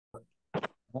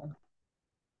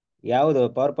ಯಾವುದು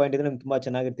power point ಇದ್ರೆ ನಿಮ್ಗೆ ತುಂಬಾ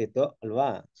ಚೆನ್ನಾಗಿರ್ತಿತ್ತು ಅಲ್ವಾ?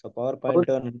 ಸೊ ಪವರ್ ಪಾಯಿಂಟ್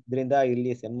ಇದರಿಂದ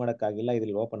ಇಲ್ಲಿ ಸೆಂಡ್ ಮಾಡಕ್ಕಾಗಿಲ್ಲ,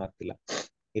 ಇದ್ರಲ್ಲಿ ಓಪನ್ ಆಗ್ತಿಲ್ಲ.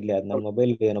 ಇಲ್ಲಿ ಅದು ನಮ್ಮ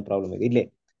ಮೊಬೈಲ್ ಏನೋ ಪ್ರಾಬ್ಲಮ್ ಇದೆ ಇಲ್ಲಿ.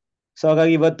 ಸೊ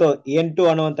ಹಾಗಾಗಿ ಇವತ್ತು ಎಂಟು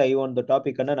ಅನ್ನುವಂತ ಈ ಒಂದು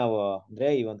ಟಾಪಿಕ್ ಅನ್ನ ನಾವು ಅಂದ್ರೆ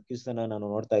ಈ ಒಂದು ಕ್ವಿಸ್ ಅನ್ನ ನಾವು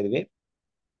ನೋಡ್ತಾ ಇದೀವಿ.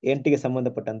 ಎಂಟಿಗೆ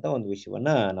ಸಂಬಂಧಪಟ್ಟಂತ ಒಂದು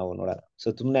ವಿಷಯವನ್ನ ನಾವು ನೋಡೋಣ. ಸೊ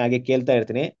ಸುಮ್ಮನೆ ಹಾಗೆ ಕೇಳ್ತಾ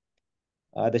ಇರ್ತೀನಿ,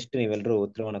 ಆದಷ್ಟು ನೀವೆಲ್ಲರೂ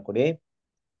ಉತ್ತರವನ್ನ ಕೊಡಿ.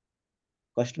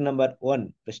 ಕ್ವಶನ್ ನಂಬರ್ 1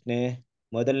 ಪ್ರಶ್ನೆ,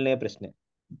 ಮೊದಲನೇ ಪ್ರಶ್ನೆ.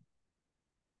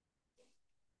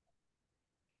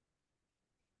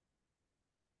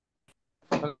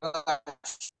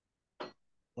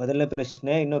 ಮೊದಲನೇ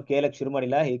ಪ್ರಶ್ನೆ ಇನ್ನು ಕೇಳಕ್ ಶುರು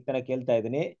ಮಾಡಿಲ್ಲ, ಈಗ ತನ ಕೇಳ್ತಾ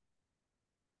ಇದ್ದೀನಿ.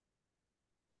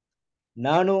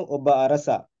 ನಾನು ಒಬ್ಬ ಅರಸ,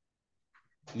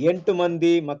 8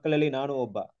 ಮಂದಿ ಮಕ್ಕಳಲ್ಲಿ ನಾನು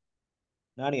ಒಬ್ಬ,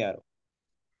 ನಾನು ಯಾರು?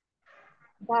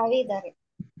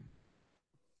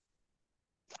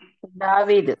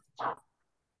 ದಾವೀದ್.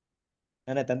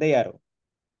 ನನ್ನ ತಂದೆ ಯಾರು?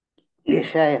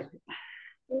 ಇಸಾಯ.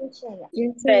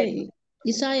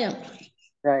 ಇಸಾಯ.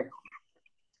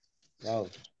 Wow,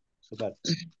 super.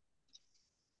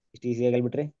 ಇಷ್ಟು ಈಸಿಯಾಗಿ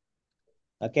ಹೇಳ್ಬಿಟ್ರಿ.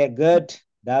 Okay good.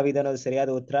 ದಾವಿದ್ ಅನ್ನೋದು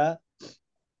ಸರಿಯಾದ ಉತ್ತರ.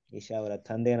 ಇಶಾ ಅವರ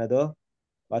ತಂದೆ ಅನ್ನೋದು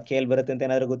ವಾಕ್ಯ ಎಲ್ಲಿ ಬರುತ್ತೆ ಅಂತ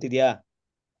ಏನಾದ್ರು ಗೊತ್ತಿದ್ಯಾ?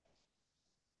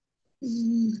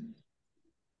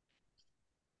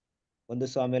 ಒಂದು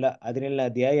ಸಾಮ್ಯಲ 17ನೇ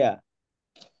ಅಧ್ಯಾಯ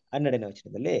 12ನೇ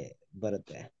ವಚನದಲ್ಲಿ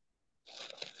ಬರುತ್ತೆ.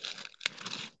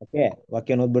 ಓಕೆ,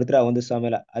 ವಾಕ್ಯ ಓದ್ಬಿಡ್ತೀರಾ? ಒಂದು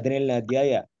ಸಾಮ್ಯಲ 17ನೇ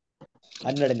ಅಧ್ಯಾಯ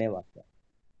 12ನೇ ವಾಕ್ಯ.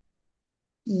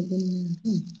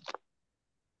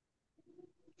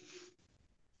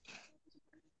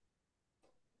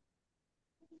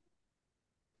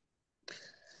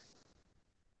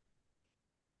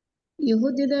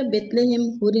 ಯೆಹೂದ್ಯದ ಬೆತ್ಲೆಹೆಮ್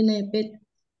ಊರಿನ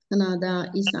ಎಫೆತನಾದ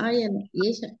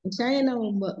ಇಷಾಯನ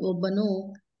ಒಬ್ಬನು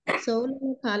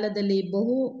ಸೌಲನ ಕಾಲದಲ್ಲಿ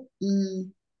ಬಹು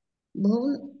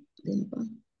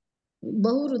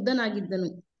ವೃದ್ಧನಾಗಿದ್ದನು.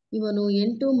 ಇವನು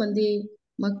 8 ಮಂದಿ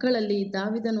ಮಕ್ಕಳಲ್ಲಿ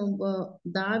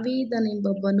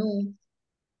ದಾವೀದನೆಂಬೊಬ್ಬನು.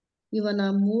 ಇವನ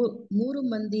 3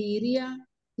 ಮಂದಿ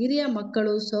ಹಿರಿಯ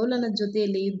ಮಕ್ಕಳು ಸೌಲನ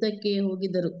ಜೊತೆಯಲ್ಲಿ ಯುದ್ಧಕ್ಕೆ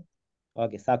ಹೋಗಿದ್ದರು.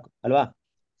 ಓಕೆ, ಸಾಕು ಅಲ್ವಾ?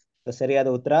 ಸರಿಯಾದ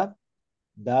ಉತ್ತರ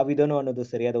ದಾವಿದನು ಅನ್ನೋದು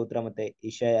ಸರಿಯಾದ ಉತ್ತರ, ಮತ್ತೆ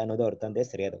ಇಷಯ ಅನ್ನೋದು ಅವ್ರ ತಂದೆ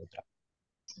ಸರಿಯಾದ ಉತ್ತರ.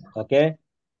 ಓಕೆ,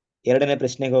 ಎರಡನೇ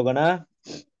ಪ್ರಶ್ನೆಗೆ ಹೋಗೋಣ.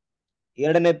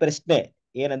 ಎರಡನೇ ಪ್ರಶ್ನೆ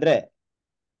ಏನಂದ್ರೆ,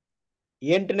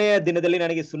 8ನೆಯ ದಿನದಲ್ಲಿ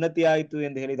ನನಗೆ ಸುನ್ನತಿ ಆಯಿತು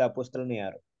ಎಂದು ಹೇಳಿದ ಅಪೊಸ್ತಲನು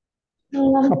ಯಾರು?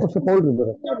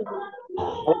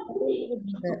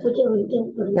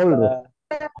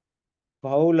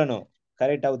 ಪೌಲನು.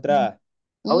 ಕರೆಕ್ಟ್ ಉತ್ತರ?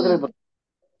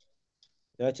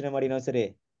 ಯೋಚನೆ ಮಾಡಿ ಇನ್ನೊಂದ್ಸರಿ.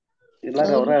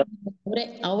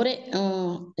 ಅವರೇ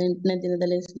 8ನೇ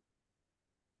ದಿನದಲ್ಲಿ.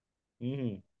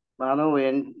 ನಾನು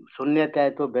ಸುನ್ಯತೆ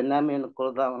ಆಯ್ತು, ಬೆನ್ಯಾಮೀನ್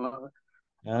ಕುಲದವನು,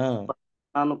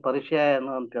 ನಾನು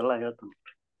ಪರಿಚಯನು ಅಂತೆಲ್ಲ ಹೇಳ್ತಾನೆ.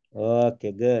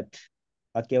 Okay good.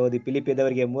 ವಾಕ್ಯ ಓದಿ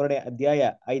ಫಿಲಿಪ್ಪಿಯದವರಿಗೆ 3ನೇ ಅಧ್ಯಾಯ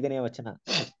 5ನೇ ವಚನ.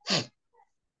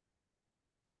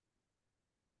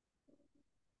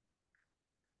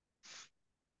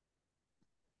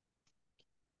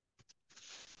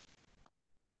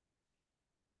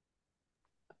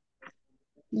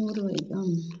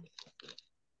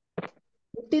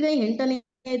 ಹುಟ್ಟಿದ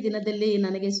 8ನೇ ದಿನದಲ್ಲಿ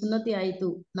ನನಗೆ ಸುನ್ನತಿ ಆಯಿತು.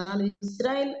 ನಾನು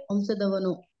ಇಸ್ರಾಯೇಲ್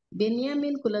ವಂಶದವನು,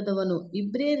 ಬೆನ್ಯಾಮೀನ್ ಕುಲದವನು,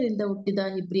 ಇಬ್ರಿಯರಿಂದ ಹುಟ್ಟಿದ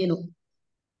ಇಬ್ರಿಯನು.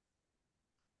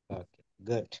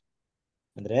 ಗುಡ್.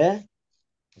 ಅಂದ್ರೆ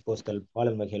ಅಪೊಸ್ತಲ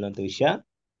ಪೌಲನ ಬಗ್ಗೆ ಹೇಳುವಂತ ವಿಷಯ,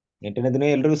 8ನೇ ದಿನ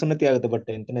ಎಲ್ರಿಗೂ ಸುನ್ನತಿ ಆಗುತ್ತೆ, ಬಟ್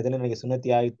 8ನೇ ದಿನ ನನಗೆ ಸುನ್ನತಿ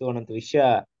ಆಯಿತು ಅನ್ನೋಂಥ ವಿಷಯ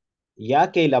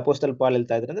ಯಾಕೆ ಇಲ್ಲಿ ಅಪೊಸ್ತಲ ಪೌಲ್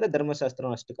ಹೇಳ್ತಾ ಇದ್ದಾರೆ ಅಂದ್ರೆ,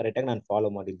 ಧರ್ಮಶಾಸ್ತ್ರವನ್ನು ಅಷ್ಟು ಕರೆಕ್ಟ್ ಆಗಿ ನಾನು ಫಾಲೋ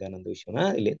ಮಾಡಿದ್ದೆ ಅನ್ನೋ ವಿಷಯನ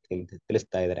ಇಲ್ಲಿ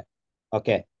ತಿಳಿಸ್ತಾ ಇದ್ದಾರೆ.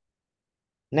 ಓಕೆ,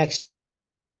 ನೆಕ್ಸ್ಟ್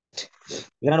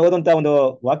ಈಗ ನಾನು ಓದುವಂತ ಒಂದು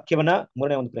ವಾಕ್ಯವನ್ನ,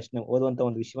 3ನೇ ಒಂದು ಪ್ರಶ್ನೆ ಓದುವಂತ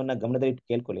ಒಂದು ವಿಷಯವನ್ನ ಗಮನದಲ್ಲಿಟ್ಟು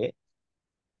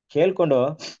ಕೇಳ್ಕೊಂಡು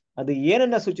ಅದು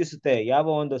ಏನನ್ನ ಸೂಚಿಸುತ್ತೆ, ಯಾವ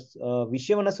ಒಂದು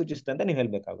ವಿಷಯವನ್ನ ಸೂಚಿಸುತ್ತೆ ಅಂತ ನೀವು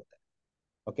ಹೇಳ್ಬೇಕಾಗುತ್ತೆ.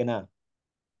 ಓಕೆನಾ?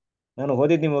 ನಾನು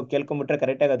ಓದಿದ್ ನೀವು ಕೇಳ್ಕೊಂಡ್ಬಿಟ್ರೆ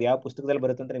ಕರೆಕ್ಟ್ ಆಗಿ ಅದು ಯಾವ ಪುಸ್ತಕದಲ್ಲಿ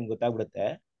ಬರುತ್ತೆ ಅಂತ ನಿಮ್ಗೆ ಗೊತ್ತಾಗ್ಬಿಡುತ್ತೆ.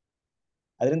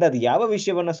 ಅದರಿಂದ ಅದು ಯಾವ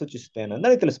ವಿಷಯವನ್ನ ಸೂಚಿಸುತ್ತೆ ಅನ್ನೋದನ್ನ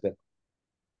ನೀವು ತಿಳಿಸ್ಬೇಕು.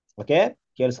 ಓಕೆ,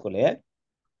 ಕೇಳಿಸ್ಕೊಳ್ಳಿ.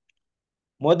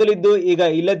 ಮೊದಲಿದ್ದು ಈಗ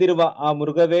ಇಲ್ಲದಿರುವ ಆ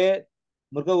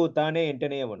ಮೃಗವು ತಾನೇ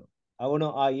 8ನೇಯವನು. ಅವನು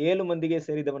ಆ 7 ಮಂದಿಗೆ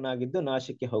ಸೇರಿದವನಾಗಿದ್ದು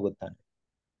ನಾಶಕ್ಕೆ ಹೋಗುತ್ತಾನೆ.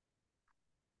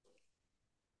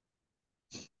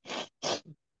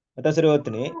 ಮತ್ತೆ ಸರಿ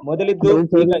ಓದ್ತೀನಿ. ಮೊದಲಿದ್ದು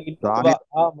ಈಗ ಇಲ್ಲದಿರುವ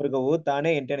ಆ ಮೃಗವು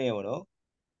ತಾನೇ 8ನೇಯವನು.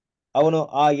 ಅವನು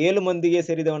ಆ 7 ಮಂದಿಗೆ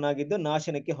ಸೇರಿದವನಾಗಿದ್ದು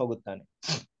ನಾಶನಕ್ಕೆ ಹೋಗುತ್ತಾನೆ.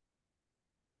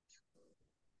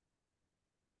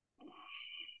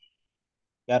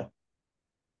 ಯಾರು?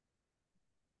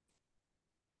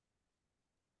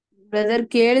 ಬ್ರದರ್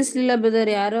ಕೇಳಿಸ್ಲಿಲ್ಲ ಬ್ರದರ್,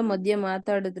 ಯಾರೋ ಮಧ್ಯ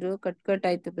ಮಾತಾಡಿದ್ರು, ಕಟ್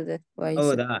ಆಯ್ತು ಬ್ರದರ್ ವಾಯ್ಸ್.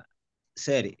 ಹೌದಾ,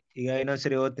 ಸರಿ. ಈಗ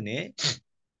ಇನ್ನೊಂದ್ಸರಿ ಓದ್ತೀನಿ.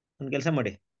 ಒಂದ್ ಕೆಲಸ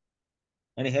ಮಾಡಿ,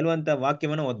 ನಾನು ಹೇಳುವಂತ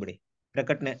ವಾಕ್ಯವನ್ನ ಓದ್ಬಿಡಿ.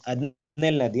 ಪ್ರಕಟಣೆ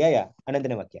 17ನೇ ಅಧ್ಯಾಯ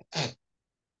 11ನೇ ವಾಕ್ಯ.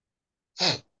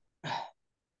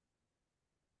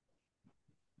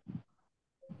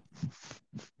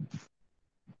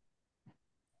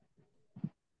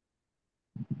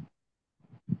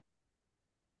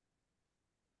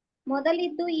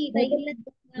 ಮೊದಲಿದ್ದು ಈಗ ಈಗ ಇಲ್ಲದ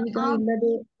ಆ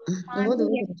ಇಲ್ಲದೆ ಮಾಡು ಓದು ಓದು.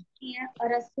 8ನೆಯ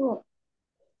ಅರಸು.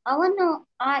 ಅವನು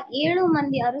ಆ 7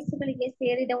 ಮಂದಿ ಅರಸುಗಳಿಗೆ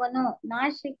ಸೇರಿದವನು,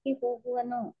 ನಾಶಕ್ಕೆ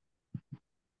ಹೋಗುವನು.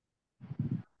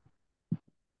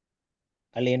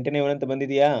 ಅಲ್ಲಿ 8ನೇ ಅಂತ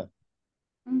ಬಂದಿದೆಯಾ?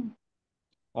 ಹ್ಮ್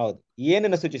ಹೌದು.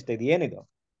 ಏನನ್ನ ಸೂಚಿಸ್ತಾ ಇದೆ? ಏನಿದು?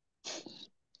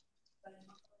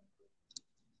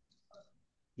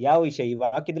 ಯಾವ ವಿಷಯ? ಈ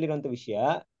ವಾಕ್ಯದಲ್ಲಿರುವಂತ ವಿಷಯ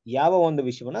ಯಾವ ಒಂದು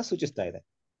ವಿಷಯವನ್ನ ಸೂಚಿಸ್ತಾ ಇದೆ?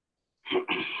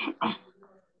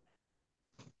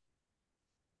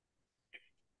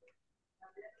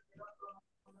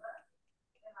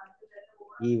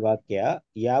 ಈ ವಾಕ್ಯ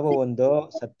ಯಾವ ಒಂದು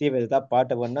ಸತ್ಯವೇದ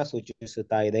ಪಾಠವನ್ನ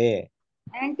ಸೂಚಿಸುತ್ತಾ ಇದೆ?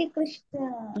 ಆಂಟಿ ಕ್ರಿಸ್ತ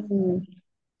ಹ್ಮ್.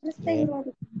 ಕ್ರಿಸ್ತ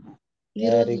ವಿರೋಧಿ.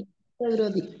 ವಿರೋಧಿ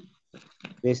ವಿರೋಧಿ.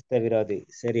 ಕ್ರಿಸ್ತ ವಿರೋಧಿ.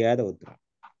 ಸರಿಯಾದ ಉತ್ತರ.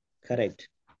 ಕರೆಕ್ಟ್.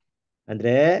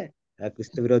 ಅಂದ್ರೆ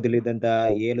ಕ್ರಿಸ್ತ ವಿರೋಧಿಲಿದ್ದಂತ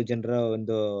 7 ಜನರ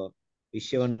ಒಂದು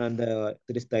ವಿಷಯವನ್ನ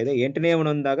ತಿಳಿಸ್ತಾ ಇದೆ. 8ನೇವನು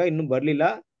ಅಂದಾಗ ಇನ್ನು ಬರ್ಲಿಲ್ಲ,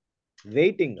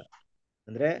 ವೇಟಿಂಗ್.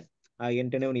 ಅಂದ್ರೆ ಆ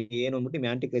 8ನೇವನು ಏನು ಅಂದ್ಬಿಟ್ಟು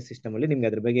ನಿಮ್ಗೆ ಆಂಟಿ ಕ್ರೈಸ್ಟ್ ಸಿಸ್ಟಮ್ ಅಲ್ಲಿ ನಿಮ್ಗೆ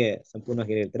ಅದ್ರ ಬಗ್ಗೆ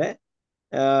ಸಂಪೂರ್ಣವಾಗಿ ಹೇಳಿರ್ತಾರೆ.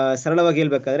 ಸರಳವಾಗಿ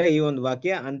ಹೇಳ್ಬೇಕಾದ್ರೆ ಈ ಒಂದು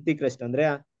ವಾಕ್ಯ ಅಂತಿ ಕ್ರೈಸ್ಟ್ ಅಂದ್ರೆ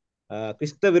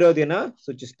ಕ್ರಿಸ್ತ ವಿರೋಧಿಯನ್ನ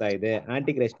ಸೂಚಿಸ್ತಾ ಇದೆ,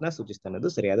 ಆಂಟಿ ಕ್ರೈಸ್ಟ್ ನ ಸೂಚಿಸ್ತಾ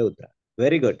ಅನ್ನೋದು ಸರಿಯಾದ ಉತ್ತರ.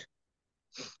 Very good.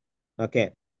 ಓಕೆ,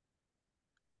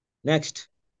 ನೆಕ್ಸ್ಟ್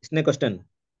ಇಷ್ಟನೇ ಕ್ವಶನ್.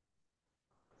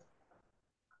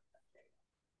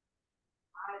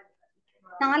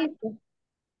 ನಾಲ್ಕು.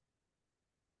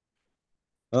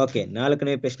 ಓಕೆ,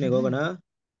 4ನೇ ಪ್ರಶ್ನೆಗೆ ಹೋಗೋಣ.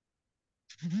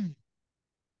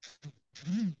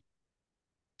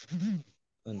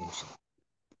 ಒಂದು ನಿಮಿಷ.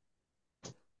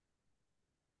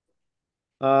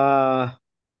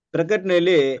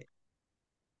 ಪ್ರಕಟಣೆಯಲ್ಲಿ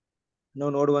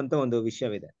ನಾವು ನೋಡುವಂತ ಒಂದು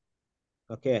ವಿಷಯವಿದೆ.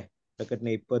 ಓಕೆ,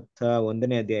 ಪ್ರಕಟಣೆ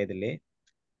 21ನೇ ಅಧ್ಯಾಯದಲ್ಲಿ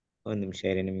ಒಂದು ನಿಮಿಷ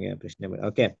ಇರಿ, ನಿಮಗೆ ಪ್ರಶ್ನೆ.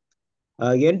 ಓಕೆ,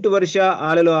 8 ವರ್ಷ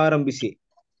ಆಳಲು ಆರಂಭಿಸಿ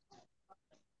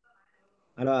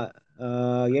ಅಲ್ಲ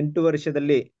 8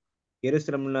 ವರ್ಷದಲ್ಲಿ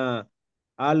ಯೆರೂಸಲೇಮನ್ನ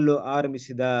ಆಳಲು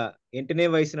ಆರಂಭಿಸಿದ 8ನೇ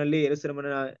ವಯಸ್ಸಿನಲ್ಲಿ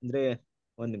ಯೆರೂಸಲೇಮನ್ನ ಅಂದ್ರೆ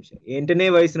ಒಂದ್ ನಿಮಿಷ 8ನೇ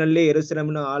ವಯಸ್ಸಿನಲ್ಲಿ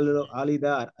ಯೆರೂಸಲೇಮನ್ನ ಆಳಿದ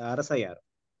ಅರಸ ಯಾರು?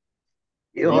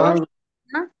 ಯೋಹಾನ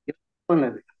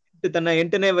ತನ್ನ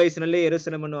 8ನೇ ವಯಸ್ಸಿನಲ್ಲಿ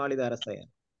ಯೆರೂಸಲೇಮನ್ನು ಆಳಿದ ಅರಸ ಯಾರು?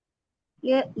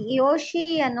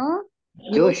 ಯೋಷಿಯನು.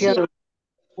 ಯೋಷಿಯ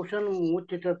ಕುಶನ್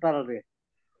ಮುಚ್ಚಿಟ್ಟಿರ್ತಾರಲ್ರಿ,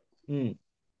 ಹ್ಮ್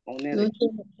ಅವನೇ ರೀ.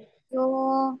 ಯೋ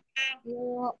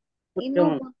ಯೋ-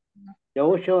 ಇನ್ನೊಬ್ಬ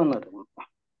ಯಹೋಶವನ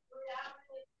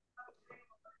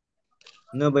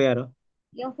ಇನ್ನೊಬ್ಬ ಯಾರು?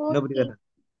 ಇನ್ನೊಬ್ಬ ಯೆಹೋಕಿ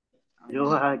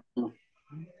ಯೋಹಾಕಿಮ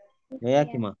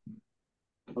ಯಾಕಿಮ?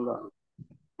 ಅಲ್ಲ,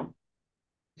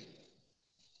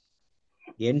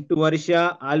 8 ವರ್ಷ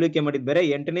ಆಳ್ವಿಕೆ ಮಾಡಿದ್ ಬೇರೆ,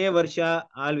 8ನೇ ವರ್ಷ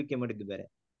ಆಳ್ವಿಕೆ ಮಾಡಿದ್ದು ಬೇರೆ.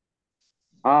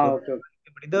 ಹಾ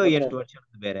ಆಳ್ವಿಕೆ ಮಾಡಿದ್ದು 8 ವರ್ಷ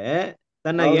ಬೇರೆ.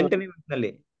 ತನ್ನ ಹೌದು. 8ನೇ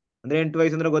ವಯಸ್ಸಿನಲ್ಲಿ ಅಂದ್ರೆ 8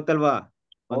 ವಯಸ್ಸು ಅಂದ್ರೆ ಗೊತ್ತಲ್ವಾ?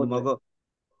 ಒಂದು ಹೌದ್ರಿ. ಮಗು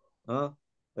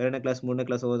 2ನೇ ಕ್ಲಾಸ್ 3ನೇ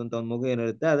ಕ್ಲಾಸ್ ಓದಂತ ಒಂದು ಮಗು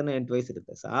ಏನಿರುತ್ತೆ ಅದನ್ನ 8 ವಯಸ್ಸು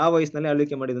ಇರುತ್ತೆ. ಆ ವಯಸ್ಸಿನಲ್ಲಿ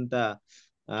ಆಳ್ವಿಕೆ ಮಾಡಿದಂತ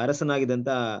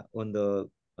ಅರಸನಾಗಿದ್ದಂತ ಒಂದು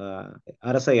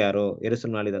ಅರಸ ಯಾರು?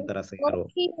 ಯೆರೂಸಲೇಮ್ ಆಳಿದಂತ ಅರಸ ಯಾರು?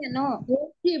 ಯೋಷಿಯನು.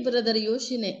 ಯೋಷಿ ಬ್ರದರ್,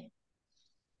 ಯೋಶಿನೇ.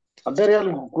 ಅದರ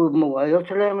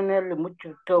ಯೆರೂಸಲೇಮಿನಲ್ಲಿ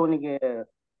ಮುಚ್ಚಿಟ್ಟು ಅವನಿಗೆ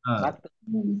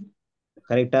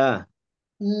ಕರೆಕ್ಟಾ?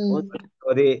 ಹ್ಮ್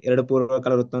ಓದಿ 2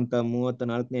 ಪೂರ್ವಕಾಲ ವೃತ್ತಾಂತ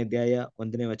 34ನೇ ಅಧ್ಯಾಯ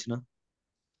 1ನೇ ವಚನ.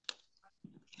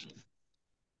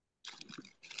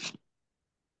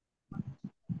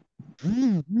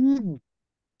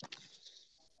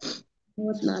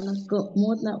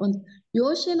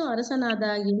 ಯೋಷನು ಅರಸನಾದ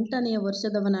 8ನೆಯ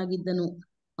ವರ್ಷದವನಾಗಿದ್ದನು.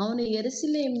 ಅವನು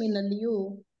ಯೆರೂಸಲೇಮಿನಲ್ಲಿಯೂ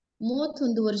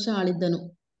 31 ವರ್ಷ ಆಳಿದ್ದನು.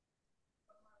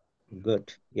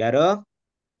 ಗುಡ್. ಯಾರು?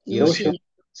 ಯೋಷಿ.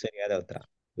 ಸರಿಯಾದ ಉತ್ತರ.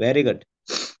 Very good.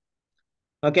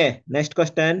 Okay, next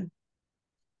question.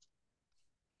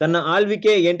 ತನ್ನ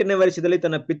ಆಳ್ವಿಕೆ 8ನೇ ವರ್ಷದಲ್ಲಿ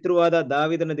ತನ್ನ ಪಿತೃವಾದ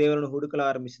ದಾವೀದನ ದೇವರನ್ನು ಹುಡುಕಲು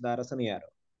ಆರಂಭಿಸಿದ ಅರಸನು ಯಾರು?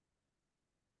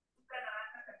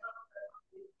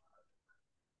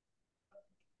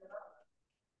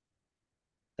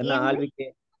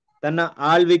 ತನ್ನ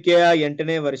ಆಳ್ವಿಕೆಯ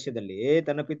 8ನೇ ವರ್ಷದಲ್ಲಿ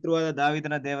ತನ್ನ ಪಿತೃವಾದ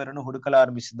ದಾವೀದನ ದೇವರನ್ನು ಹುಡುಕಲು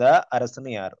ಆರಂಭಿಸಿದ ಅರಸನು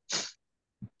ಯಾರು?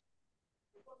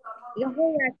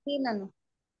 ಯೆಹೋಯಾಕೀನನು.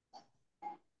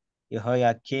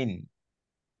 ಯೆಹೋಯಾಕೀನ್.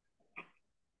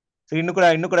 ಇನ್ನು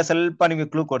ಕೂಡ ಸ್ವಲ್ಪ ನಿಮಗೆ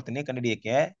ಕ್ಲೂ ಕೊಡ್ತೀನಿ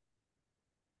ಕಂಡಿಡಿಯಕ್ಕೆ.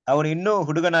 ಅವನು ಇನ್ನೂ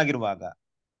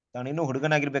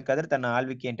ಹುಡುಗನಾಗಿರ್ಬೇಕಾದ್ರೆ ತನ್ನ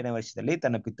ಆಳ್ವಿಕೆ 8ನೇ ವರ್ಷದಲ್ಲಿ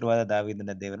ತನ್ನ ಪಿತೃವಾದ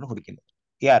ದಾವೀದನ ದೇವರನ್ನು ಹುಡುಕಿದ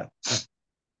ಯಾರು?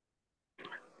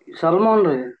 ಸಲ್ಮಾನ್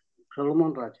ರೀ,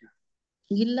 ಸಲ್ಮಾನ್ ರಾಜ.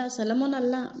 ಇಲ್ಲ, ಸಲಮೋನ್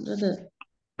ಅಲ್ಲ ಬ್ರದರ್.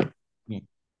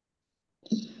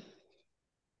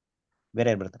 ಬೇರೆ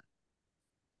ಯಾರು ಬರ್ತಾರೆ?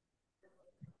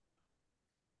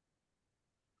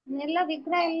 ಎಲ್ಲ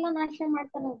ವಿಗ್ರಹ ಎಲ್ಲ ನಾಶ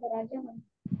ಮಾಡ್ತಾನೆ ಒಬ್ಬ ರಾಜ.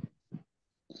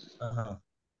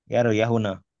 ಯಾರು? ಯಾಹುನ?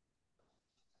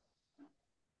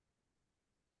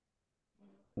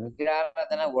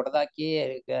 ವಿಗ್ರಹ ಹೊಡೆದಾಕಿ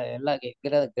ಎಲ್ಲ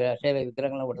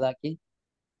ವಿಗ್ರಹಗಳನ್ನ ಹೊಡೆದಾಕಿ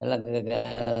ಎಲ್ಲ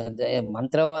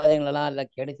ಮಂತ್ರವಾದಗಳೆಲ್ಲ ಎಲ್ಲ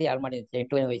ಕೆಡಿಸಿ ಹಾಳು ಮಾಡಿ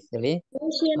 8ನೇ ವಯಸ್ಸಲ್ಲಿ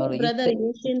ಯೋಷಿಯನ್ ಅವ್ರು ಬ್ರದರ್,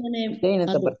 ಯೋಷಿಯನ್ನೇ ಜೈನ್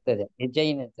ಅಂತ ಅದು. ಬರ್ತದೆ,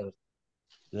 ಜೈನ್ ಅಂತ ಬರ್ತದೆ.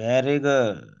 Very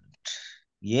good.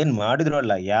 ಏನ್ ಮಾಡಿದ್ರು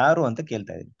ಅಲ್ಲ, ಯಾರು ಅಂತ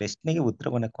ಕೇಳ್ತಾ ಇದ್ದೀನಿ. ಪ್ರಶ್ನೆಗೆ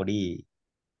ಉತ್ತರವನ್ನ ಕೊಡಿ.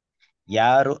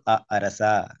 ಯಾರು ಆ ಅರಸ?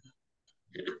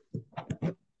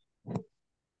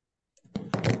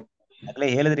 ಆಗ್ಲೇ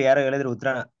ಹೇಳಿದ್ರಿ, ಯಾರೋ ಹೇಳಿದ್ರಿ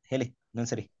ಉತ್ತರನ. ಹೇಳಿ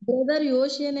ಇನ್ನೊಂದ್ಸರಿ. ಬ್ರದರ್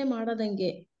ಯೋಚನೆ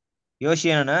ಮಾಡದಂಗೆ.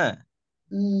 ಯೋಶಿಯನ?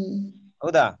 ಹ್ಮ್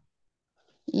ಹೌದಾ?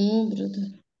 ಬ್ರದರ್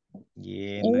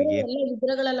ಏನು ಅವರೇ ಏನ್? ಎಲ್ಲ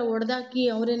ವಿಗ್ರಹಗಳೆಲ್ಲ ಒಡೆದಾಕಿ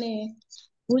ಅವರೇನೆ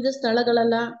ಪೂಜಾ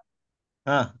ಸ್ಥಳಗಳೆಲ್ಲ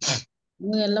ಹಾ,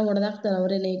 ಎಲ್ಲ ಒಡೆದಾಕ್ತಾರ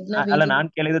ಅವರೇನೆ ಯಜ್ಞ ಅಲ್ಲ, ವೇದಿ. ನಾನ್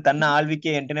ಕೇಳಿದ್ದು ತನ್ನ ಆಳ್ವಿಕೆ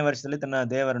 8ನೇ ವರ್ಷದಲ್ಲಿ ತನ್ನ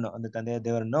ದೇವರನ್ನು, ಅಂದ್ರೆ ತಂದೆಯ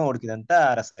ದೇವರನ್ನು ಹುಡುಕಿದಂತ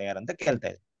ಅರಸ ಯಾರಂತ ಕೇಳ್ತಾ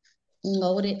ಇದ್ದೆ.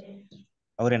 ಅವರೇ.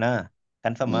 ಅವ್ರೇನಾ?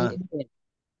 ಕನ್ಫರ್ಮ್?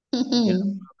 ಹ್ಮ್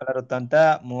ಮಕ್ಕಳ ವೃತ್ತಾಂತ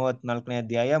 34ನೇ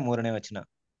ಅಧ್ಯಾಯ 3ನೇ ವಚನ.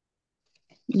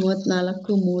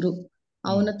 34:3. ಹ್ಮ್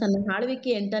ಅವನು ತನ್ನ ಆಳ್ವಿಕೆ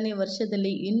 8ನೇ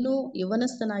ವರ್ಷದಲ್ಲಿ ಇನ್ನೂ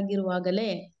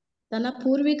ಯವನಸ್ಥನಾಗಿರುವಾಗಲೇ ತನ್ನ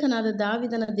ಪೂರ್ವಿಕನಾದ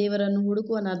ದಾವಿದನ ದೇವರನ್ನು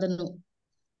ಹುಡುಕುವನಾದನು.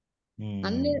 ಹ್ಮ್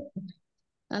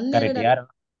ಕರೆಕ್ಟ್. 12 ಯಾರು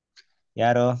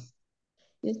ಯಾರು?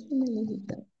 ಎಷ್ಟು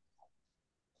ಹೇಳಿದ್ದ?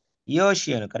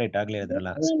 ಯೋಶಿಯನು. ಕರೆಕ್ಟ್. ಆಗ್ಲೇ ಹೇಳಿದ್ರಲ್ಲ,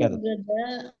 ಅದಕ್ಕೆ ಅದು.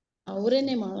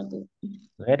 ಅವರೇನೆ ಮಾಡೋದು.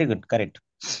 Very good, correct.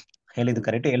 ಹೇಳಿದ್ದು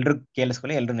ಕರೆಕ್ಟ್. ಎಲ್ರು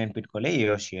ಕೇಳಿಸ್ಕೊಳ್ಳಿ, ಎಲ್ರು ನೆನ್ಪಿಟ್ಕೊಳ್ಳಿ.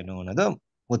 ಯೋಶಿಯನು ಅನ್ನೋದು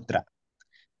ಉತ್ತರ.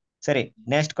 ಸರಿ,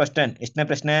 ನೆಕ್ಸ್ಟ್ ಕ್ವಶನ್. ಎಷ್ಟನೇ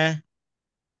ಪ್ರಶ್ನೆ?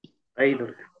 5.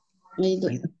 5.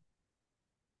 ಐದು.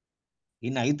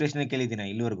 ಇನ್ನು 5 ಪ್ರಶ್ನೆ ಕೇಳಿದ್ದೀನ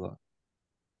ಇಲ್ಲಿವರೆಗೂ.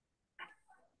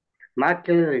 4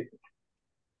 ಕೇಳಿದ್ರೆ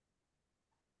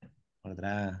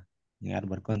ನೋಡಿದ್ರಾ? ಯಾರು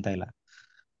ಬರ್ಕೊಂತ ಇಲ್ಲ.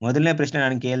 ಮೊದಲನೇ ಪ್ರಶ್ನೆ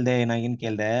ನಾನು ಕೇಳ್ದೆ, ಏನ್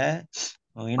ಕೇಳ್ದೆ?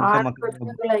 8 6 ಮಕ್ಕಳು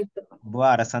ಪ್ರಶ್ನೆಗಳಾಯ್ತು. ಒಬ್ಬ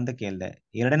ಅರಸ ಅಂತ ಕೇಳ್ದೆ.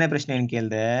 2ನೇ ಪ್ರಶ್ನೆ ಏನ್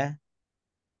ಕೇಳ್ದೆ?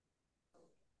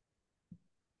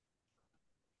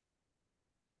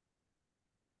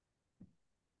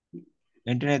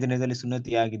 ಎಂಟನೇ ದಿನದಲ್ಲಿ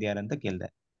ಸುನ್ನತಿ ಆಗಿದೆಯಾರಂತ ಕೇಳ್ದೆ.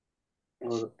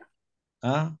 ಹೌದು.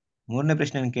 ಆ 3ನೇ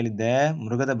ಪ್ರಶ್ನೆ ಏನ್ ಕೇಳಿದ್ದೆ?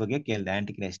 ಮೃಗದ ಬಗ್ಗೆ ಕೇಳ್ದೆ,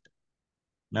 ಆಂಟಿ ಕ್ರೈಸ್ಟ್.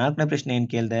 4ನೇ ಪ್ರಶ್ನೆ ಏನ್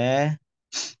ಕೇಳ್ದೆ?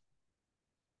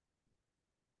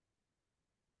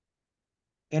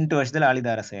 8 ವರ್ಷದಲ್ಲಿ ಆಳಿದ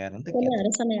ಅರಸ ಯಾರು ಅಂತ ಕೇಳ್ದೆ.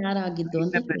 ಅರಸನ ಯಾರಾಗಿದ್ದು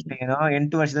ಅಂತ 5ನೇ ಪ್ರಶ್ನೆ ಏನೋ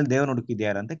 8 ವರ್ಷದಲ್ಲಿ ದೇವನ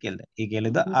ಹುಡುಕಿದ್ಯಾರ ಅಂತ ಕೇಳ್ದೆ. ಈಗ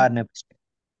ಹೇಳಿದ್ದು 6ನೇ ಪ್ರಶ್ನೆ.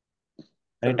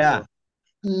 ರೈಟಾ?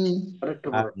 ಹ್ಮ್ ಕರೆಕ್ಟ್.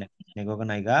 6ನೇ ಪ್ರಶ್ನೆಗೆ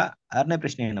ಹೋಗೋಣ ಈಗ. 6ನೇ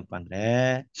ಪ್ರಶ್ನೆ ಏನಪ್ಪಾ ಅಂದ್ರೆ,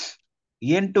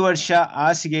 8 ವರ್ಷ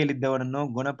ಹಾಸಿಗೆಯಲ್ಲಿದ್ದವನನ್ನು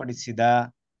ಗುಣಪಡಿಸಿದ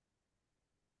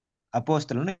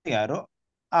ಅಪೋಸ್ತಲನು ಯಾರು?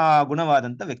 ಆ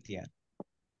ಗುಣವಾದಂತ ವ್ಯಕ್ತಿ ಯಾರು?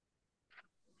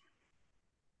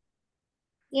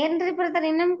 ಏನ್ರಿ ಬ್ರದರ್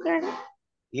ಇನ್ನೊಮ್ಮೆ ಕೇಳ್ರಿ.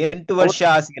 8 ವರ್ಷ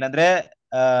ಹಾಸಿಗೆ ಅಂದ್ರೆ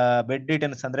ಬೆಡ್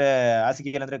ರಿಟರ್ನ್ಸ್ ಅಂದ್ರೆ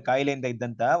ಹಾಸಿಗೆ ಅಂದ್ರೆ ಕಾಯಿಲೆಯಿಂದ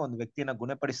ಇದ್ದಂತ ಒಂದು ವ್ಯಕ್ತಿಯನ್ನ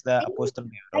ಗುಣಪಡಿಸಿದ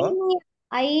ಅಪೋಸ್ತಲನು ಯಾರು?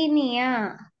 ಐನಿಯ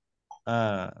ಆ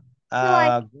ಆ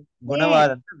ಪಾರ್ಶ್ವವಾಯು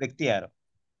ಗುಣವಾದಂತ ವ್ಯಕ್ತಿ ಯಾರು?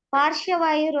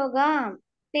 ಪಾರ್ಶ್ವವಾಯು ರೋಗ ಹಾ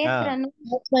ಪೇತ್ರನು.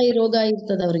 ಈ ರೋಗ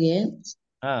ಇರ್ತದ ಅವ್ರಿಗೆ,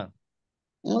 ಹಾ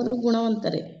ಅವರು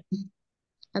ಗುಣವಂತರೆ.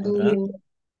 ಅದು ಹೌದ್ರಾ?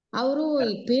 ಅವರು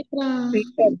ಪೇತ್ರ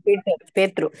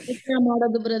ಪೇತ್ರು. ಪೇತ್ರ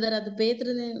ಮಾಡೋದು ಬ್ರದರ್, ಅದು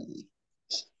ಪೇತ್ರನೇ.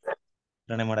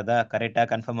 ರಚನೆ ಮಾಡದ ಕರೆಕ್ಟಾ?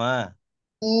 ಕನ್ಫರ್ಮಾ?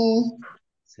 ಹ್ಮ್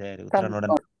ಸರಿ, ಉತ್ತರ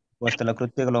ನೋಡೋಣ. ಅಪೊಸ್ತಲ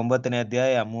ಕೃತ್ಯಗಳು 9ನೇ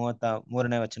ಅಧ್ಯಾಯ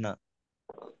 33ನೇ ವಚನ.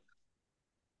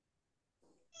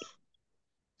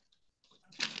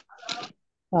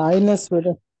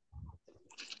 -3.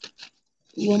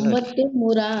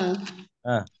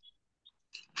 ಹಾ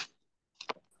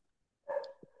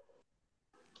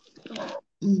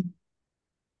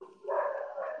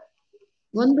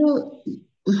ಒಂದು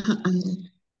ಅಂದ್ರೆ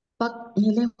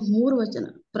ಮೇಲೆ 3 ವಚನ.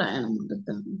 ಪ್ರಯಾಣ ಮಾಡುತ್ತ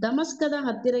ದಮಸ್ಕದ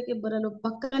ಹತ್ತಿರಕ್ಕೆ ಬರಲು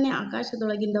ಪಕ್ಕನೆ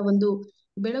ಆಕಾಶದೊಳಗಿಂದ ಒಂದು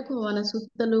ಬೆಳಕು ಅವನ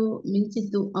ಸುತ್ತಲೂ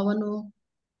ಮಿಂಚಿತ್ತು. ಅವನ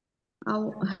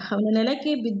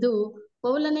ನೆಲಕ್ಕೆ ಬಿದ್ದು,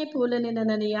 ಪೌಲನೇ ಪೌಲನೇ,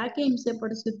 ನನ್ನನ್ನು ಯಾಕೆ ಹಿಂಸೆ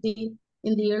ಪಡಿಸುತ್ತಿ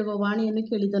ಎಂದು ಹೇಳುವ ವಾಣಿಯನ್ನು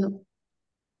ಕೇಳಿದನು.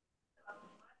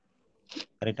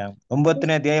 ಕರೆಕ್ಟಾ?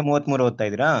 9ನೇ ಅಧ್ಯಾಯ 33 ಓದ್ತಾ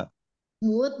ಇದ್ದೀರಾ?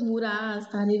 33.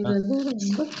 ಸಾರಿ ಬ್ರದರ್,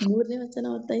 3ನೇ ವಚನ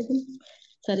ಓದ್ತಾ ಇದ್ದೀನಿ.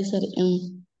 ಸರಿ.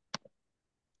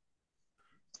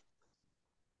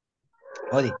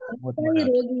 ಓದಿ.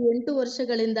 ರೋಗಿ 8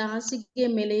 ವರ್ಷಗಳಿಂದ ಹಾಸಿಗೆ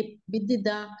ಮೇಲೆ ಬಿದ್ದಿದ್ದ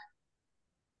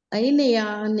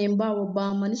ಐನೇಯನೆಂಬ ಒಬ್ಬ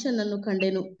ಮನುಷ್ಯನನ್ನು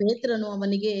ಕಂಡೆನು. ಪೇತ್ರನು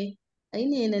ಅವನಿಗೆ,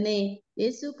 ಐನೇಯನೇ,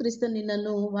 ಯೇಸು ಕ್ರಿಸ್ತ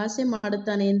ನಿನ್ನನ್ನು ವಾಸಿ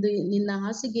ಮಾಡುತ್ತಾನೆ ಎಂದು ನಿನ್ನ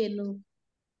ಹಾಸಿಗೆಯನ್ನು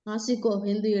ಹಾಸಿಕೋ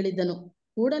ಎಂದು ಹೇಳಿದನು.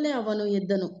 ಕೂಡಲೇ ಅವನು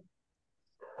ಎದ್ದನು.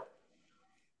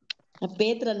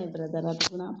 ಪೇತ್ರನೇ ಬ್ರದರ್, ಅದು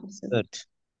ಗುಣಪಡಿಸೋದು. Good.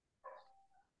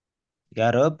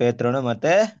 ಯಾರು? ಪೇತ್ರನು.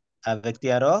 ಮತ್ತೆ ಆ ವ್ಯಕ್ತಿ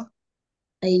ಯಾರು?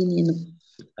 ಐನೇಯನು.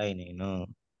 ನೀನು.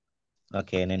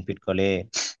 ಓಕೆ, ನೆನ್ಪಿಟ್ಕೊಳ್ಳಿ.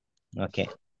 ಓಕೆ,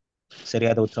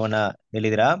 ಸರಿಯಾದ ಉತ್ತರವನ್ನ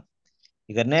ಹೇಳಿದಿರಾ.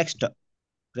 ಈಗ ನೆಕ್ಸ್ಟ್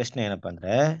ಪ್ರಶ್ನೆ ಏನಪ್ಪಾ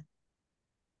ಅಂದ್ರೆ,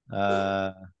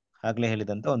 ಆಗ್ಲೇ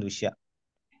ಹೇಳಿದಂತ ಒಂದು ವಿಷಯ.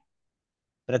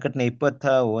 ಪ್ರಕಟಣೆ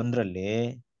 21ರಲ್ಲಿ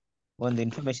ಒಂದು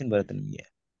ಇನ್ಫಾರ್ಮೇಶನ್ ಬರುತ್ತೆ ನಿಮ್ಗೆ.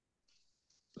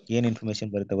 ಏನ್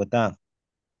ಇನ್ಫಾರ್ಮೇಶನ್ ಬರುತ್ತೆ ಗೊತ್ತಾ?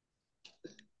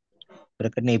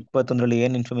 ಪ್ರಕಟಣೆ 21ರಲ್ಲಿ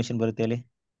ಏನ್ ಇನ್ಫಾರ್ಮೇಶನ್ ಬರುತ್ತೆ ಹೇಳಿ?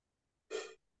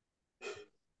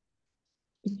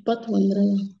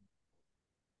 21.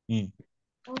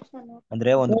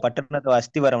 ಅಂದ್ರೆ ಒಂದು ಪಟ್ಟಣದ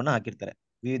ಅಸ್ಥಿವಾರವನ್ನು ಹಾಕಿರ್ತಾರೆ.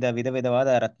 ವಿಧವಾದ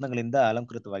ರತ್ನಗಳಿಂದ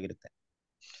ಅಲಂಕೃತವಾಗಿರುತ್ತೆ.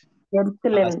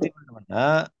 ಎರ್ತಲೇನ್ ಅಸ್ಥಿಮಂಡವನ್ನ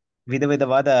ವಿಧ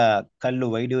ವಿಧವಾದ ಕಲ್ಲು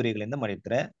ವೈಡೂರ್ಯಗಳಿಂದ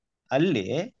ಮಾಡಿರ್ತಾರೆ. ಅಲ್ಲಿ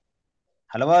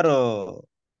ಹಲವಾರು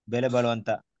ಬೆಲೆ ಬಾಳುವಂತ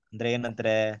ಅಂದ್ರೆ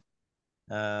ಏನಂತಾರೆ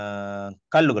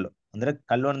ಕಲ್ಲುಗಳು, ಅಂದ್ರೆ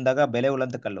ಕಲ್ಲು ಅಂದಾಗ ಬೆಲೆ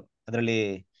ಉಳ್ಳಂತ ಕಲ್ಲು, ಅದರಲ್ಲಿ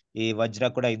ಈ ವಜ್ರ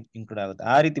ಕೂಡ ಇನ್ಕ್ಲೂಡ್ ಆಗುತ್ತೆ.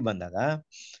 ಆ ರೀತಿ ಬಂದಾಗ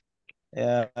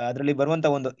ಅದರಲ್ಲಿ ಬರುವಂತ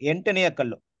ಒಂದು 8ನೆಯ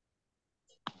ಕಲ್ಲು,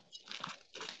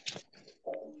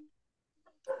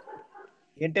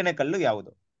 8ನೇ ಕಲ್ಲು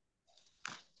ಯಾವುದು?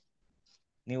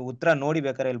 ನೀವು ಉತ್ತರ ನೋಡಿ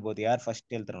ಬೇಕಾದ್ರೆ ಹೇಳ್ಬೋದು. ಯಾರು ಫಸ್ಟ್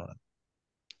ಹೇಳ್ತಾರೆ ನೋಡೋಣ.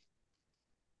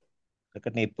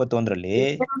 ಪ್ರಕಟಣೆ 21ರಲ್ಲಿ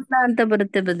ಬೇರುಲ್ಲ ಅಂತ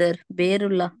ಬರುತ್ತೆ ಬ್ರದರ್,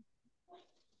 ಬೇರುಲ್ಲ.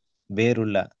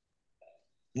 ಬೇರುಲ್ಲ.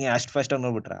 ನೀ ಅಷ್ಟ್ ಫಸ್ಟ್ ಆಗಿ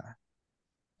ನೋಡ್ಬಿಟ್ರ?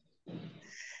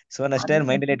 ಸೊ ಅಷ್ಟೇ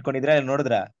ಮೈಂಡ್ ಅಲ್ಲಿ ಇಟ್ಕೊಂಡಿದ್ರ,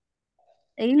 ನೋಡಿದ್ರ?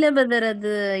 ಇಲ್ಲ ಬ್ರದರ್,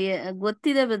 ಅದು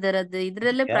ಗೊತ್ತಿದೆ ಬ್ರದರ್. ಅದು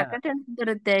ಇದ್ರಲ್ಲೇ ಪ್ರಕಟಣೆ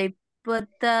ಬರುತ್ತೆ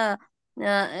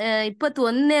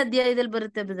 21ನೇ ಅಧ್ಯಾಯದಲ್ಲಿ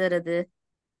ಬರುತ್ತೆ ಬ್ರದರ್. ಅದು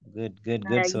ಗುಡ್ ಗುಡ್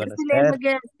ಗುಡ್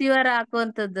ಯೆರೂಸಲೇಮಿಗೆ ಅಸ್ತಿವಾರ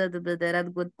ಹಾಕುವಂತದ್ದು ಅದು ಬ್ರದರ್,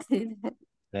 ಅದು ಗೊತ್ತಿದೆ.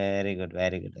 Very good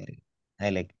very good very good. I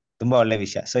like. ತುಂಬಾ ಒಳ್ಳೆ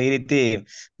ವಿಷಯ. ಸೊ ಈ ರೀತಿ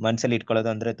ಮನ್ಸಲ್ಲಿ ಇಟ್ಕೊಳ್ಳೋದು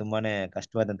ಅಂದ್ರೆ ತುಂಬಾನೇ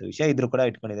ಕಷ್ಟವಾದಂತ ವಿಷಯ, ಇದ್ರೂ ಕೂಡ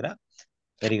ಇಟ್ಕೊಂಡಿದ್ರ.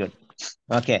 Very good.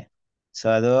 ಓಕೆ, ಸೊ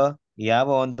ಅದು ಯಾವ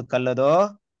ಒಂದು ಕಲ್ಲದು?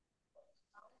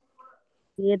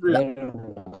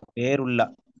 ಬೇರುಲ್ಲ.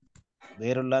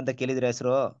 ಬೇರುಲ್ಲ ಅಂತ ಕೇಳಿದ್ರೆ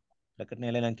ಹೆಸರು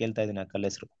ಪ್ರಕಟಣೆಯಲ್ಲೇ ನಾನು ಕೇಳ್ತಾ ಇದ್ದೀನಿ ಆ ಕಲ್ಲು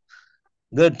ಹೆಸರು.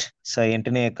 ಗುಡ್. ಸೊ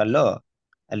 8ನೇ ಕಲ್ಲು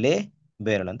ಅಲ್ಲಿ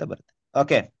ಬೇರುಲ್ಲ ಅಂತ ಬರುತ್ತೆ.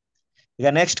 ಓಕೆ, ಈಗ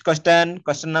ನೆಕ್ಸ್ಟ್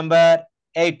ಕ್ವಶನ್ ನಂಬರ್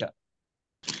 8.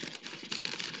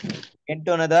 8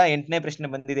 ಅನ್ನೋದ 8ನೇ ಪ್ರಶ್ನೆ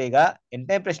ಬಂದಿದೆ. ಈಗ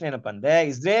 8ನೇ ಪ್ರಶ್ನೆ ಏನಪ್ಪಾ ಅಂದ್ರೆ,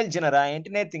 ಇಸ್ರೇಲ್ ಜನರ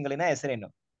 8ನೇ ತಿಂಗಳಿನ ಹೆಸರೇನು?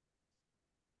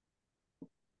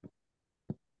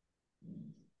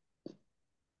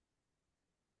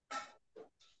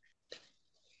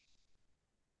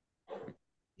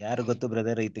 ಯಾರು ಗೊತ್ತು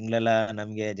ಬ್ರದರ್? ಈ ತಿಂಗಳೆಲ್ಲ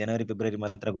ನಮ್ಗೆ ಜನವರಿ ಫೆಬ್ರವರಿ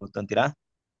ಮಾತ್ರ ಗೊತ್ತು ಅಂತೀರಾ?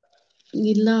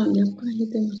 ಇಲ್ಲ,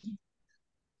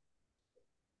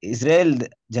 ಇಸ್ರೇಲ್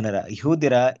ಜನರ,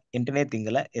 ಯಹೂದ್ಯರ 8ನೇ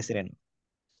ತಿಂಗಳ ಹೆಸರೇನು?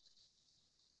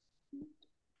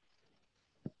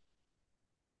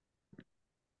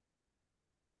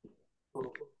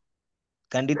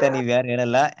 ಖಂಡಿತ ನೀವ್ ಯಾರು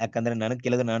ಹೇಳಲ್ಲ, ಯಾಕಂದ್ರೆ ನನಗ್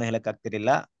ಕೇಳಿದ್ರೆ ನಾನು ಹೇಳಕ್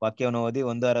ಆಗ್ತಿರ್ಲಿಲ್ಲ. ವಾಕ್ಯವನ್ನು ಓದಿ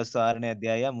 1 ಅರಸು 6ನೇ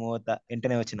ಅಧ್ಯಾಯ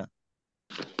 38ನೇ ವಚನ.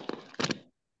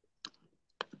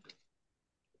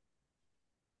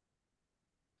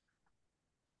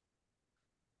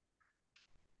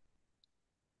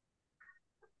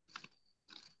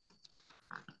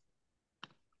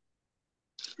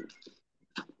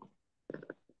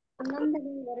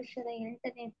 ಹನ್ನೊಂದನೇ ವರ್ಷದ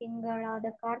 8ನೇ ತಿಂಗಳಾದ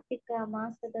ಕಾರ್ತಿಕ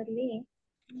ಮಾಸದಲ್ಲಿ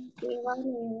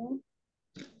ದೇವಾಲಯವು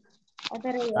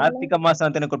ಅದರ ಕಾರ್ತಿಕ ಮಾಸ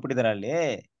ಅಂತಾನೆ ಕೊಟ್ಬಿಟ್ಟಿದಾರ ಅಲ್ಲಿ.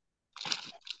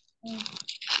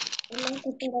 ಎಲ್ಲ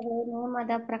ಕಟ್ಟಡಗಳು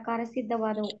ನೇಮದ ಪ್ರಕಾರ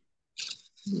ಸಿದ್ಧವಾದವು.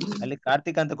 ಅಲ್ಲಿ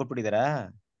ಕಾರ್ತಿಕ ಅಂತ ಕೊಟ್ಬಿಟ್ಟಿದಾರಾ?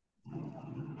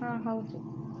 ಹೌದು.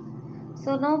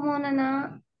 ಸೊಲೊಮೋನನ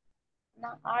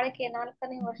ಆಳ್ಕೆ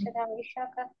 4ನೇ ವರ್ಷದ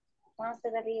ವೈಶಾಖ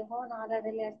ಮಾಸದಲ್ಲಿ ಯೆಹೋವನ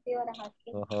ಆಲಯದಲ್ಲಿ ಅಸ್ತಿವಾರ ಹಾಕಿ.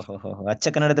 ಓಹೋ, ಅಚ್ಚ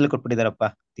ಕನ್ನಡದಲ್ಲಿ ಕೊಟ್ಬಿಟ್ಟಿದಾರಪ್ಪ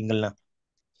ತಿಂಗಳನ್ನ.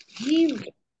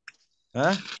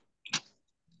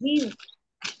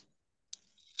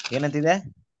 ಏನಂತಿದೆ?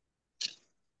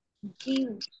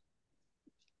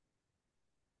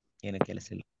 ಏನು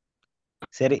ಕೆಲಸಿಲ್ಲ.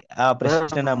 ಸರಿ, ಆ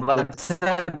ಪ್ರಶ್ನೆ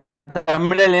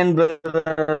ತಮಿಳಲ್ಲಿ ಏನ್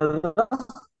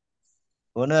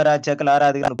ஒன்னு ராஜாக்கள்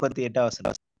 6 38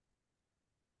 வசனம்.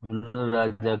 1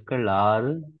 ராஜாக்கள்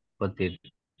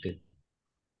 6:38.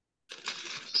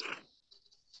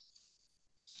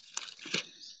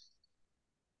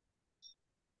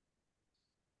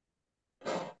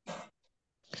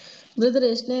 ಬ್ರದರ್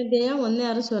ಎಷ್ಟನೇ ಅಧ್ಯಾಯ? 1ನೇ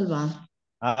ಅರಸು ಅಲ್ವಾ?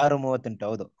 6:38.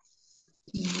 ಹೌದು.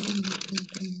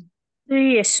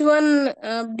 ಯಶ್ವನ್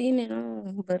ಅಬ್ಡಿನೇನೋ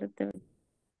ಬರುತ್ತೆ.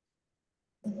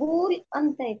 ಬೂಲ್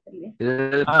ಅಂತ ಐತಲ್ಲಿ.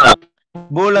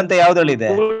 ಬೂಲ್ ಅಂತ ಯಾವ್ದ್ರಲ್ಲಿದೆ?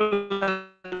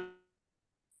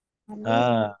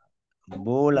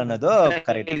 ಬೂಲ್ ಅನ್ನೋದು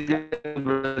ಕರೆಕ್ಟ್.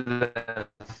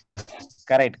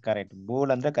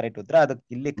 ಬೂಲ್ ಅಂದ್ರೆ ಕರೆಕ್ಟ್ ಉತ್ತರ. ಅದಕ್ಕೆ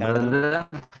ಇಲ್ಲಿ ಕನ್ನಡ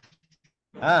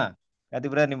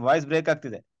ಅದಿಬ್ರ ನಿಮ್ ವಾಯ್ಸ್ ಬ್ರೇಕ್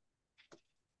ಆಗ್ತಿದೆ.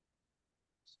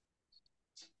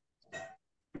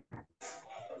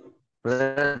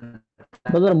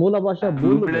 ಮೂಲ ಭಾಷೆ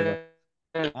ಬೂಲ್.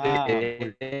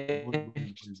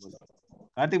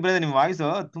 ಕಾರ್ತಿಕ್ ಬ್ರದರ್, ನಿಮ್ ವಾಯ್ಸ್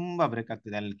ತುಂಬಾ ಬ್ರೇಕ್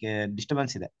ಆಗ್ತಿದೆ, ಅಲ್ಲಿ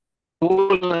ಡಿಸ್ಟರ್ಬೆನ್ಸ್ ಇದೆ.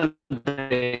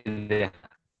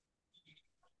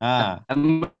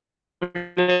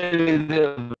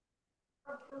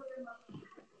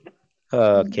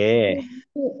 ಓಕೆ,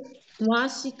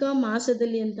 ವಾರ್ಷಿಕ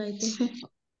ಮಾಸದಲ್ಲಿ ಅಂತ ಆಯ್ತು.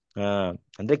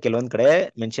 ಅಂದ್ರೆ ಕೆಲವೊಂದ್ ಕಡೆ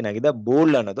ಮೆನ್ಷನ್ ಆಗಿದೆ.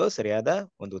 ಬೂಲ್ ಅನ್ನೋದು ಸರಿಯಾದ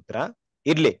ಒಂದು ಉತ್ತರ.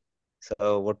 ಇರ್ಲಿ, ಸೊ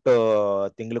ಒಟ್ಟು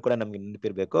ತಿಂಗಳು ಕೂಡ ನಮ್ಗೆ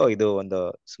ನೆನಪಿರ್ಬೇಕು, ಇದು ಒಂದು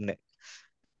ಸುಮ್ನೆ.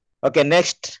 ಓಕೆ,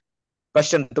 ನೆಕ್ಸ್ಟ್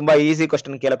ಕ್ವಶನ್ ತುಂಬಾ ಈಸಿ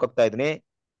ಕ್ವಶನ್ ಕೇಳಕ್ ಹೋಗ್ತಾ ಇದೀನಿ.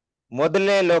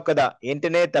 ಮೊದಲನೇ ಲೋಕದ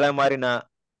 8ನೇ ತಲೆಮಾರಿನ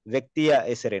ವ್ಯಕ್ತಿಯ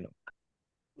ಹೆಸರೇನು?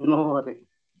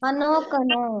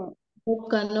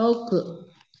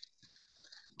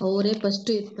 ಅವರೇ ಫಸ್ಟ್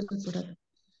ಇರ್ತಾರೆ.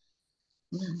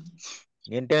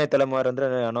 ಎಂಟನೇ ತಲೆಮಾರು ಅಂದ್ರೆ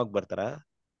ಅನೋಕ್ ಬರ್ತಾರ?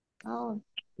 ಹೌದು.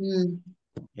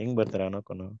 ಹೆಂಗ್ ಬರ್ತಾರ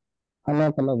ಅನೋಕನು? ಅಲ್ಲ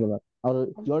ಬ್ರದರ್, ಅವ್ರು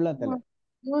 7ನೇ ತಲೆ.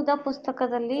 ಯೂದ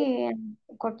ಪುಸ್ತಕದಲ್ಲಿ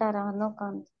ಕೊಟ್ಟಾರ ಅನೋಕ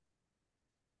ಅಂತ.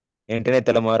 8ನೇ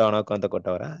ತಲೆಮಾರು ಅನೋಕ್ ಅಂತ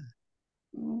ಕೊಟ್ಟವ್ರ?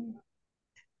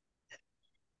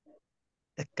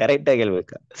 ಕರೆಕ್ಟ್ ಆಗಿ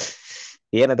ಹೇಳ್ಬೇಕ,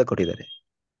 ಏನಂತ ಕೊಟ್ಟಿದ್ದಾರೆ?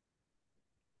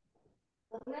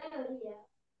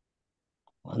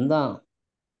 ಒಂದ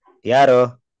ಯಾರು?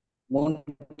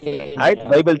 ಮೂಂಟೆ ಆಯ್ತು,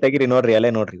 ಬೈಬಲ್ ತೆಗಿರಿ ನೋಡ್ರಿ, ಅಲ್ಲೇ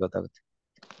ನೋಡ್ರಿ ಗೊತ್ತಾಗುತ್ತೆ.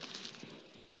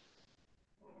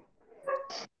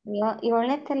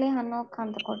 7ನೇ ತಲೆ ಅನೋಕ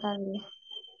ಅಂತ ಕೊಟ್ಟಾರಲ್ಲ.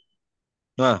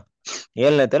 ಹಾ,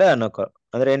 7ನೇ ತಲೆ ಅನೋಕ್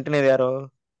ಅಂದ್ರೆ 8ನೇದು ಯಾರು?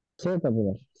 ಸೇತ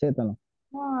ಬ್ರದರ್, ಸೇತನ.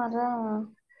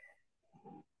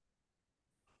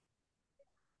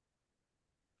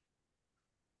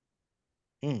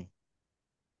 ಹ್ಮ್.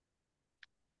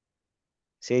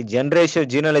 ಜನರೇಷನ್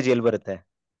ಜಿನಾಲಜಿ ಎಲ್ಲಿ ಬರುತ್ತೆ?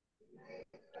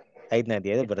 5ನೇ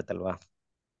ಅಧ್ಯಾಯ ಬರುತ್ತಲ್ವಾ?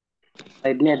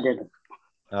 5ನೇ ಅಧ್ಯಾಯ.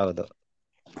 ಹೌದು.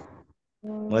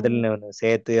 ಮೊದಲನೇವನು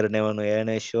ಸೇತು, 2ನೇವನು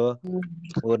ಏಣೇಶು,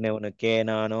 3ನೇವನು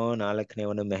ಕೇನಾನು,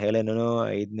 4ನೇವನು ಮೆಹಲನನು,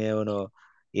 5ನೇವನು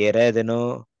ಎರೆದನು,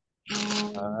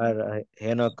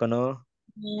 ಹೇನೋಕನು.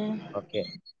 ಓಕೆ.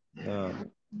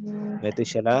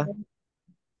 ಮೆತುಶಲ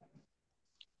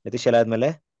ಆದ್ಮೇಲೆ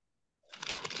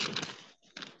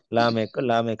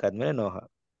ಲಾಮೇಕ್ ಆದ್ಮೇಲೆ ನೋಹ.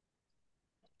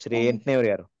 ಸರಿ, 8ನೇವ್ರು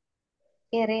ಯಾರು?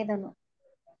 ಎರೇದನು.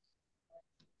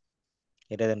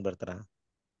 ಎರೆದನ್ ಬರ್ತಾರ?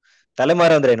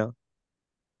 ತಲೆಮಾರು ಅಂದ್ರೇನು?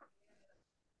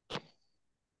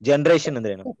 ಜನರೇಷನ್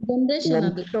ಅಂದ್ರೇನು? ಜನರೇಷನ್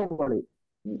ಅದು.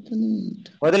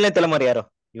 ಮೊದಲನೇ ತಲೆಮಾರು ಯಾರು?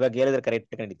 ಇವಾಗ ಹೇಳಿದ್ರೆ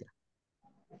ಕರೆಕ್ಟ್ ಕಂಡಿದ್ದೀರಾ?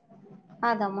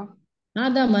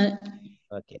 ಆದಮ.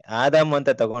 ಓಕೆ, ಆದಾಮ್ ಅಂತ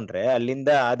ತಗೊಂಡ್ರೆ ಅಲ್ಲಿಂದ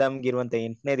ಆದಾಮ್ಗೆ ಇರುವಂತ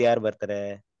 8ನೇದು ಯಾರು ಬರ್ತಾರೆ?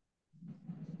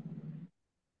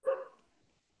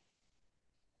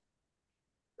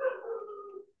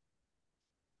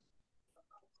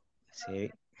 ಸರಿ,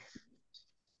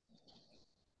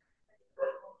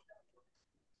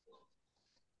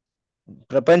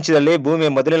 ಪ್ರಪಂಚದಲ್ಲಿ ಭೂಮಿಯ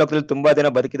ಮೊದಲನೇ ಲೋಕದಲ್ಲಿ ತುಂಬಾ ದಿನ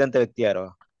ಬದುಕಿದಂತ ವ್ಯಕ್ತಿ ಯಾರು?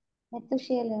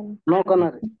 ಮೆತುಶೇಲನು.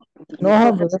 ನೋಹ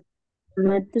ಬ್ರದರ್.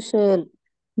 ಮೆತುಶೇಲ್.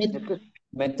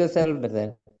 ಮೆತುಸೆಲ್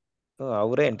ಬ್ರದರ್,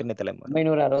 ಅವರೇ 8ನೇ ತಲೆಮಾರು.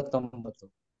 969.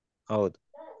 ಹೌದು,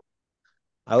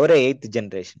 ಅವರೇ 8th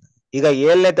ಜನರೇಷನ್. ಈಗ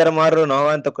 7ನೇ ತಲೆಮಾರು ನೋಹ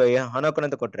ಅಂತ ಹನೋಕನ್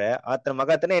ಅಂತ ಕೊಟ್ರೆ ಆತನ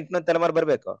ಮಗ ತಾನೇ 8ನೇ ತಲೆಮಾರು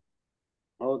ಬರ್ಬೇಕು.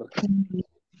 ಹೌದು.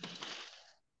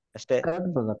 ಅಷ್ಟೇ.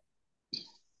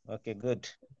 Okay, good.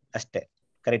 ಅಷ್ಟೇ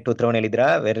ಕರೆಕ್ಟ್ ಉತ್ತರವನ್ನು ಹೇಳಿದ್ರಾ?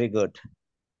 Very good.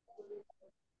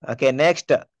 Okay,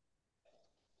 next.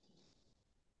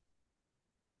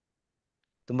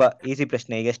 ತುಂಬಾ ಈಸಿ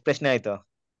ಪ್ರಶ್ನೆ. ಈಗ ಎಷ್ಟು ಪ್ರಶ್ನೆ ಆಯ್ತು?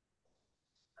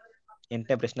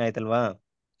 8ನೇ ಪ್ರಶ್ನೆ ಆಯ್ತಲ್ವಾ?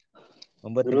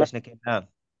 9ನೇ ಪ್ರಶ್ನೆ ಕೇಳ.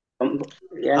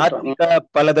 ಆತ್ಮಿಕ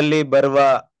ಫಲದಲ್ಲಿ ಬರುವ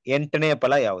 8ನೇ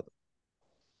ಫಲ ಯಾವುದು?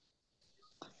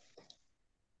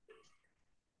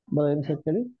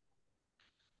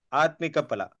 ಆತ್ಮಿಕ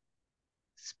ಫಲ,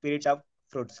 ಸ್ಪಿರಿಟ್ ಆಫ್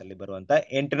ಫ್ರೂಟ್ಸ್ ಅಲ್ಲಿ ಬರುವಂತ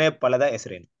 8ನೇ ಫಲದ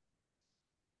ಹೆಸರೇನು?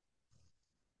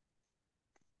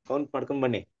 ಕೌಂಟ್ ಮಾಡ್ಕೊಂಡ್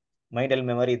ಬನ್ನಿ. ಮೈಂಡ್ ಅಲ್ಲಿ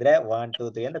ಮೆಮೊರಿ ಇದ್ರೆ 1 2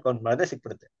 3 ಅಂತ ಕೌಂಟ್ ಮಾಡಿದ್ರೆ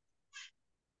ಸಿಕ್ಬಿಡುತ್ತೆ.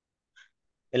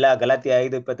 ಇಲ್ಲ, ಗಲಾತಿ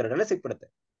 5:22 ಸಿಕ್ಬಿಡುತ್ತೆ.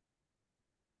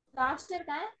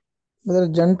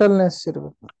 ಜೆಂಟಲ್ನೆಸ್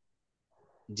ಇರ್ಬೇಕು.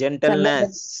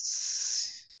 ಜೆಂಟಲ್ನೆಸ್.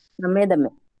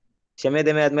 ಕ್ಷಮೆ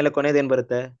ದಮೆ ಆದ್ಮೇಲೆ ಕೊನೆದೇನ್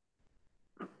ಬರುತ್ತೆ?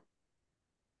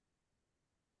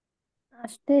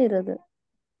 ಅಷ್ಟೇ ಇರೋದು.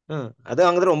 ಅದು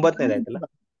ಹಂಗಂದ್ರೆ 9ನೇದು ಆಯ್ತಲ್ಲ.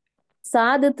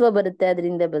 ಸಾಧುತ್ವ ಬರುತ್ತೆ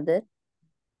ಅದರಿಂದ ಬ್ರದರ್.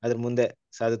 ಅದ್ರ ಮುಂದೆ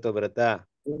ಸಾಧುತ್ವ ಬರುತ್ತಾ?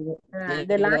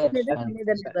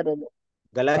 ಬರೋದು.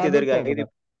 ಗಲಾತ್ಯದವರಿಗೆ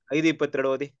 5:22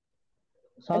 ಓದಿ.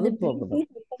 ಸಾಧುತ್ವ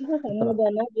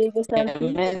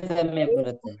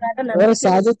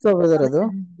ಬ್ರದರ್, ಅದು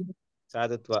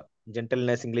ಸಾಧುತ್ವ,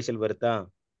 ಜೆಂಟಲ್ನೆಸ್ ಇಂಗ್ಲಿಷ್ ಅಲ್ಲಿ ಬರುತ್ತಾ?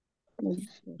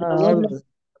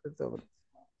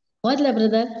 ಓದ್ಲಾ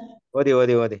ಬ್ರದರ್? ಓದಿ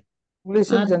ಓದಿ ಓದಿ.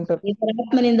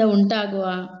 ಆತ್ಮನಿಂದ ಉಂಟಾಗುವ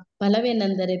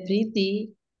ಫಲವೇನೆಂದರೆ ಪ್ರೀತಿ,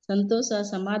 ಸಂತೋಷ,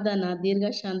 ಸಮಾಧಾನ,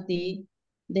 ದೀರ್ಘಶಾಂತಿ,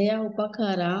 ದಯಾ,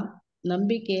 ಉಪಕಾರ,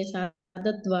 ನಂಬಿಕೆ,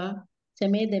 ಸಾಧುತ್ವ,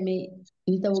 ಕ್ಷಮೆದಮೆ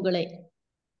ಇಂಥವುಗಳೇ.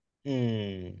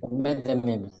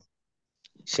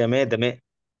 ಕ್ಷಮೆ ದಮೆ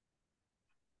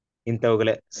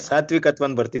ಇಂಥವುಗಳೇ. ಸಾತ್ವಿಕತ್ವ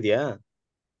ಅಂತ ಬರ್ತಿದ್ಯಾ?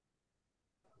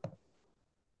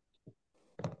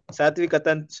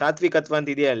 ಸಾತ್ವಿಕತ್ವ ಅಂತ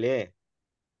ಇದೆಯಾ ಅಲ್ಲಿ?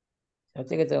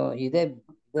 ಇದೆ,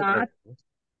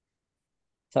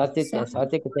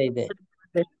 ಸಾತ್ವಿಕತೆ ಇದೆ.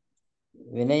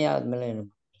 ವಿನಯ ಆದ್ಮೇಲೆ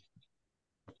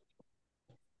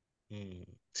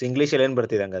ಇಂಗ್ಲಿಷ್ ಅಲ್ಲಿ ಏನ್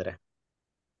ಬರ್ತಿದೆ ಹಂಗಾದ್ರೆ?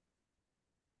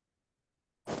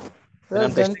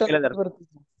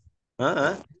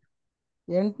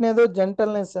 ಎಂಟನೇದು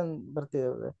ಜೆಂಟಲ್ನೆಸ್ ಅಂತ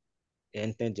ಬರ್ತಿದೆ.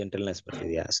 8ನೇ ಜೆಂಟಲ್ನೆಸ್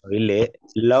ಬರ್ತಿದ್ಯಾ? ಸೊ ಇಲ್ಲಿ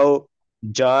love,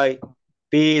 Joy,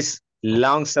 piece,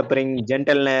 long suffering,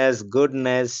 gentleness,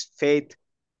 goodness, faith,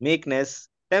 meekness,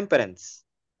 temperance.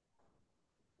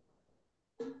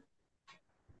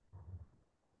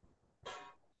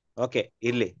 Okay,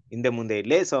 ಇರ್ಲಿ, ಹಿಂದೆ ಮುಂದೆ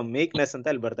ಇರ್ಲಿ. ಸೊ ಮೀಕ್ನೆಸ್ ಅಂತ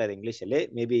ಅಲ್ಲಿ ಬರ್ತಾ ಇದೆ ಇಂಗ್ಲಿಷ್ ಅಲ್ಲಿ.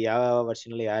 ಮೇ ಬಿ ಯಾವ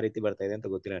ವರ್ಷನ್ ಅಲ್ಲಿ ಯಾವ ರೀತಿ ಬರ್ತಾ ಇದೆ ಅಂತ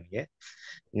ಗೊತ್ತಿಲ್ಲ ನನಗೆ.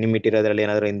 ನಿಮ್ ಇಟ್ಟಿರೋದ್ರಲ್ಲಿ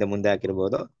ಏನಾದ್ರು ಹಿಂದೆ ಮುಂದೆ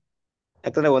ಹಾಕಿರ್ಬೋದು,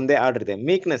 ಯಾಕಂದ್ರೆ ಒಂದೇ ಆರ್ಡರ್ ಇದೆ.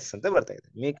 ಮೀಕ್ನೆಸ್ ಅಂತ ಬರ್ತಾ ಇದೆ.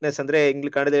 ಮೀಕ್ನೆಸ್ ಅಂದ್ರೆ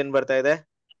ಇಂಗ್ಲಿಷ್ ಕನ್ನಡದಲ್ಲಿ ಏನ್ ಬರ್ತಾ ಇದೆ?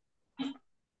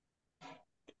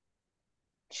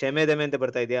 ಕ್ಷಮೆ ದಮೆ ಅಂತ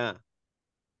ಬರ್ತಾ ಇದೆಯಾ?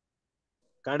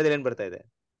 ಕನ್ನಡದಲ್ಲಿ ಏನ್ ಬರ್ತಾ ಇದೆ?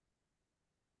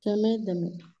 ಕ್ಷಮೆ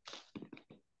ದಮೆ.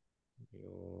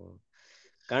 ಅಯ್ಯೋ,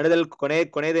 ಕನ್ನಡದಲ್ಲಿ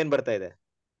ಕೊನೆಯದೇನ್ ಬರ್ತಾ ಇದೆ?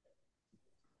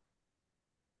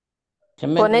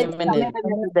 ಕೊನೆ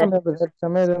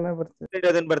ಕ್ಷಮೆದಮೆ ಬರ್ತದೆ.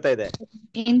 ಅದೇನ್ ಬರ್ತಾ ಇದೆ?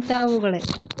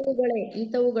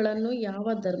 ಇಂಥವುಗಳನ್ನು ಯಾವ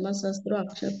ಧರ್ಮಶಾಸ್ತ್ರ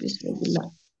ಆಕ್ಷೇಪಿಸುವುದಿಲ್ಲ.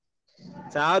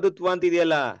 ಸಾಧುತ್ವ ಅಂತ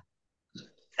ಇದೆಯಲ್ಲ.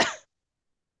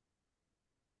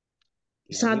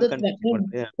 ಸಾಧುತ್ವ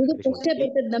ಇದು ಅಷ್ಟೇ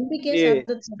ಬರ್ತದೆ. ನಂಬಿಕೆ,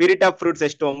 ಸಾಧುತ್ವ. ಸ್ಪಿರಿಟ್ ಆಫ್ ಫ್ರೂಟ್ಸ್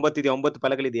ಎಷ್ಟು? 9 ಇದೆಯಾ? 9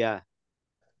 ಫಲಗಳಿದೆಯಾ?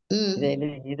 ಇದೆ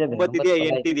ಇದೆ ಇದೆ ಬಿಡಿ, 9 ಇದೆಯಾ?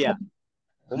 8 ಇದೆಯಾ?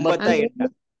 9 8?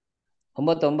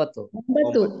 9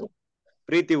 9.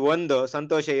 ಪ್ರೀತಿ 1,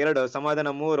 ಸಂತೋಷ 2, ಸಮಾಧಾನ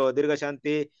 3,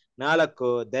 ದೀರ್ಘಶಾಂತಿ 4,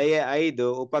 ದಯೆ 5,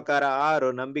 ಉಪಕಾರ 6,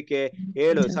 ನಂಬಿಕೆ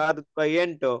 7, ಸಾಧುತ್ವ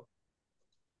 8,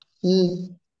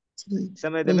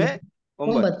 ಕ್ಷಮೆದಮೆ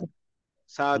 9,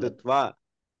 ಸಾಧುತ್ವ.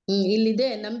 ಇಲ್ಲಿದೆ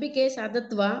ನಂಬಿಕೆ,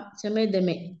 ಸಾಧುತ್ವ, ಕ್ಷಮೆ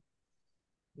ದಮೆ.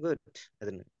 ಗುಡ್.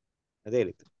 ಅದನ್ನ ಅದೇ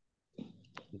ಹೇಳಿತ್ತು.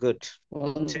 ಗುಡ್.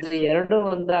 ಒಂದು ಎರಡು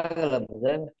ಒಂದಾಗಲ್ಲ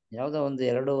ಬ್ರದರ್, ಯಾವ್ದೋ ಒಂದು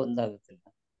ಎರಡು ಒಂದಾಗುತ್ತಿಲ್ಲ.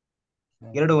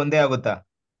 ಎರಡು ಒಂದೇ ಆಗುತ್ತಾ?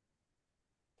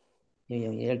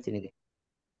 ಹೇಳ್ತೀನಿ ರೀ.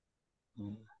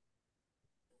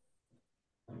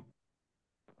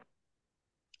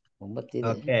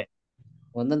 ಓಕೆ.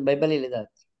 ಒಂದೊಂದು ಬೈಬಲ್ ಇದೆ.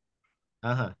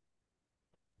 ಹಾ,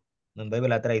 ನನ್ನ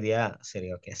ಬೈಬಲ್ ಆತರ ಇದೆಯಾ? ಸರಿ,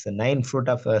 okay. So 9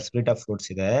 spirit of fruits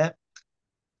ಇದೆ.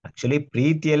 ಆಕ್ಚುಲಿ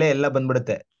ಪ್ರೀತಿಯಲ್ಲೇ ಎಲ್ಲ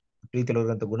ಬಂದ್ಬಿಡುತ್ತೆ. ಪ್ರೀತಿಯಲ್ಲಿ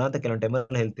ಇರುವಂತ ಗುಣ ಅಂತ ಕೆಲವೊಂದು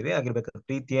ಟೈಮಲ್ಲಿ ಹೇಳ್ತೀವಿ. ಆಗಿರ್ಬೇಕಾದ್ರೆ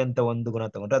ಪ್ರೀತಿ ಅಂತ ಒಂದು ಗುಣ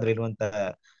ತಗೊಂಡ್ರೆ ಅದ್ರಲ್ಲಿರುವಂತ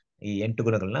ಈ 8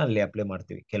 ಗುಣಗಳನ್ನ ಅಲ್ಲಿ ಅಪ್ಲೈ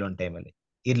ಮಾಡ್ತೀವಿ ಕೆಲವೊಂದು ಟೈಮಲ್ಲಿ.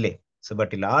 ಇರ್ಲಿ. ಸೊ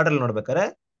ಬಟ್ ಇಲ್ಲಿ ಆರ್ಡರ್ ನೋಡ್ಬೇಕಾದ್ರೆ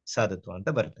ಸಾಧುತ್ವ ಅಂತ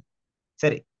ಬರುತ್ತೆ.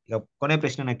 ಸರಿ, ಈಗ ಕೊನೆ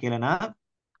ಪ್ರಶ್ನೆನ ಕೇಳೋಣ.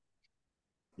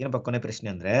 ಏನಪ್ಪ ಕೊನೆ ಪ್ರಶ್ನೆ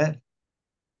ಅಂದ್ರೆ,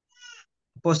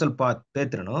 ಅಪೊಸ್ತಲ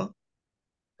ಪೇತ್ರನು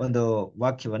ಒಂದು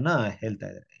ವಾಕ್ಯವನ್ನ ಹೇಳ್ತಾ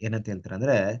ಇದ್ದಾರೆ. ಏನಂತ ಹೇಳ್ತಾರೆ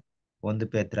ಅಂದ್ರೆ, 1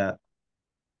 ಪೇತ್ರ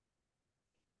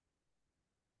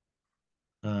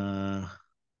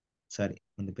ಸಾರಿ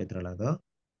 1 ಪೇತ್ರ ಅಲ್ಲ, ಅದು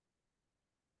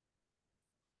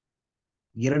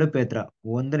 2 ಪೇತ್ರ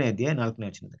 1ನೇ ಅಧ್ಯಾಯ 4ನೇ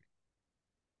ವಚನದಲ್ಲಿ.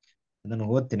 ಅದನ್ನು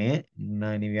ಓದ್ತೀನಿ,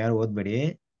 ನೀವು ಯಾರು ಓದ್ಬೇಡಿ.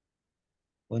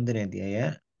 1ನೇ ಅಧ್ಯಾಯ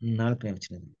 4ನೇ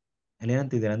ವಚನದಲ್ಲಿ ಅಲ್ಲಿ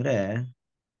ಏನಂತಿದ್ದಾರೆ ಅಂದ್ರೆ,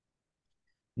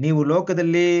 ನೀವು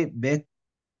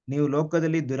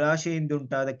ಲೋಕದಲ್ಲಿ ದುರಾಶೆಯಿಂದ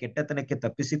ಉಂಟಾದ ಕೆಟ್ಟತನಕ್ಕೆ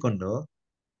ತಪ್ಪಿಸಿಕೊಂಡು,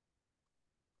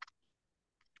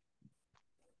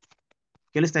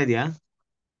 ಕೇಳಿಸ್ತಾ ಇದೆಯಾ?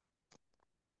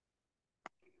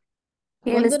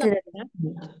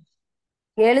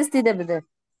 ಕೇಳಿಸ್ತಿದೆ ಬ್ರದರ್.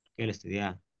 ಕೇಳಿಸ್ತಿದ್ಯಾ?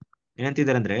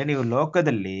 ಏನಂತಿದ್ದಾರೆ ಅಂದ್ರೆ, ನೀವು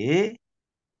ಲೋಕದಲ್ಲಿ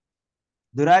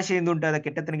ದುರಾಶೆಯಿಂದ ಉಂಟಾದ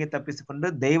ಕೆಟ್ಟತನಕ್ಕೆ ತಪ್ಪಿಸಿಕೊಂಡು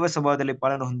ದೈವ ಸ್ವಭಾವದಲ್ಲಿ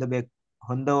ಪಾಲನೆ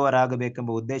ಹೊಂದುವವರಾಗಬೇಕೆಂಬ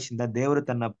ಉದ್ದೇಶದಿಂದ ದೇವರು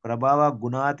ತನ್ನ ಪ್ರಭಾವ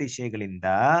ಗುಣಾತಿಶಯಗಳಿಂದ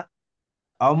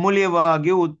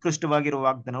ಅಮೂಲ್ಯವಾಗಿಯೂ ಉತ್ಕೃಷ್ಟವಾಗಿರುವ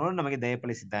ವಾಗ್ದಾನವನ್ನು ನಮಗೆ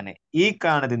ದಯಪಾಲಿಸಿದ್ದಾನೆ. ಈ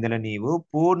ಕಾರಣದಿಂದಲೇ ನೀವು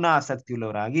ಪೂರ್ಣ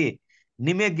ಆಸಕ್ತಿಯುಳ್ಳವರಾಗಿ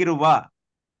ನಿಮಗಿರುವ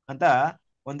ಅಂತ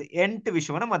ಒಂದು 8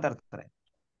 ವಿಷಯವನ್ನ ಮಾತಾಡ್ತಾರೆ.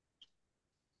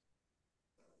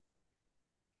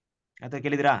 ಅಥವಾ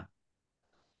ಕೇಳಿದ್ರಾ?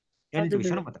 8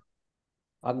 ವಿಷಯನ ಮಾತಾಡ್ತಾರೆ.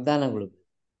 ವಾಗ್ದಾನಗಳು,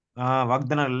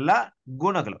 ವಾಗ್ದಾನಗಳೆಲ್ಲ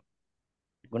ಗುಣಗಳು.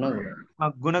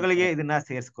 ಗುಣಗಳಿಗೆ ಇದನ್ನ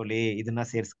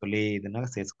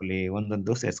ಸೇರಿಸ್ಕೊಳ್ಳಿ,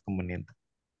 ಒಂದೊಂದು ಸೇರ್ಸ್ಕೊಂಡ್ಬನ್ನಿ ಅಂತ.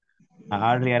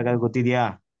 ಆರ್ಡ್ರ್ ಯಾರಿಗಾದ್ರು ಗೊತ್ತಿದ್ಯಾ?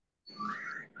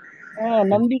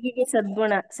 ನಂಬಿಕೆಗೆ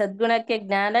ಸದ್ಗುಣ, ಸದ್ಗುಣಕ್ಕೆ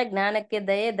ಜ್ಞಾನ, ಜ್ಞಾನಕ್ಕೆ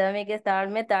ದಯೆ, ದಮೆಗೆ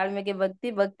ತಾಳ್ಮೆ, ತಾಳ್ಮೆಗೆ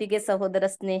ಭಕ್ತಿ, ಭಕ್ತಿಗೆ ಸಹೋದರ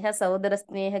ಸ್ನೇಹ, ಸಹೋದರ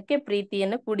ಸ್ನೇಹಕ್ಕೆ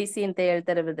ಪ್ರೀತಿಯನ್ನು ಕೂಡಿಸಿ ಅಂತ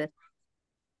ಹೇಳ್ತಾರೆ brother.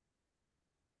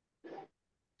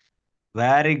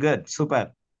 Very good, super,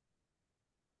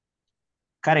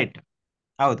 correct,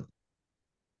 ಹೌದು.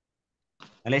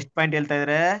 ಅಲ್ಲಿ ಎಷ್ಟು ಪಾಯಿಂಟ್ ಹೇಳ್ತಾ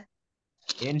ಇದ್ರೆ?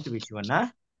 8 ವಿಷಯವನ್ನ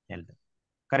ಹೇಳ್ತಾರೆ.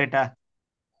 ಕರೆಕ್ಟಾ?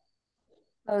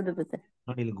 ಹೌದು ಬ್ರದರ್.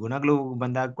 ನೋಡಿ, ಇಲ್ಲಿ ಗುಣಗಳು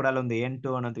ಬಂದಾಗ ಕೂಡ ಅಲ್ಲೊಂದು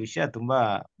 8 ಅನ್ನೋ ವಿಷಯ ತುಂಬಾ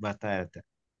ಬರ್ತಾ ಇರುತ್ತೆ.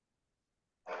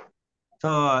 ಸೊ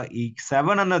ಈ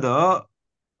 7 ಅನ್ನೋದು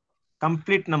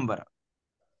ಕಂಪ್ಲೀಟ್ ನಂಬರ್,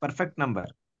 ಪರ್ಫೆಕ್ಟ್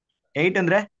ನಂಬರ್. 8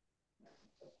 ಅಂದ್ರೆ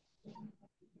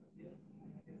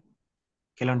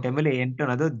ಕೆಲವೊಂದು ಟೈಮಲ್ಲಿ 8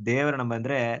 ಅನ್ನೋದು ದೇವರ ನಂಬರ್.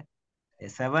 ಅಂದ್ರೆ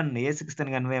 7 ಯೇಸು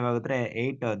ಕ್ರಿಸ್ತನಿಗೆ ಅನ್ವಯವಾಗುತ್ತೆ,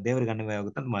 8 ದೇವರಿಗೆ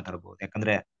ಅನ್ವಯವಾಗುತ್ತೆ ಅಂತ ಮಾತಾಡಬಹುದು.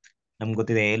 ಯಾಕಂದ್ರೆ ನಮ್ಗೆ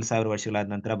ಗೊತ್ತಿದೆ, 7,000 ವರ್ಷಗಳಾದ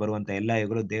ನಂತರ ಬರುವಂತ ಎಲ್ಲಾ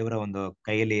ಯುಗಗಳು ದೇವರ ಒಂದು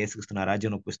ಕೈಯಲ್ಲಿ ಯೇಸು ಕ್ರಿಸ್ತನ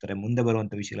ರಾಜ್ಯವನ್ನು ಒಪ್ಪಿಸ್ತಾರೆ. ಮುಂದೆ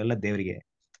ಬರುವಂತ ವಿಷಯಗಳೆಲ್ಲ ದೇವರಿಗೆ.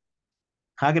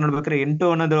 ಹಾಗೆ ನೋಡ್ಬೇಕಾದ್ರೆ 8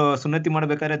 ಅನ್ನೋದು ಸುನ್ನತಿ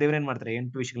ಮಾಡ್ಬೇಕಾದ್ರೆ ದೇವ್ರ ಏನ್ ಮಾಡ್ತಾರೆ?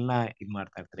 8 ವಿಷಯಗಳನ್ನ ಇದ್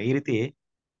ಮಾಡ್ತಾ ಇರ್ತಾರೆ. ಈ ರೀತಿ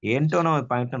 8 ಅನ್ನೋ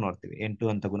ಪಾಯಿಂಟ್ ನ ನೋಡ್ತೀವಿ.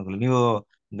 8 ಅಂತ ಗುಣಗಳು. ನೀವು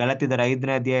ಗಲಾತ್ಯರ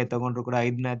 5ನೇ ಅಧ್ಯಾಯ ತಗೊಂಡ್ರು ಕೂಡ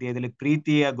 5ನೇ ಅಧ್ಯಾಯದಲ್ಲಿ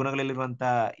ಪ್ರೀತಿಯ ಗುಣಗಳಲ್ಲಿರುವಂತ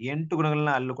 8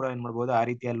 ಗುಣಗಳನ್ನ ಅಲ್ಲೂ ಕೂಡ ಏನ್ ಮಾಡ್ಬೋದು? ಆ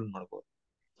ರೀತಿಯಲ್ಲೂ ನೋಡ್ಬೋದು.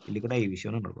 ಇಲ್ಲಿ ಕೂಡ ಈ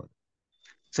ವಿಷಯವನ್ನು ನೋಡ್ಬೋದು.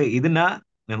 ಸೊ ಇದನ್ನ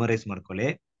ಮೆಮೊರೈಸ್ ಮಾಡ್ಕೊಳ್ಳಿ.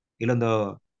 ಇಲ್ಲೊಂದು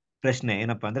ಪ್ರಶ್ನೆ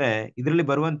ಏನಪ್ಪಾ ಅಂದ್ರೆ, ಇದರಲ್ಲಿ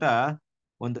ಬರುವಂತ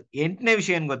ಒಂದು 8ನೇ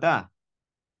ವಿಷಯ ಏನ್ ಗೊತ್ತಾ?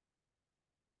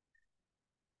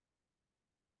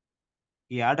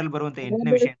 ಈ ಆರ್ಡರ್ ಬರುವಂತ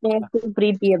 8ನೇ ಸಹೋದರ ವಿಷಯ ಸ್ನೇಹಕ್ಕೆ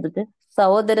ಪ್ರೀತಿ ಅದು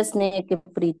ಸಹೋದರ ಸ್ನೇಹಕ್ಕೆ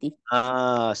ಪ್ರೀತಿ.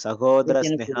 ಸಹೋದರ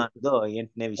ಪ್ರೀತಿಯನ್ನು ಸ್ನೇಹ ಕೂಡಿಸಿ. ಅನ್ನೋದು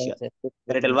 8ನೇ ವಿಷಯ. ಹೌದು ಸರ್,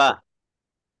 ಕರೆಕ್ಟ್ ಅಲ್ವಾ?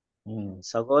 ಹ್ಮ್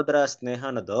ಸಹೋದರ ಸ್ನೇಹ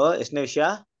ಅನ್ನೋದು ಎಷ್ಟನೇ ವಿಷಯ?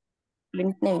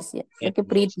 8ನೇ ವಿಷಯ. ಅದಕ್ಕೆ 8ನೇ ವಿಷಯ.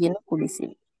 ಪ್ರೀತಿಯನ್ನು ಕೂಡಿಸಿ.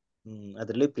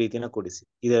 ಅದರಲ್ಲಿ ಪ್ರೀತಿನ ಕೂಡಿಸಿ.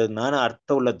 ಇದು ನಾನು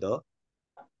ಅರ್ಥವುಳ್ಳದ್ದು.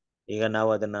 ಈಗ ನಾವು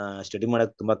ಅದನ್ನ ಸ್ಟಡಿ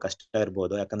ಮಾಡಕ್ ತುಂಬಾ ಕಷ್ಟ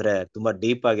ಇರ್ಬೋದು, ಯಾಕಂದ್ರೆ ತುಂಬಾ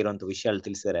ಡೀಪ್ ಆಗಿರುವಂತ ವಿಷಯ ಅಲ್ಲಿ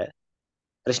ತಿಳಿಸಿದರೆ.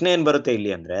 ಪ್ರಶ್ನೆ ಏನ್ ಬರುತ್ತೆ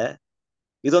ಇಲ್ಲಿ ಅಂದ್ರೆ,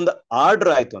 ಇದೊಂದು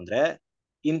ಆರ್ಡರ್ ಆಯ್ತು ಅಂದ್ರೆ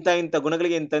ಇಂಥ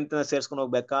ಗುಣಗಳಿಗೆ ಇಂಥ ಸೇರ್ಸ್ಕೊಂಡು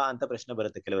ಹೋಗ್ಬೇಕಾ ಅಂತ ಪ್ರಶ್ನೆ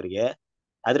ಬರುತ್ತೆ ಕೆಲವರಿಗೆ.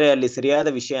 ಆದ್ರೆ ಅಲ್ಲಿ ಸರಿಯಾದ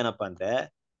ವಿಷಯ ಏನಪ್ಪಾ ಅಂದ್ರೆ,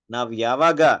 ನಾವ್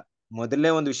ಯಾವಾಗ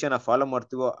ಮೊದಲನೇ ಒಂದು ವಿಷಯನ ಫಾಲೋ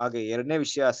ಮಾಡ್ತೀವೋ ಆಗ 2ನೇ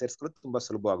ವಿಷಯ ಸೇರ್ಸ್ಕೊಳ್ಳೋದು ತುಂಬಾ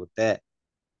ಸುಲಭವಾಗುತ್ತೆ.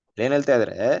 ಏನ್ ಹೇಳ್ತಾ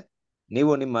ಇದ್ರೆ,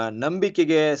 ನೀವು ನಿಮ್ಮ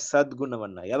ನಂಬಿಕೆಗೆ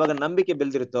ಸದ್ಗುಣವನ್ನ, ಯಾವಾಗ ನಂಬಿಕೆ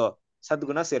ಬೆಳೆದಿರುತ್ತೋ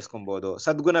ಸದ್ಗುಣ ಸೇರ್ಸ್ಕೊಬಹುದು.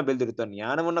 ಸದ್ಗುಣ ಬೆಳೆದಿರುತ್ತೋ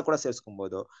ಜ್ಞಾನವನ್ನ ಕೂಡ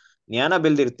ಸೇರ್ಸ್ಕೊಬಹುದು. ಜ್ಞಾನ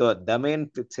ಬೆಳೆದಿರುತ್ತೋ ದಮೆನ್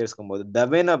ಸೇರ್ಸ್ಕೊಬಹುದು.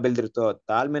 ದಮೆನ ಬೆಳೆದಿರುತ್ತೋ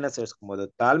ತಾಳ್ಮೆನ ಸೇರ್ಸ್ಕೊಬಹುದು.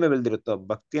 ತಾಳ್ಮೆ ಬೆಳೆದಿರುತ್ತೋ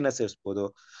ಭಕ್ತಿಯನ್ನ ಸೇರಿಸಬಹುದು.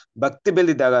 ಭಕ್ತಿ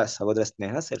ಬೆಳೆದಿದ್ದಾಗ ಸಹೋದರ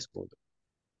ಸ್ನೇಹ ಸೇರಿಸಬಹುದು.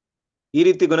 ಈ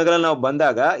ರೀತಿ ಗುಣಗಳನ್ನ ನಾವು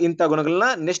ಬಂದಾಗ ಇಂಥ ಗುಣಗಳನ್ನ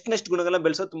ನೆಕ್ಸ್ಟ್ ಗುಣಗಳನ್ನ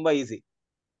ಬೆಳೆಸೋದು ತುಂಬಾ ಈಸಿ.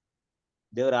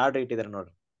 ದೇವರ ಆರ್ಡರ್ ಇಟ್ಟಿದ್ದಾರೆ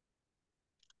ನೋಡ್ರಿ.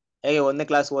 ಹೇಗೆ 1ನೇ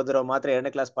ಕ್ಲಾಸ್ ಓದಿರೋ ಮಾತ್ರ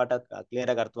 2ನೇ ಕ್ಲಾಸ್ ಪಾಠ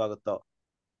ಕ್ಲಿಯರ್ ಆಗಿ ಅರ್ಥವಾಗುತ್ತೋ,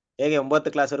 ಹೇಗೆ 9th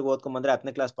ಕ್ಲಾಸ್ ವರೆಗೂ ಓದ್ಕೊಂಡ್ ಬಂದ್ರೆ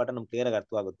 10ನೇ ಕ್ಲಾಸ್ ಪಾಠ ನಮ್ಗೆ ಕ್ಲಿಯರ್ ಆಗಿ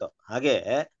ಅರ್ಥವಾಗುತ್ತೋ, ಹಾಗೆ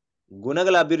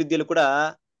ಗುಣಗಳ ಅಭಿವೃದ್ಧಿಯಲ್ಲೂ ಕೂಡ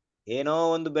ಏನೋ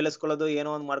ಒಂದು ಬೆಳೆಸ್ಕೊಳ್ಳೋದು, ಏನೋ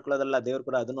ಒಂದು ಮಾಡ್ಕೊಳ್ಳೋದಲ್ಲ. ದೇವ್ರು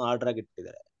ಕೂಡ ಅದನ್ನು ಆರ್ಡರ್ ಆಗಿ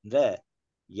ಇಟ್ಟಿದ್ದಾರೆ. ಅಂದ್ರೆ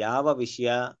ಯಾವ ವಿಷಯ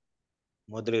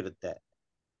ಮೊದಲಿರುತ್ತೆ,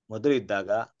 ಮೊದಲು ಇದ್ದಾಗ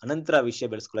ಅನಂತರ ಆ ವಿಷಯ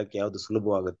ಬೆಳೆಸ್ಕೊಳ್ಳೋಕೆ ಯಾವ್ದು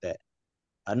ಸುಲಭವಾಗುತ್ತೆ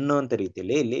ಅನ್ನೋಂಥ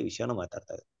ರೀತಿಯಲ್ಲಿ ಇಲ್ಲಿ ವಿಷಯನ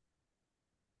ಮಾತಾಡ್ತಾ ಇದೆ.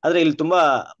 ಆದ್ರೆ ಇಲ್ಲಿ ತುಂಬಾ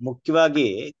ಮುಖ್ಯವಾಗಿ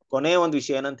ಕೊನೆಯ ಒಂದು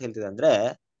ವಿಷಯ ಏನಂತ ಹೇಳ್ತಿದೆ ಅಂದ್ರೆ,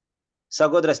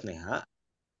 ಸಹೋದರ ಸ್ನೇಹ.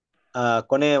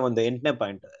 ಕೊನೆಯ ಒಂದು 8ನೇ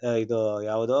ಪಾಯಿಂಟ್ ಇದು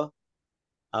ಯಾವುದು,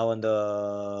 ಆ ಒಂದು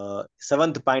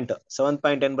 7th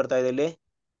ಪಾಯಿಂಟ್ ಏನ್ ಬರ್ತಾ ಇದೆ ಇಲ್ಲಿ?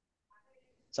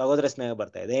 ಸಹೋದರ ಸ್ನೇಹ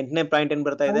ಬರ್ತಾ ಇದೆ. 8ನೇ ಪಾಯಿಂಟ್ ಏನ್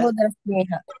ಬರ್ತಾ ಇದೆ? ಸಹೋದರ ಸ್ನೇಹ.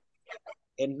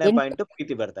 8ನೇ ಪಾಯಿಂಟ್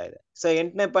ಪ್ರೀತಿ ಬರ್ತಾ ಇದೆ. ಸೊ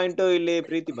 8ನೇ ಪಾಯಿಂಟ್ ಇಲ್ಲಿ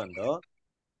ಪ್ರೀತಿ ಬಂದು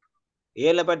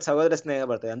 7ನೇ ಪಾಯಿಂಟ್ ಸಹೋದರ ಸ್ನೇಹ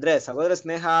ಬರ್ತಾ ಇದೆ. ಅಂದ್ರೆ ಸಹೋದರ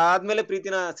ಸ್ನೇಹ ಆದ್ಮೇಲೆ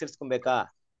ಪ್ರೀತಿನ ಸೇರ್ಸ್ಕೊಬೇಕಾ?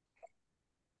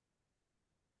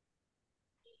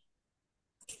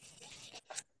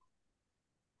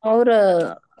 ಅವ್ರ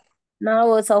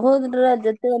ನಾವು ಸಹೋದರರ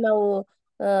ಜೊತೆ ನಾವು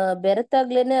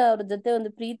ಬೆರೆತಾಗ್ಲೇನೆ ಅವ್ರ ಜೊತೆ ಒಂದು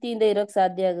ಪ್ರೀತಿಯಿಂದ ಇರೋಕ್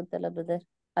ಸಾಧ್ಯ ಆಗುತ್ತಲ್ಲ ಬ್ರದರ್,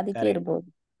 ಅದಕ್ಕೆ ಕರೆಕ್ಟ್ ಇರ್ಬೋದು.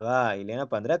 ಇಲ್ಲಿ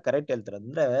ಏನಪ್ಪಾ ಅಂದ್ರೆ ಕರೆಕ್ಟ್ ಹೇಳ್ತಾರೆ.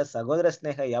 ಅಂದ್ರೆ ಸಹೋದರ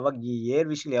ಸ್ನೇಹ ಯಾವಾಗ ಈ 7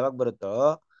 ವಿಷಯ ಯಾವಾಗ ಬರುತ್ತೋ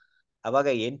ಅವಾಗ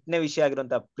 8ನೇ ವಿಷಯ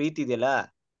ಆಗಿರುವಂತ ಪ್ರೀತಿ ಇದೆಯಲ್ಲ,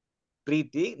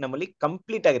 ಪ್ರೀತಿ ನಮ್ಮಲ್ಲಿ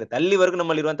ಕಂಪ್ಲೀಟ್ ಆಗಿರುತ್ತೆ. ಅಲ್ಲಿವರೆಗೂ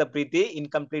ನಮ್ಮಲ್ಲಿ ಇರುವಂತ ಪ್ರೀತಿ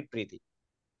ಇನ್ಕಂಪ್ಲೀಟ್ ಪ್ರೀತಿ.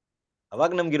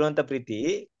 ಅವಾಗ ನಮ್ಗಿರುವಂತ ಪ್ರೀತಿ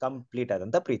ಕಂಪ್ಲೀಟ್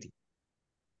ಆದಂತ ಪ್ರೀತಿ,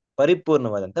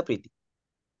 ಪರಿಪೂರ್ಣವಾದಂತ ಪ್ರೀತಿ.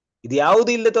 ಇದು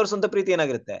ಯಾವುದು ಇಲ್ಲದೆ ತೋರಿಸುವಂತ ಪ್ರೀತಿ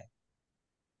ಏನಾಗಿರುತ್ತೆ?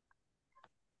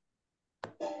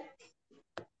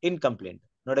 ಇನ್ಕಂಪ್ಲೀಟ್.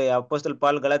 ನೋಡಿ, ಅಪೊಸ್ತಲ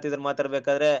ಪಾಲ್ ಗಲಾತ್ಯರಲ್ಲಿ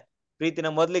ಮಾತಾಡ್ಬೇಕಾದ್ರೆ ಪ್ರೀತಿನ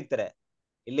ಮೊದ್ಲಿಕ್ತಾರೆ,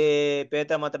 ಇಲ್ಲಿ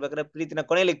ಪೇತ್ರ ಮಾತಾಡ್ಬೇಕಾದ್ರೆ ಪ್ರೀತಿನ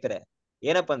ಕೊನೆಲಿಕ್ತಾರೆ.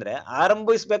 ಏನಪ್ಪಾ ಅಂದ್ರೆ,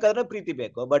 ಆರಂಭಿಸ್ಬೇಕಾದ್ರೆ ಪ್ರೀತಿ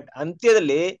ಬೇಕು, ಬಟ್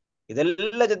ಅಂತ್ಯದಲ್ಲಿ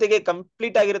ಇದೆಲ್ಲ ಜೊತೆಗೆ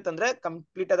ಕಂಪ್ಲೀಟ್ ಆಗಿರುತ್ತಂದ್ರೆ,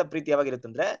 ಕಂಪ್ಲೀಟ್ ಆದ ಪ್ರೀತಿ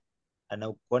ಯಾವಾಗಿರುತ್ತಂದ್ರೆ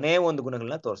ನಾವು ಕೊನೆ ಒಂದು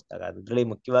ಗುಣಗಳನ್ನ ತೋರಿಸಿದಾಗ. ಅದ್ರಲ್ಲಿ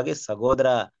ಮುಖ್ಯವಾಗಿ ಸಹೋದರ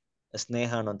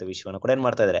ಸ್ನೇಹ ಅನ್ನುವಂತ ವಿಷಯವನ್ನ ಕೂಡ ಏನ್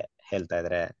ಮಾಡ್ತಾ ಇದಾರೆ, ಹೇಳ್ತಾ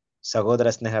ಇದಾರೆ. ಸಹೋದರ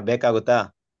ಸ್ನೇಹ ಬೇಕಾಗುತ್ತಾ?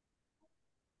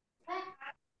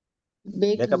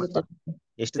 ಬೇಕಾ? ಬೇಕಾಗುತ್ತೆ.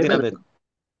 ಎಷ್ಟು ದಿನ ಬೇಕು?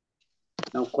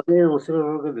 ನಾವು ಕೊನೆಯ ಉಸಿರು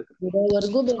ಹೋಗಬೇಕು.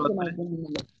 ಇರೋವರೆಗೂ ಬೇಕು ಹೋದ್ಮೇಲೆ? ನಾವು.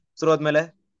 ಉಸಿರು ಹೋದ್ಮೇಲೆ?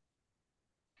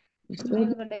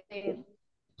 ಮೇಲ್ಗಡೆ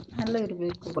ಅಲ್ಲೂ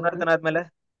ಇರ್ಬೇಕು ಪುನರ್ತನ ಆದ್ಮೇಲೆ?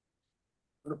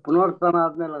 ಪುನರುತ್ಥಾನ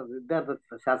ಆದ್ಮೇಲೆ ಅದು ಇದ್ದೇ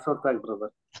ಇರ್ತದೆ ಶಾಶ್ವತವಾಗಿ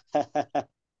ಬ್ರದರ್.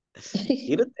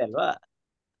 ಇರುತ್ತೆ ಅಲ್ವಾ?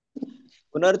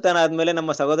 ಪುನರುತ್ಥಾನ ಆದ್ಮೇಲೆ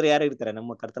ನಮ್ಮ ಸಹೋದರ ಯಾರು ಇರ್ತಾರೆ?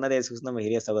 ನಮ್ಮ ಕರ್ತನಾದ ಯೇಸು ಕ್ರಿಸ್ತ ನಮ್ಮ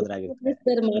ಹಿರಿಯ ಸಹೋದರ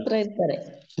ಆಗಿರ್ತಾರೆ. ಮಾತ್ರ ಇರ್ತಾರೆ.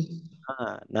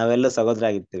 ನಾವೆಲ್ಲ ಸಹೋದರ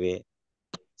ಆಗಿರ್ತೀವಿ.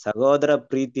 ಸಹೋದರ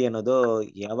ಪ್ರೀತಿ ಅನ್ನೋದು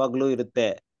ಯಾವಾಗ್ಲೂ ಇರುತ್ತೆ,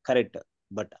 ಕರೆಕ್ಟ್.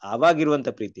 ಬಟ್ ಆವಾಗಿರುವಂತ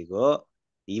ಪ್ರೀತಿಗೂ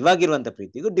ಇವಾಗಿರುವಂತ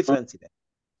ಪ್ರೀತಿಗೂ ಡಿಫ್ರೆನ್ಸ್ ಇದೆ.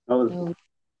 ಹೌದು.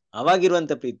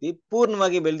 ಅವಾಗಿರುವಂತ ಪ್ರೀತಿ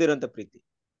ಪೂರ್ಣವಾಗಿ ಬೆಳೆದಿರುವಂತ ಪ್ರೀತಿ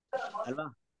ಅಲ್ವಾ?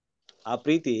 ಆ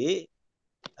ಪ್ರೀತಿ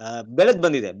ಬೆಳೆದ್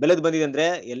ಬಂದಿದೆ ಅಂದ್ರೆ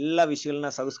ಎಲ್ಲಾ ವಿಷಯಗಳನ್ನ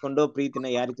ಸವಿಸ್ಕೊಂಡು ಪ್ರೀತಿನ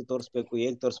ಯಾವ ರೀತಿ ತೋರಿಸ್ಬೇಕು,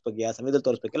 ಹೇಗ್ ತೋರಿಸ್ಬೇಕು, ಯಾವ ಸಮಯದಲ್ಲಿ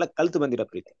ತೋರಿಸ್ಬೇಕು ಎಲ್ಲ ಕಲ್ತು ಬಂದಿರೋ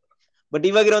ಪ್ರೀತಿ. ಬಟ್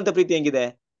ಇವಾಗಿರುವಂತ ಪ್ರೀತಿ ಹೆಂಗಿದೆ?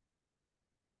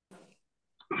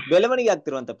 ಬೆಳವಣಿಗೆ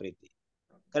ಆಗ್ತಿರುವಂತ ಪ್ರೀತಿ,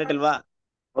 ಕರೆಕ್ಟ್ ಅಲ್ವಾ?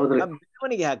 ಹೌದ್ರಿ. ಆ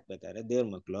ಬೆಳವಣಿಗೆ ಹಾಕ್ಬೇಕಾದ್ರೆ ದೇವ್ರ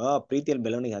ಮಕ್ಳು ಪ್ರೀತಿಯಲ್ಲಿ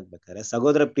ಬೆಳವಣಿಗೆ ಹಾಕ್ಬೇಕಾದ್ರೆ,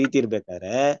 ಸಹೋದರ ಪ್ರೀತಿ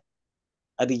ಇರ್ಬೇಕಾದ್ರೆ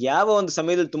ಅದು ಯಾವ ಒಂದು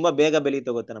ಸಮಯದಲ್ಲಿ ತುಂಬಾ ಬೇಗ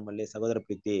ಬೆಳೀತಾ ಗೊತ್ತಾ ನಮ್ಮಲ್ಲಿ ಸಹೋದರ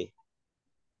ಪ್ರೀತಿ?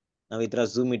 ನಾವು ಈ ತರ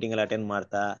ಝೂಮ್ ಮೀಟಿಂಗ್ ಎಲ್ಲ ಅಟೆಂಡ್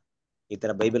ಮಾಡ್ತಾ, ಈ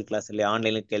ತರ ಬೈಬಲ್ ಕ್ಲಾಸ್ ಅಲ್ಲಿ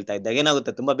ಆನ್ಲೈನ್ ಕೇಳ್ತಾ ಇದ್ದಾಗ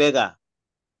ಏನಾಗುತ್ತೆ, ತುಂಬಾ ಬೇಗ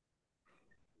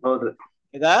ಹೌದ್ರಿ.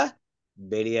 ಈಗ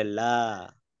ಬೆಳೆಯಲ್ಲ.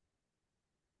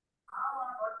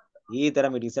 ಈ ತರ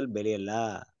ಮೀಟಿಂಗ್ಸ್ ಅಲ್ಲಿ ಬೆಳೆಯಲ್ಲ.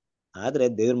 ಆದ್ರೆ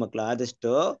ದೇವ್ರ ಮಕ್ಳು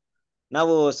ಆದಷ್ಟು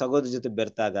ನಾವು ಸಹೋದರ ಜೊತೆ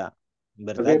ಬೆರ್ತಾಗ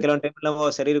ಕೆಲವೊಂದು ಟೈಮ್ ನಾವು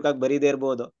ಶಾರೀರಿಕವಾಗಿ ಬರೀದೇ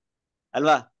ಇರ್ಬೋದು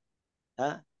ಅಲ್ವಾ?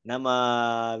 ನಮ್ಮ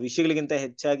ವಿಷಯಗಳಿಗಿಂತ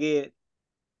ಹೆಚ್ಚಾಗಿ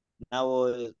ನಾವು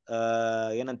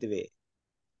ಏನಂತೀವಿ,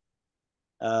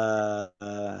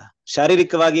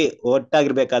 ಶಾರೀರಿಕವಾಗಿ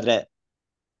ಒಟ್ಟಾಗಿರ್ಬೇಕಾದ್ರೆ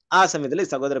ಆ ಸಮಯದಲ್ಲಿ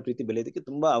ಸಹೋದರ ಪ್ರೀತಿ ಬೆಳೆಯೋದಕ್ಕೆ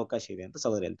ತುಂಬಾ ಅವಕಾಶ ಇದೆ ಅಂತ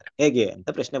ಸಹೋದರ ಹೇಳ್ತಾರೆ. ಹೇಗೆ ಅಂತ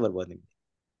ಪ್ರಶ್ನೆ ಬರ್ಬೋದು ನಿಮ್ಗೆ.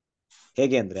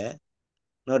 ಹೇಗೆ ಅಂದ್ರೆ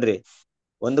ನೋಡ್ರಿ,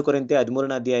 1 ಕೊರಿಂಥಿ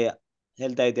 13ನೇ ಅಧ್ಯಾಯ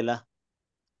ಹೇಳ್ತಾ ಇದ್ದಿಲ್ಲ,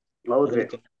 ಹೌದ್ರಿ.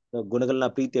 ಅದರಲ್ಲಿ ಕೆಲವು ಗುಣಗಳನ್ನ,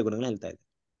 ಪ್ರೀತಿಯ ಗುಣಗಳನ್ನ ಹೇಳ್ತಾ ಇದೆ.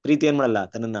 ಪ್ರೀತಿ ಏನ್ ಮಾಡಲ್ಲ,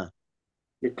 ತನ್ನನ್ನ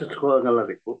ಹೆಚ್ಚಿಸ್ಕೋಗಲ್ಲ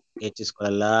ಬೇಕು.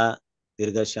 ಹೆಚ್ಚಿಸ್ಕೊಳ್ಳಲ್ಲ,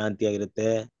 ದೀರ್ಘ ಶಾಂತಿಯಾಗಿರುತ್ತೆ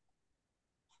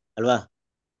ಅಲ್ವಾ,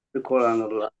 ಇಟ್ಕೊಳ್ಳಲ್ಲ.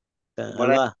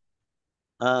 ಬಳೆ ಅಲ್ವಾ.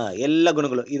 ಎಲ್ಲ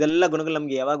ಗುಣಗಳು, ಇದೆಲ್ಲ ಗುಣಗಳು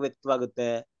ನಮ್ಗೆ ಯಾವಾಗ ವ್ಯಕ್ತವಾಗುತ್ತೆ?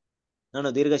 ನಾನು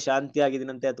ದೀರ್ಘ ಶಾಂತಿ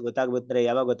ಆಗಿದ್ದೀನಂತೆ ಅದು ಗೊತ್ತಾಗ್ಬಿಟ್ರೆ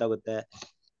ಯಾವಾಗ ಗೊತ್ತಾಗುತ್ತೆ?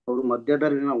 ಅವ್ರ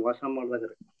ಮಧ್ಯದಲ್ಲಿ ನಾವು ವಾಸ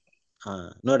ಮಾಡಿದಾಗ.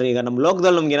 ನೋಡ್ರಿ, ಈಗ ನಮ್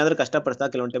ಲೋಕದಲ್ಲಿ ನಮ್ಗೆ ಏನಾದ್ರು ಕಷ್ಟ ಪಡ್ತಾ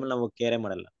ಕೆಲವೊಂದ್ ಟೈಮ್ ನಾವು ಕೇರೆ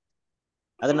ಮಾಡಲ್ಲ.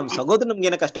 ಆದ್ರೆ ನಮ್ ಸಹೋದರ ನಮ್ಗೆ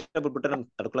ಏನೋ ಕಷ್ಟ ಪಟ್ಬಿಟ್ರೆ ನಮ್ಗೆ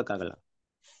ತಡ್ಕೊಳಕ್ ಆಗಲ್ಲ.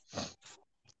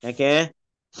 ಯಾಕೆ?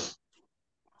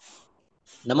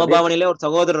 ನಮ್ಮ ಅದೇ ಭಾವನೆಯಲ್ಲಿ ಅವ್ರ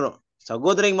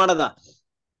ಸಹೋದರ ಹಿಂಗ್ ಮಾಡದ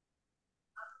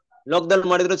ಲೋಕದಲ್ಲಿ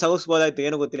ಮಾಡಿದ್ರು ಸಹಿಸ್ಬೋದಾಯ್ತು,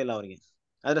 ಏನು ಗೊತ್ತಿಲ್ಲ ಅವ್ರಿಗೆ.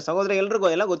 ಆದ್ರೆ ಸಹೋದರ ಎಲ್ರಿಗೂ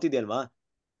ಎಲ್ಲ ಗೊತ್ತಿದೆಯಲ್ವಾ,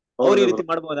 ಅವ್ರು ಈ ಹೌದ್ರಿ ರೀತಿ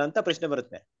ಮಾಡ್ಬೋದಾ ಅಂತ ಪ್ರಶ್ನೆ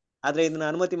ಬರುತ್ತೆ. ಆದ್ರೆ ಇದನ್ನ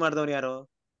ಅನುಮತಿ ಮಾಡಿದವ್ರು ಯಾರು?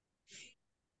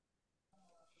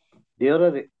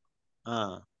 ದೇವ್ರಿ.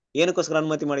 ಏನಕ್ಕೋಸ್ಕರ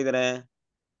ಅನುಮತಿ ಮಾಡಿದ್ದಾರೆ?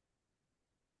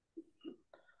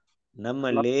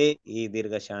 ನಮ್ಮಲ್ಲಿ ಈ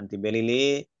ದೀರ್ಘ ಶಾಂತಿ ಬೆಳಿಲಿ,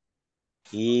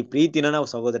 ಈ ಪ್ರೀತಿನ ನಾವು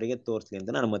ಸಹೋದರಿಗೆ ತೋರಿಸ್ಲಿ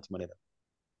ಅಂತ ಅನುಮತಿ ಮಾಡಿದ್ದಾರೆ.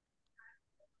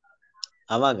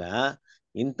 ಅವಾಗ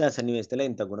ಇಂಥ ಸನ್ನಿವೇಶದಲ್ಲೇ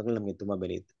ಇಂಥ ಗುಣಗಳು ನಮ್ಗೆ ತುಂಬಾ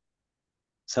ಬೆಳೆಯುತ್ತೆ.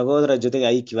 ಸಹೋದರ ಜೊತೆಗೆ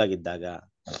ಐಕ್ಯವಾಗಿದ್ದಾಗ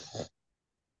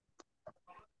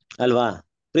ಅಲ್ವಾ.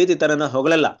 ಪ್ರೀತಿ ತರನ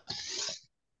ಹೊಗಳಲ್ಲ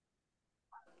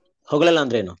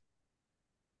ಅಂದ್ರೇನು?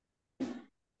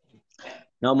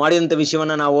 ನಾವು ಮಾಡಿದಂತ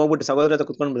ವಿಷಯವನ್ನ ನಾವು ಹೋಗ್ಬಿಟ್ಟು ಸಹೋದರ ಹತ್ರ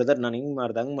ಕುತ್ಕೊಂಡು, ಬ್ರದರ್ ನಾನು ಹಿಂಗ್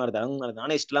ಮಾಡ್ದೆ, ಹಂಗ್ ಮಾಡ್ದೆ,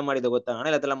 ನಾನೇ ಇಷ್ಟೆಲ್ಲ ಮಾಡಿದೆ ಗೊತ್ತಾ,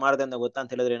 ನಾನೇ ಅದೆಲ್ಲ ಮಾಡ್ದೆ ಅಂತ ಗೊತ್ತಾ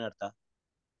ಅಂತ ಹೇಳಿದ್ರೆ ಏನರ್ಥ?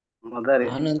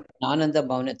 ನಾನಂತ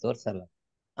ಭಾವನೆ ತೋರ್ಸಲ್ಲ.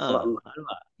 ಅಲ್ವಾ.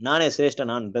 ನಾನೇ ಶ್ರೇಷ್ಠ,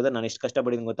 ಬ್ರದರ್ ನಾನು ಎಷ್ಟು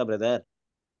ಕಷ್ಟಪಡಿದ್ದೀನಿ ಗೊತ್ತಾ ಬ್ರದರ್,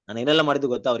 ನಾನು ಏನೆಲ್ಲ ಮಾಡಿದ್ದು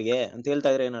ಗೊತ್ತಾ ಅವ್ರಿಗೆ ಅಂತ ಹೇಳ್ತಾ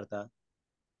ಇದ್ರೆ ಏನರ್ಥ?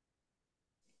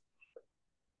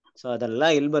 ಸೊ ಅದೆಲ್ಲ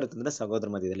ಎಲ್ಲಿ ಬರುತ್ತೆ ಅಂದ್ರೆ ಸಹೋದರ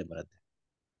ಮಧ್ಯದಲ್ಲಿ ಬರುತ್ತೆ.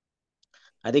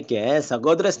 ಅದಕ್ಕೆ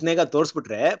ಸಹೋದರ ಸ್ನೇಹ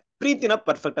ತೋರ್ಸ್ಬಿಟ್ರೆ ಪ್ರೀತಿನ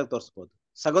ಪರ್ಫೆಕ್ಟ್ ಆಗಿ ತೋರಿಸ್ಬೋದು.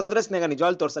 ಸಹೋದರ ಸ್ನೇಹ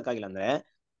ನಿಜವಾಗ್ಲೂ ತೋರ್ಸಕ್ಕಾಗಿಲ್ಲ ಅಂದ್ರೆ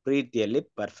ಪ್ರೀತಿಯಲ್ಲಿ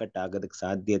ಪರ್ಫೆಕ್ಟ್ ಆಗೋದಕ್ಕೆ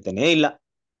ಸಾಧ್ಯತೆನೇ ಇಲ್ಲ.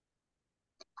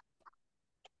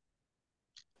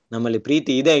 ನಮ್ಮಲ್ಲಿ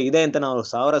ಪ್ರೀತಿ ಇದೆ ಅಂತ ನಾವು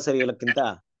 1000 ಸರಿ ಹೇಳಕ್ಕಿಂತ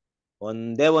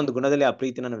ಒಂದೇ ಒಂದು ಗುಣದಲ್ಲಿ ಆ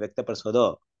ಪ್ರೀತಿನ ವ್ಯಕ್ತಪಡಿಸೋದು,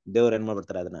 ದೇವ್ರು ಏನ್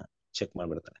ಮಾಡ್ಬಿಡ್ತಾರೆ, ಅದನ್ನ ಚೆಕ್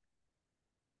ಮಾಡ್ಬಿಡ್ತಾರೆ.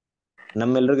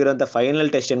 ನಮ್ಮೆಲ್ರಿಗಿರುವಂತ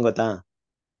ಫೈನಲ್ ಟೆಸ್ಟ್ ಏನ್ ಗೊತ್ತಾ?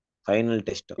 ಫೈನಲ್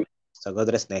ಟೆಸ್ಟ್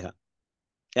ಸಹೋದರ ಸ್ನೇಹ.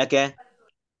 ಯಾಕೆ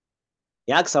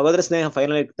ಸಹೋದರ ಸ್ನೇಹ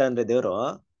ಫೈನಲ್ ಇಡ್ತಾ ಅಂದ್ರೆ ದೇವ್ರು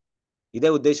ಇದೇ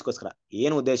ಉದ್ದೇಶಕ್ಕೋಸ್ಕರ.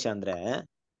 ಏನು ಉದ್ದೇಶ ಅಂದ್ರೆ,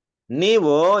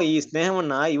 ನೀವು ಈ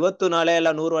ಸ್ನೇಹವನ್ನ ಇವತ್ತು ನಾಳೆ ಎಲ್ಲ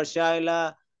 100 ವರ್ಷ ಇಲ್ಲ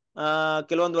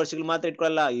ಕೆಲವೊಂದು ವರ್ಷಗಳು ಮಾತ್ರ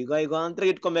ಇಟ್ಕೊಳ್ಳಲ್ಲ, ಯುಗ ಅಂತ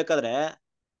ಇಟ್ಕೊಬೇಕಾದ್ರೆ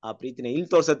ಆ ಪ್ರೀತಿನ ಇಲ್ಲಿ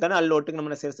ತೋರ್ಸತ್ತಾನೆ ಅಲ್ಲಿ ಒಟ್ಟಿಗೆ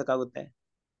ನಮ್ಮನ್ನ ಸೇರ್ಸಕ್ಕಾಗುತ್ತೆ.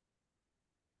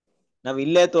 ನಾವ್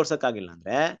ಇಲ್ಲೇ ತೋರ್ಸಕ್ಕಾಗಿಲ್ಲ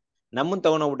ಅಂದ್ರೆ ನಮ್ಮನ್ನ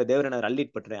ತಗೊಂಡೋಗ್ಬಿಟ್ಟು ದೇವ್ರೇನಾದ್ರು ಅಲ್ಲಿ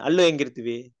ಇಟ್ಬಿಟ್ರೆ ಅಲ್ಲೂ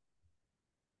ಹೆಂಗಿರ್ತೀವಿ?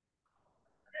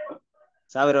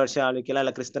 1000 ವರ್ಷ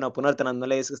ಅಲ್ಲಿಕ್ಕೆಲ್ಲ ಕ್ರಿಸ್ತನ ಪುನರ್ತನ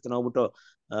ಅಂದ್ಮೇಲೆ ಯೇಸುಕ್ರಿಸ್ತನ ಹೋಗ್ಬಿಟ್ಟು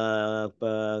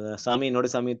ಸ್ವಾಮಿ ನೋಡಿ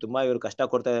ಸ್ವಾಮಿ ತುಂಬಾ ಇವ್ರು ಕಷ್ಟ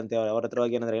ಕೊಡ್ತಾ ಇದೆ ಅಂತ ಅವ್ರ ಹತ್ರ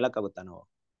ಹೋಗಿ ಏನಾದ್ರು ಹೇಳಕ್ಕಾಗುತ್ತಾ ನಾವು?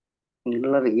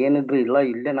 ಇಲ್ಲ ರೀ, ಏನಿದ್ರು ಇಲ್ಲ,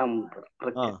 ಇಲ್ಲೇ ನಮ್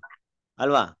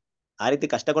ಅಲ್ವಾ. ಆ ರೀತಿ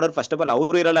ಕಷ್ಟ ಕೊಡೋರು ಫಸ್ಟ್ ಆಫ್ ಆಲ್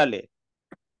ಅವ್ರು ಇರಲ್ಲ ಅಲ್ಲಿ,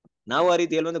 ನಾವು ಆ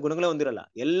ರೀತಿ ಒಂದು ಗುಣಗಳೇ ಹೊಂದಿರಲ್ಲ.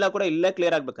 ಎಲ್ಲ ಕೂಡ ಇಲ್ಲೇ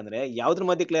ಕ್ಲಿಯರ್ ಆಗ್ಬೇಕಂದ್ರೆ ಯಾವ್ದ್ರ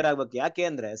ಮಧ್ಯೆ ಕ್ಲಿಯರ್ ಆಗ್ಬೇಕು? ಯಾಕೆ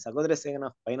ಅಂದ್ರೆ ಸಹೋದರ ಸ್ನೇಹನ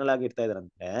ಫೈನಲ್ ಆಗಿ ಇರ್ತಾ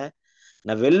ಇದ್ರಂದ್ರೆ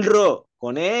ನಾವೆಲ್ರೂ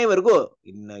ಕೊನೆವರೆಗೂ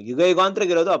ಇನ್ನು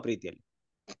ಯುಗಾಂತರಗಿರೋದು ಆ ಪ್ರೀತಿಯಲ್ಲಿ.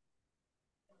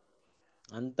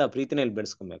 ಅಂತ ಪ್ರೀತಿನ ಇಲ್ಲಿ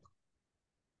ಬೆಳೆಸ್ಕೊಬೇಕು.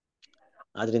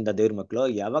 ಆದ್ರಿಂದ ದೇವ್ರ ಮಕ್ಕಳು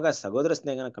ಯಾವಾಗ ಸಹೋದರ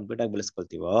ಸ್ನೇಹನ ಕಂಪ್ಲೀಟ್ ಆಗಿ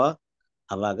ಬೆಳೆಸ್ಕೊಳ್ತೀವೋ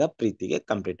ಅವಾಗ ಪ್ರೀತಿಗೆ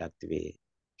ಕಂಪ್ಲೀಟ್ ಆಗ್ತೀವಿ.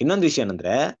 ಇನ್ನೊಂದು ವಿಷಯ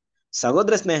ಏನಂದ್ರೆ,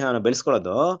 ಸಹೋದರ ಸ್ನೇಹನ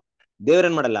ಬೆಳೆಸ್ಕೊಳ್ಳೋದು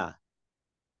ದೇವ್ರೇನ್ ಮಾಡಲ್ಲ,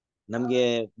 ನಮ್ಗೆ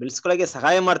ಬೆಳೆಸ್ಕೊಳಕ್ಕೆ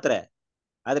ಸಹಾಯ ಮಾಡ್ತಾರೆ.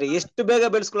 ಆದ್ರೆ ಎಷ್ಟು ಬೇಗ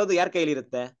ಬೆಳೆಸ್ಕೊಳ್ಳೋದು ಯಾರ ಕೈಯಲ್ಲಿ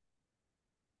ಇರುತ್ತೆ?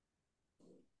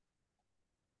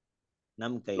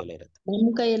 ನಮ್ ಕೈಯಲ್ಲೇ ಇರುತ್ತೆ. ನಮ್ಮ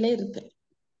ಕೈಯಲ್ಲೇ ಇರುತ್ತೆ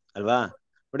ಅಲ್ವಾ.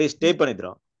 ನೋಡಿ, ಸ್ಟೀಫನ್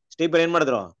ಏನ್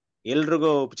ಮಾಡಿದ್ರು?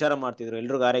 ಎಲ್ರಿಗೂ ಉಪಚಾರ ಮಾಡ್ತಿದ್ರು,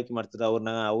 ಎಲ್ರಿಗೂ ಆರೈಕೆ ಮಾಡ್ತಿದ್ರು,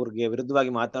 ಅವ್ರಿಗೆ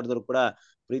ವಿರುದ್ಧವಾಗಿ ಮಾತಾಡಿದ್ರು ಕೂಡ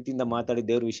ಪ್ರೀತಿಯಿಂದ ಮಾತಾಡಿ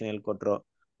ದೇವ್ರ ವಿಷಯ ಹೇಳ್ಕೊಟ್ರು.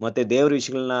 ಮತ್ತೆ ದೇವ್ರ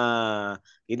ವಿಷಯಗಳನ್ನ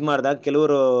ಮಾಡ್ದಾಗ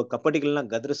ಕೆಲವರು ಕಪಟಿಗಳನ್ನ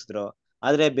ಗದರಿಸಿದ್ರು,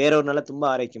 ಆದ್ರೆ ಬೇರೆಯವ್ರನ್ನೆಲ್ಲ ತುಂಬಾ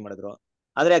ಆರೈಕೆ ಮಾಡಿದ್ರು.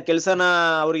 ಆದ್ರೆ ಆ ಕೆಲ್ಸನ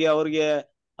ಅವ್ರಿಗೆ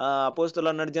ಅಪೊಸ್ತಲ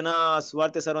 12 ಜನ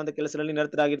ಸ್ವಾರ್ಥ ಸಾರುವಂತ ಕೆಲಸದಲ್ಲಿ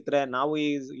ನಿರತರಾಗಿರ್ತಾರೆ. ನಾವು ಈ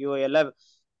ಎಲ್ಲ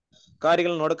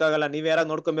ಕಾರ್ಯಗಳನ್ನ ನೋಡಕ್ಕಾಗಲ್ಲ, ನೀವ್ ಯಾರಾಗ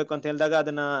ನೋಡ್ಕೊಬೇಕು ಅಂತ ಹೇಳಿದಾಗ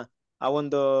ಅದನ್ನ ಆ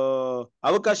ಒಂದು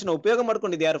ಅವಕಾಶನ ಉಪಯೋಗ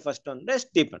ಮಾಡ್ಕೊಂಡಿದ್ ಯಾರು ಫಸ್ಟ್ ಅಂದ್ರೆ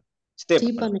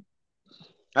ಸ್ಟೀಫನ್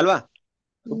ಅಲ್ವಾ.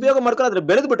 ಉಪಯೋಗ ಮಾಡ್ಕೊಂಡ್ರೆ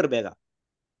ಬೆಳೆದ್ ಬಿಟ್ರೆ ಬೇಗ.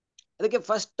 ಅದಕ್ಕೆ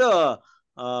ಫಸ್ಟ್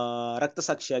ರಕ್ತ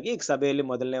ಸಾಕ್ಷಿಯಾಗಿ ಈಗ ಸಭೆಯಲ್ಲಿ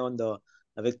ಮೊದಲನೇ ಒಂದು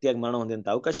ವ್ಯಕ್ತಿಯಾಗಿ ಮರಣ ಹೊಂದಿದಂತ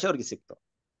ಅವಕಾಶ ಅವ್ರಿಗೆ ಸಿಕ್ತು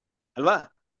ಅಲ್ವಾ.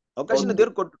 ಅವಕಾಶನ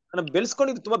ದೇವ್ರು ಕೊಟ್ಟು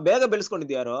ಬೆಳೆಸ್ಕೊಂಡಿದ್ದು, ತುಂಬಾ ಬೇಗ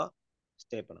ಬೆಳೆಸ್ಕೊಂಡಿದ್ದು ಯಾರು?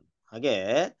 ಸ್ಟೀಫನ್. ಹಾಗೆ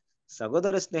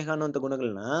ಸಹೋದರ ಸ್ನೇಹ ಅನ್ನುವಂತ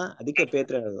ಗುಣಗಳನ್ನ ಅದಕ್ಕೆ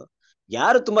ಪೇತ್ರ ಹೇಳೋದು,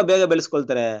 ಯಾರು ತುಂಬಾ ಬೇಗ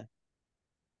ಬೆಳೆಸ್ಕೊಳ್ತಾರೆ?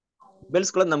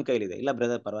 ಬೆಳೆಸ್ಕೊಳ್ಳೋದು ನಮ್ ಕೈಲಿದೆ. ಇಲ್ಲ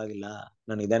ಬ್ರದರ್ ಪರವಾಗಿಲ್ಲ,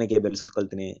 ನಾನು ನಿಧಾನಕ್ಕೆ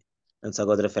ಬೆಳೆಸ್ಕೊಳ್ತೀನಿ, ನನ್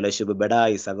ಸಹೋದರ ಫೆಲೋಶಿಪ್ ಬೇಡ,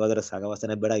 ಈ ಸಹೋದರ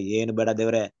ಸಹವಾಸನೆ ಬೇಡ, ಏನು ಬೇಡ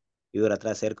ದೇವ್ರೆ, ಇವ್ರ ಹತ್ರ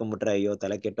ಸೇರ್ಕೊಂಡ್ಬಿಟ್ರೆ ಅಯ್ಯೋ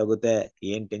ತಲೆ ಕೆಟ್ಟೋಗುತ್ತೆ,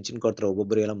 ಏನ್ ಟೆನ್ಷನ್ ಕೊಡ್ತಾರೆ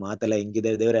ಒಬ್ಬೊಬ್ರು, ಎಲ್ಲ ಮಾತೆಲ್ಲ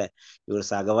ಹಿಂಗಿದೆ ದೇವ್ರೆ, ಇವ್ರ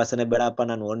ಸಹವಾಸನೆ ಬೇಡಪ್ಪ,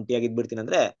 ನಾನು ಒಂಟಿಯಾಗಿದ್ಬಿಡ್ತೀನಿ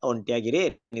ಅಂದ್ರೆ ಒಂಟಿಯಾಗಿರಿ,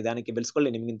 ನಿಧಾನಕ್ಕೆ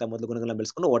ಬೆಳೆಸ್ಕೊಳ್ಳಿ, ನಿಮ್ಗಿಂತ ಮೊದಲು ಗುಣಗಳನ್ನ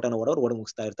ಬೆಳೆಸ್ಕೊಂಡು ಓಟನ ಓಡೋರು ಓಡ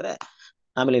ಮುಗಿಸ್ತಾ ಇರ್ತಾರೆ.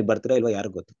 ಆಮೇಲೆ ಈಗ ಬರ್ತೀರಾ ಇಲ್ವಾ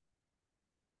ಯಾರು ಗೊತ್ತು.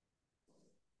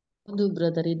 ಅದು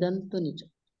ಬ್ರದರ್, ಇದಂತೂ ನಿಜ.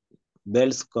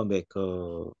 ಬೆಳೆಸ್ಕೊಬೇಕು,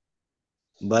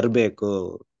 ಬರ್ಬೇಕು,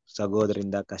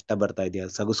 ಸಹೋದರಿಂದ ಕಷ್ಟ ಬರ್ತಾ ಇದೆಯಾ,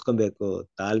 ಸಗಿಸ್ಕೊಬೇಕು,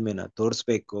 ತಾಳ್ಮೆನ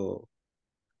ತೋರಿಸ್ಬೇಕು.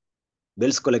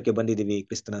 ಬೆಳೆಸ್ಕೊಳಕ್ಕೆ ಬಂದಿದೀವಿ,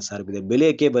 ಕ್ರಿಸ್ತನ ಸಾರ್ಬಿದೆ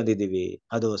ಬೆಳೆಯಕ್ಕೆ ಬಂದಿದೀವಿ.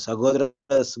 ಅದು ಸಹೋದರ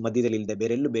ಮಧ್ಯದಲ್ಲಿ ಇಲ್ಲದೆ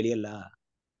ಬೇರೆ ಎಲ್ಲೂ ಬೆಳೆಯಲ್ಲ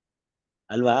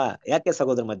ಅಲ್ವಾ? ಯಾಕೆ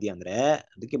ಸಹೋದರ ಮಧ್ಯ ಅಂದ್ರೆ,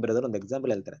 ಅದಕ್ಕೆ ಬ್ರದರ್ ಒಂದು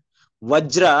ಎಕ್ಸಾಂಪಲ್ ಹೇಳ್ತಾರೆ.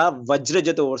 ವಜ್ರ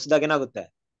ಜೊತೆ ಓಡಿಸಿದಾಗ ಏನಾಗುತ್ತೆ?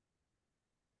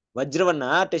 ವಜ್ರವನ್ನ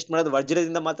ಟೆಸ್ಟ್ ಮಾಡೋದು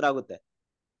ವಜ್ರದಿಂದ ಮಾತ್ರ ಆಗುತ್ತೆ.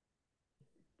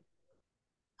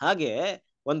 ಹಾಗೆ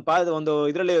ಒಂದು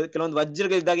ಇದ್ರಲ್ಲಿ ಕೆಲವೊಂದು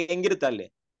ವಜ್ರಗಳಿದ್ದಾಗ ಹೆಂಗಿರುತ್ತ ಅಲ್ಲಿ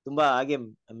ತುಂಬಾ ಹಾಗೆ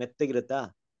ಮೆತ್ತಗಿರುತ್ತಾ,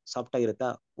 ಸಾಫ್ಟ್ ಆಗಿರುತ್ತಾ,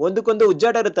 ಒಂದಕ್ಕೊಂದು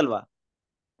ಉಜ್ಜಾಟ ಇರುತ್ತಲ್ವಾ,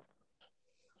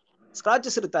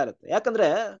 ಸ್ಕ್ರಾಚಸ್ ಇರುತ್ತೆ. ಯಾಕಂದ್ರೆ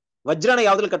ವಜ್ರನ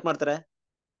ಯಾವ್ದ್ರಲ್ಲಿ ಕಟ್ ಮಾಡ್ತಾರೆ?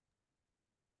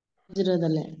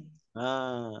 ವಜ್ರದಲ್ಲೇ. ಹಾ,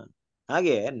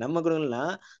 ಹಾಗೆ ನಮ್ಮ ಗುಣಗಳನ್ನ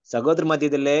ಸಹೋದರ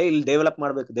ಮಧ್ಯದಲ್ಲೇ ಇಲ್ಲಿ ಡೆವಲಪ್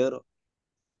ಮಾಡ್ಬೇಕು ದೇವ್ರು.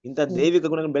 ಇಂಥ ದೈವಿಕ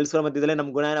ಗುಣಗಳನ್ನ ಬೆಳೆಸೋ ಮಧ್ಯದಲ್ಲೇ ನಮ್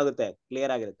ಗುಣ ಏನಾಗುತ್ತೆ?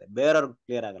 ಕ್ಲಿಯರ್ ಆಗಿರುತ್ತೆ, ಬೇರೆಯವ್ರಿಗೆ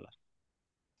ಕ್ಲಿಯರ್ ಆಗಲ್ಲ.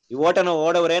 ಈ ಓಟನ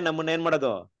ಓಡೋರೆ ನಮ್ಮನ್ನ ಏನ್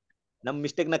ಮಾಡೋದು? ನಮ್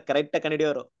ಮಿಸ್ಟೇಕ್ ನ ಕರೆಕ್ಟ್ ಆಗಿ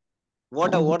ಕಂಡಿಡಿಯೋರು.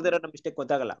 ಓಟ ಓಡ್ದಿರೋ ನಮ್ ಮಿಸ್ಟೇಕ್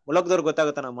ಗೊತ್ತಾಗಲ್ಲ. ಉಲಕದವ್ರಿಗೆ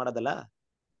ಗೊತ್ತಾಗುತ್ತಾ ನಾವು ಮಾಡೋದಲ್ಲ?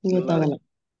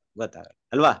 ಗೊತ್ತಾಗಲ್ಲ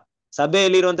ಅಲ್ವಾ?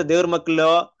 ಸಭೆಯಲ್ಲಿ ಇರುವಂತ ದೇವ್ರ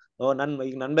ಮಕ್ಕಳು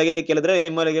ಈಗ ನನ್ ಬಗ್ಗೆ ಕೇಳಿದ್ರೆ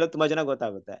ನಿಮ್ಮಲ್ಲಿ ತುಂಬಾ ಚೆನ್ನಾಗಿ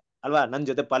ಗೊತ್ತಾಗುತ್ತೆ ಅಲ್ವಾ? ನನ್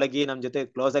ಜೊತೆ ಪಳಗಿ ನಮ್ ಜೊತೆ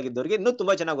ಕ್ಲೋಸ್ ಆಗಿದ್ದವ್ರಿಗೆ ಇನ್ನೂ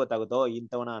ತುಂಬಾ ಚೆನ್ನಾಗಿ ಗೊತ್ತಾಗುತ್ತೆ.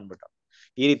 ಇಂಥವನ ಅನ್ಬಿಟ್ಟು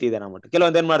ಈ ರೀತಿ ಇದೆ ನಮ್ಮ.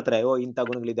 ಕೆಲವೊಂದ್ ಏನ್ ಮಾಡ್ತಾರೆ, ಇಂಥ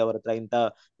ಗುಣಗಳಿದೆ ಅವ್ರ ಹತ್ರ, ಇಂಥ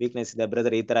ವೀಕ್ನೆಸ್ ಇದೆ,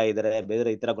 ಬ್ರದರ್ ಈ ತರ ಇದಾರೆ, ಬೇರೆ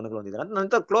ಈ ತರ ಗುಣಗಳು ಹೊಂದಿದ್ದಾರೆ ಅಂತ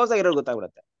ನಂತರ ಕ್ಲೋಸ್ ಆಗಿರೋ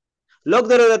ಗೊತ್ತಾಗ್ಬಿಡುತ್ತೆ.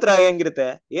 ಲೋಕದವ್ರ ಹತ್ರ ಹೆಂಗಿರುತ್ತೆ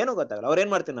ಏನೂ ಗೊತ್ತಾಗಲ್ಲ. ಅವ್ರ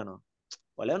ಏನ್ ಮಾಡ್ತೀನಿ, ನಾನು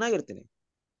ಒಳ್ಳೆಯವನಾಗಿರ್ತೀನಿ.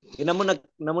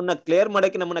 ನಮ್ಮನ್ನ ಕ್ಲಿಯರ್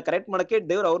ಮಾಡಕ್ಕೆ, ನಮ್ಮನ್ನ ಕರೆಕ್ಟ್ ಮಾಡಕ್ಕೆ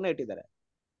ದೇವ್ರು ಅವ್ರನ್ನ ಇಟ್ಟಿದ್ದಾರೆ.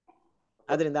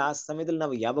 ಆದ್ರಿಂದ ಆ ಸಮಯದಲ್ಲಿ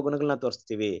ನಾವು ಯಾವ ಗುಣಗಳನ್ನ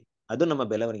ತೋರಿಸ್ತೀವಿ ಅದು ನಮ್ಮ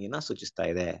ಬೆಳವಣಿಗೆನ ಸೂಚಿಸ್ತಾ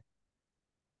ಇದೆ.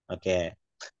 ಓಕೆ,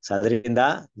 ಸೊ ಅದರಿಂದ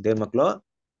ದೇವ್ರ ಮಕ್ಕಳು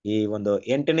ಈ ಒಂದು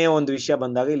 8ನೇ ಒಂದು ವಿಷಯ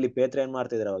ಬಂದಾಗ ಇಲ್ಲಿ ಪೇತ್ರ ಏನ್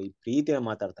ಮಾಡ್ತಾ ಇದಾರೆ, ಈ ಪ್ರೀತಿನ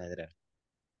ಮಾತಾಡ್ತಾ ಇದಾರೆ.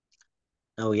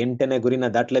 ನಾವು 8ನೇ ಗುರಿನ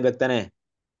ದಾಟ್ಲೇಬೇಕು ತಾನೆ,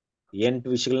 8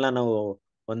 ವಿಷಯಗಳನ್ನ ನಾವು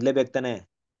ಹೊಂದ್ಲೇಬೇಕು ತಾನೆ.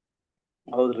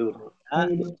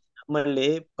 ನಮ್ಮಲ್ಲಿ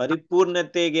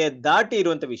ಪರಿಪೂರ್ಣತೆಗೆ ದಾಟಿ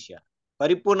ಇರುವಂತ ವಿಷಯ,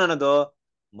 ಪರಿಪೂರ್ಣ ಅನ್ನೋದು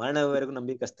ಮರಣವರೆಗೂ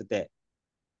ನಂಬಿಕಸ್ತತೆ,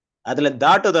 ಅದ್ರಲ್ಲಿ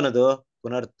ದಾಟೋದು ಅನ್ನೋದು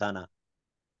ಪುನರುತ್ಥಾನ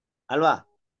ಅಲ್ವಾ?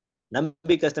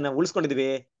 ನಂಬಿಕಸ್ತನ ಉಳಿಸ್ಕೊಂಡಿದ್ವಿ,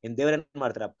 ಇನ್ ದೇವರೇನ್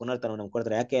ಮಾಡ್ತಾರ, ಪುನರುತ್ಥಾನ ನಮ್ಗೆ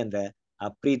ಕೊಡ್ತಾರೆ. ಯಾಕೆ ಅಂದ್ರೆ ಆ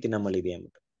ಪ್ರೀತಿ ನಮ್ಮಲ್ಲಿ ಇದೆ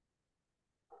ಅಂದ್ಬಿಟ್ಟು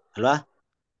ಅಲ್ವಾ?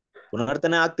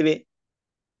 ಪುನರುತ್ಥಾನ ಆಗ್ತೀವಿ.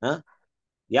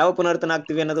 ಯಾವ ಪುನರುತ್ಥಾನ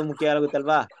ಆಗ್ತೀವಿ ಅನ್ನೋದು ಮುಖ್ಯ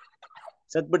ಆಗುತ್ತಲ್ವಾ?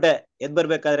 ಸತ್ಬಿಟ್ಟೆ ಎದ್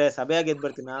ಬರ್ಬೇಕಾದ್ರೆ ಸಭೆಯಾಗಿ ಎದ್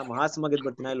ಬರ್ತೀನ, ಮಹಾಸಮಾಗಿ ಎದ್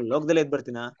ಬರ್ತೀನ, ಇಲ್ಲ ಲೋಕದಲ್ಲಿ ಎದ್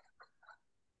ಬರ್ತೀನ,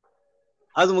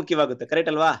 ಅದು ಮುಖ್ಯವಾಗುತ್ತೆ.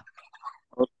 ಕರೆಕ್ಟ್ ಅಲ್ವಾ?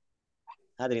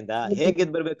 ಆದ್ರಿಂದ ಹೇಗೆ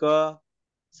ಎದ್ ಬರ್ಬೇಕು?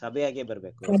 ಸಭೆಯಾಗೆ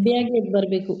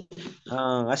ಬರ್ಬೇಕು.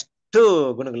 ಅಷ್ಟು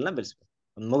ಗುಣಗಳನ್ನ ಬೆಳೆಸ್ಬೇಕು.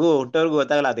 ಒಂದ್ ಮಗು ಹುಟ್ಟೋರ್ಗು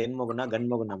ಗೊತ್ತಾಗಲ್ಲ ಅದು ಹೆಣ್ಮಗುನ ಗಂಡ್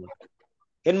ಮಗುನ.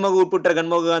 ಹೆಣ್ಮಗು ಹುಟ್ಬಿಟ್ರೆ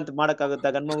ಗಂಡ್ ಮಗು ಅಂತ ಮಾಡಕ್ಕಾಗುತ್ತಾ?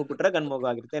 ಗಂಡ್ ಮಗು ಹುಟ್ಬಿಟ್ರೆ ಗಂಡ್ ಮಗು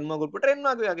ಆಗಿರುತ್ತೆ, ಹೆಣ್ಮಗು ಹುಟ್ಬಿಟ್ರೆ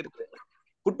ಹೆಣ್ಮಗು ಆಗಿರುತ್ತೆ.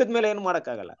 ಹುಟ್ಟಿದ್ಮೇಲೆ ಏನು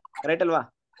ಮಾಡಕ್ಕಾಗಲ್ಲ. ಕರೆಕ್ಟ್ ಅಲ್ವಾ?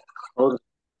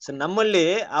 ಸೊ ನಮ್ಮಲ್ಲಿ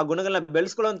ಆ ಗುಣಗಳನ್ನ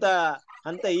ಬೆಳೆಸ್ಕೊಳ್ಳುವಂತ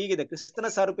ಹಂತ ಈಗಿದೆ. ಕ್ರಿಸ್ತನ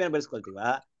ಸಾರೂಪ್ಯನ ಬೆಳೆಸ್ಕೊಳ್ತೀವ,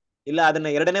 ಇಲ್ಲ ಅದನ್ನ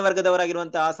 2ನೇ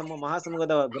ವರ್ಗದವರಾಗಿರುವಂತ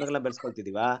ಮಹಾಸಮೂಹದ ಗುಣಗಳನ್ನ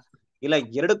ಬೆಳೆಸ್ಕೊಳ್ತಿದೀವ, ಇಲ್ಲ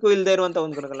ಎರಡಕ್ಕೂ ಇಲ್ದೇ ಇರುವಂತ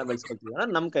ಒಂದ್ ಗುಣಗಳನ್ನ ಬೆಳೆಸ್ಕೊಳ್ತಿದೀವ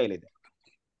ಅನ್ನೋದು ನಮ್ ಕೈಲಿದೆ.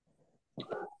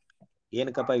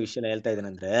 ಏನಕ್ಕಪ್ಪ ಈ ವಿಷಯ ಹೇಳ್ತಾ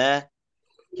ಇದ್ದೇನೆಂದ್ರೆ,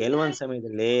 ಕೆಲವೊಂದ್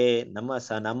ಸಮಯದಲ್ಲಿ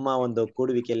ನಮ್ಮ ಒಂದು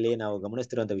ಕೂಡುವಿಕೆಯಲ್ಲಿ ನಾವು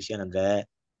ಗಮನಿಸ್ತಿರುವಂತ ವಿಷಯ ಏನಂದ್ರೆ,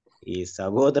 ಈ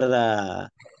ಸಹೋದರರ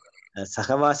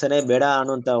ಸಹವಾಸನೆ ಬೇಡ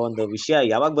ಅನ್ನುವಂತ ಒಂದು ವಿಷಯ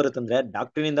ಯಾವಾಗ ಬರುತ್ತಂದ್ರೆ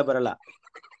ಡಾಕ್ಟ್ರಿನಿಂದ ಬರಲ್ಲ.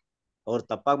 ಅವ್ರು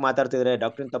ತಪ್ಪಾಗಿ ಮಾತಾಡ್ತಿದ್ರೆ,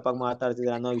 ಡಾಕ್ಟ್ರಿನ್ ತಪ್ಪಾಗಿ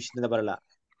ಮಾತಾಡ್ತಿದ್ರೆ ಅನ್ನೋ ವಿಷಯದಿಂದ ಬರಲ್ಲ,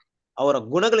 ಅವರ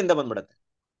ಗುಣಗಳಿಂದ ಬಂದ್ಬಿಡತ್ತೆ.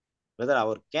 ಬ್ರದರ್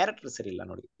ಅವ್ರ ಕ್ಯಾರೆಕ್ಟರ್ ಸರಿ ಇಲ್ಲ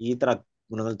ನೋಡಿ, ಈ ತರ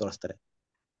ಗುಣಗಳು ತೋರಿಸ್ತಾರೆ.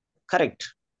 ಕರೆಕ್ಟ್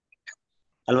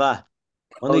ಅಲ್ವಾ?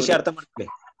 ಒಂದು ವಿಷಯ ಅರ್ಥ ಮಾಡ್ಕೊಳ್ಳಿ,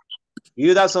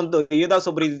 ಯುವದಾಸ್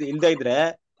ಒಬ್ರು ಇಲ್ದೇ ಇದ್ರೆ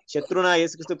ಶತ್ರುನ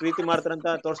ಯೇಸು ಪ್ರೀತಿ ಮಾಡ್ತಾರಂತ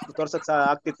ತೋರ್ಸಕ್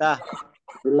ಆಗ್ತಿತ್ತಾ?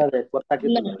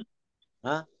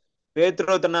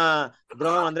 ಪೇತೃ ತನ್ನ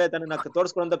ದ್ರೋಹ ಅಂದ್ರೆ ತನ್ನ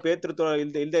ತೋರ್ಸ್ಕೊಳಂತ ಪೇತೃ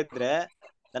ಇಲ್ದೇ ಇದ್ರೆ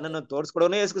ತನ್ನನ್ನು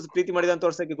ತೋರ್ಸ್ಕೊಡೋನೇ ಯೇಸು ಪ್ರೀತಿ ಮಾಡಿದ ಅಂತ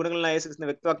ತೋರ್ಸಕ್ಕೆ ಗುಣಗಳನ್ನ ಯೇಸು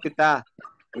ವ್ಯಕ್ತವಾಗ್ತಿತ್ತಾ?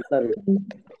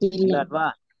 ಇಲ್ಲ ಅಲ್ವಾ?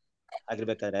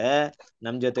 ಆಗಿರ್ಬೇಕಾದ್ರೆ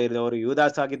ನಮ್ ಜೊತೆ ಇರೋರು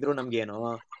ಯುವದಾಸ್ ಆಗಿದ್ರು ನಮ್ಗೇನು,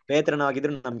 ಪೇತ್ರನ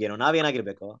ಆಗಿದ್ರು ನಮ್ಗೇನು,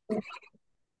 ನಾವೇನಾಗಿರ್ಬೇಕು?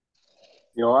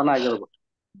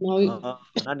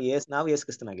 ನಾವು ಯೇಸು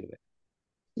ಕ್ರಿಸ್ತನಾಗಿರ್ಬೇಕು.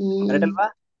 ಕರೆಕ್ಟ್ ಅಲ್ವಾ?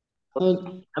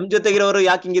 ನಮ್ ಜೊತೆಗಿರೋರು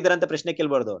ಯಾಕೆ ಹಿಂಗಿದಾರೆ ಅಂತ ಪ್ರಶ್ನೆ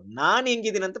ಕೇಳ್ಬಾರ್ದು, ನಾನ್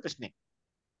ಹೆಂಗಿದ್ದೀನಿ ಅಂತ ಪ್ರಶ್ನೆ.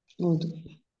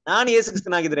 ನಾನು ಯೇಸು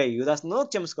ಕ್ರಿಸ್ತನಾಗಿದ್ರೆ ಯುವದಾಸ್ನು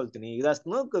ಕ್ಷಮಿಸ್ಕೊಳ್ತೀನಿ,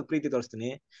 ಯುವದಾಸ್ನು ಪ್ರೀತಿ ತೋರಿಸ್ತೀನಿ,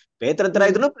 ಪೇತ್ರನ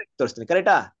ಇದ್ರು ಪ್ರೀತಿ ತೋರಿಸ್ತೀನಿ.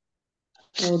 ಕರೆಕ್ಟಾ?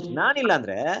 ನಾನಿಲ್ಲ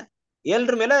ಅಂದ್ರೆ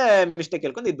ಎಲ್ರ ಮೇಲೆ ಮಿಸ್ಟೇಕ್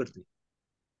ಹೇಳ್ಕೊಂಡು ಇದ್ಬಿಡ್ತೀನಿ,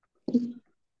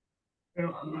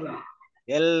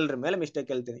 ಎಲ್ರ ಮೇಲೆ ಮಿಸ್ಟೇಕ್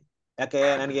ಹೇಳ್ತೀನಿ. ಯಾಕೆ?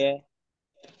 ನನಗೆ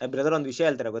ಬ್ರದರ್ ಒಂದ್ ವಿಷಯ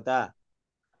ಹೇಳ್ತಾರೆ ಗೊತ್ತಾ,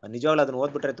 ನಿಜವಾಗ್ಲೂ ಅದನ್ನ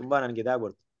ಓದ್ಬಿಟ್ರೆ ತುಂಬಾ ನನ್ಗೆ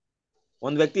ಇದಾಗ್ಬಿಡ್ತು.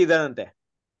 ಒಂದ್ ವ್ಯಕ್ತಿ ಇದಾನಂತೆ,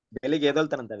 ಬೆಳಿಗ್ಗೆ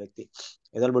ಎದೊಳ್ತಾನಂತ ವ್ಯಕ್ತಿ,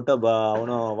 ಎದೊಳ್ಬಿಟ್ಟು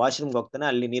ಅವನು ವಾಶ್ರೂಮ್ಗೆ ಹೋಗ್ತಾನೆ,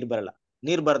 ಅಲ್ಲಿ ನೀರ್ ಬರಲ್ಲ.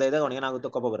 ನೀರ್ ಬರ್ದೇ ಇದ್ದಾಗ ಅವ್ನಿಗೆ ಏನಾಗುತ್ತೋ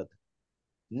ಕೋಪ ಬರುತ್ತೆ.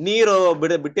 ನೀರು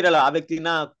ಬಿಟ್ಟಿರಲ್ಲ, ಆ ವ್ಯಕ್ತಿನ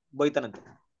ಬೈತಾನಂತೆ,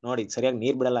 ನೋಡಿ ಸರಿಯಾಗಿ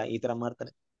ನೀರ್ ಬಿಡಲ್ಲ, ಈ ತರ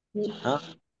ಮಾಡ್ತಾನೆ.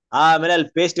 ಆಮೇಲೆ ಅಲ್ಲಿ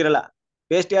ಪೇಸ್ಟ್ ಇರಲ್ಲ,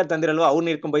 ಪೇಸ್ಟ್ ಯಾರು ತಂದಿರಲ್ವ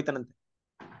ಅವ್ರನ್ನ ಇಟ್ಕೊಂಡ್ ಬೈತಾನಂತೆ.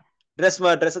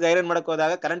 ಡ್ರೆಸ್ ಐರನ್ ಮಾಡಕ್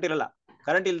ಹೋದಾಗ ಕರೆಂಟ್ ಇರಲ್ಲ,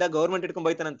 ಕರೆಂಟ್ ಇಲ್ದಾಗ ಗೌರ್ಮೆಂಟ್ ಇಟ್ಕೊಂಡ್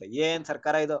ಬೈತಾನಂತೆ, ಏನ್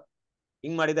ಸರ್ಕಾರ ಇದು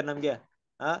ಹಿಂಗ್ ಮಾಡಿದಾರೆ ನಮ್ಗೆ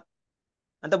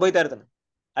ಅಂತ ಬೈತಾ ಇರ್ತಾನೆ.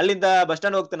 ಅಲ್ಲಿಂದ ಬಸ್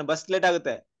ಸ್ಟ್ಯಾಂಡ್ ಹೋಗ್ತಾನೆ, ಬಸ್ ಲೇಟ್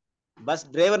ಆಗುತ್ತೆ, ಬಸ್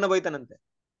ಡ್ರೈವರ್ನ ಬೈತಾನಂತೆ.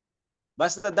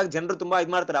 ಬಸ್ ಹತ್ತಾಗ ಜನರು ತುಂಬಾ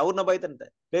ಇದ್ ಮಾಡ್ತಾರೆ, ಅವ್ರನ್ನ ಬೈತಂತೆ.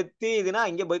 ಪ್ರತಿ ದಿನ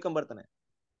ಹಿಂಗೆ ಬೈಕೊಂಡ್ ಬರ್ತಾನೆ.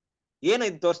 ಏನು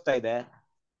ಇದು ತೋರಿಸ್ತಾ ಇದೆ?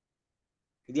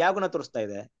 ಇದು ಯಾವ ಗುಣ ತೋರಿಸ್ತಾ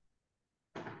ಇದೆ?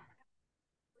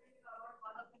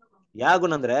 ಯಾವ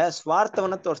ಗುಣ ಅಂದ್ರೆ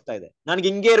ಸ್ವಾರ್ಥವನ್ನ ತೋರಿಸ್ತಾ ಇದೆ. ನನ್ಗೆ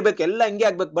ಹಿಂಗೆ ಇರ್ಬೇಕು, ಎಲ್ಲ ಹಿಂಗೆ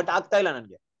ಆಗ್ಬೇಕು, ಬಟ್ ಆಗ್ತಾ ಇಲ್ಲ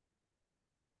ನನ್ಗೆ.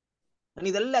 ನಾನು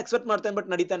ಇದೆಲ್ಲ ಎಕ್ಸ್ಪೆಕ್ಟ್ ಮಾಡ್ತೇನೆ, ಬಟ್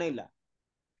ನಡೀತಾನೆ ಇಲ್ಲ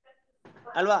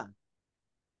ಅಲ್ವಾ?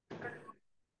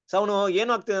 ಸೊ ಅವನು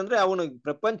ಏನು ಆಗ್ತಿದೆ ಅಂದ್ರೆ ಅವನು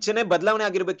ಪ್ರಪಂಚನೇ ಬದಲಾವಣೆ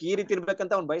ಆಗಿರ್ಬೇಕು, ಈ ರೀತಿ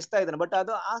ಇರ್ಬೇಕಂತ ಅವ್ನು ಬಯಸ್ತಾ ಇದ್ದಾನೆ, ಬಟ್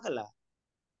ಅದು ಆಗಲ್ಲ.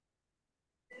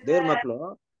 ದೇವ್ರ ಮಕ್ಳು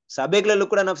ಸಭೆಗಳಲ್ಲೂ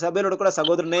ಕೂಡ ನಾವು ಸಭೆಯಲ್ಲೂ ಕೂಡ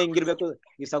ಸಹೋದರನೇ ಹಿಂಗಿರ್ಬೇಕು,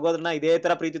 ಈ ಸಹೋದರನ ಇದೇ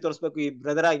ತರ ಪ್ರೀತಿ ತೋರಿಸ್ಬೇಕು, ಈ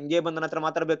ಬ್ರದರ ಹಿಂಗೆ ಬಂದ ನನ್ನ ಹತ್ರ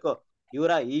ಮಾತಾಡ್ಬೇಕು,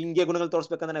 ಇವರ ಹಿಂಗೆ ಗುಣಗಳು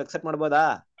ತೋರಿಸ್ಬೇಕಂತ ನಾವು ಎಕ್ಸೆಪ್ಟ್ ಮಾಡ್ಬೋದಾ?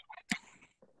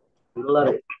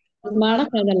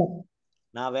 ಮಾಡಕ್ಕಾಗಲ್ಲ.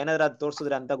 ನಾವೇನಾದ್ರೂ ಅದು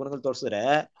ತೋರ್ಸಿದ್ರೆ, ಅಂತ ಗುಣಗಳು ತೋರಿಸಿದ್ರೆ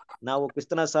ನಾವು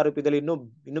ಕ್ರಿಸ್ತನ ಸಾರೂಪ್ಯದಲ್ಲಿ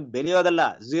ಇನ್ನು ಬೆಳೆಯೋದಲ್ಲ,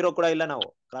 0 ಕೂಡ ಇಲ್ಲ, ನಾವು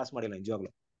ಕ್ರಾಸ್ ಮಾಡಿಲ್ಲ ನಿಜವಾಗ್ಲು.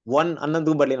 1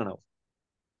 ಅನ್ನೋದು ಬರ್ಲಿಲ್ಲ ನಾವು.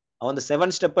 ಆ ಒಂದು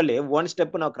 7 ಸ್ಟೆಪ್ ಅಲ್ಲಿ 1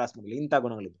 ಸ್ಟೆಪ್ ನಾವು ಕ್ರಾಸ್ ಮಾಡಿಲ್ಲ ಇಂಥ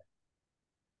ಗುಣಗಳಿದ್ರೆ.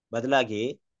 ಬದಲಾಗಿ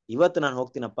ಇವತ್ತು ನಾನು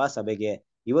ಹೋಗ್ತೀನಪ್ಪ ಸಭೆಗೆ,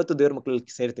 ಇವತ್ತು ದೇವ್ರ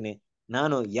ಮಕ್ಕಳಲ್ಲಿ ಸೇರ್ತೀನಿ,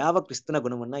 ನಾನು ಯಾವ ಕ್ರಿಸ್ತನ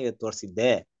ಗುಣವನ್ನ ಇವತ್ತು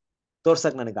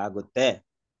ತೋರ್ಸಕ್ ನನಗಾಗುತ್ತೆ?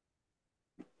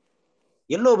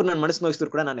 ಎಲ್ಲೋ ಒಬ್ರು ನನ್ನ ಮನಸ್ಸು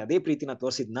ನೋಯಿಸಿದ್ರು ಕೂಡ ನಾನು ಅದೇ ಪ್ರೀತಿನ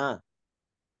ತೋರಿಸಿದ್ನಾ?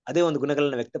 ಅದೇ ಒಂದು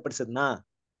ಗುಣಗಳನ್ನ ವ್ಯಕ್ತಪಡಿಸಿದ್ನಾ?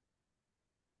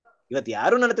 ಇವತ್ತು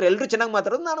ಯಾರು ನನ್ನ ಹತ್ರ ಎಲ್ರು ಚೆನ್ನಾಗಿ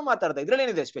ಮಾತಾಡೋದು, ನಾನು ಮಾತಾಡ್ದೆ, ಇದ್ರಲ್ಲಿ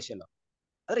ಏನಿದೆ ಸ್ಪೆಷಲ್?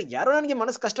 ಆದ್ರೆ ಯಾರೋ ನನಗೆ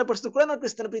ಮನಸ್ಸು ಕಷ್ಟಪಡಿಸಿದ್ರು ಕೂಡ ನಾನು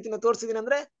ಕ್ರಿಸ್ತನ ಪ್ರೀತಿನ ತೋರಿಸಿದೀನಿ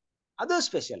ಅಂದ್ರೆ ಅದು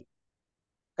ಸ್ಪೆಷಲ್.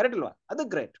 ಕರೆಕ್ಟ್ ಅಲ್ವಾ? ಅದು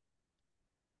ಗ್ರೇಟ್.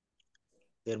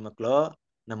 ದೇವ್ರ ಮಕ್ಳು,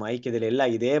 ನಮ್ಮ ಐಕ್ಯದಲ್ಲಿ ಎಲ್ಲ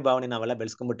ಇದೇ ಭಾವನೆ ನಾವೆಲ್ಲ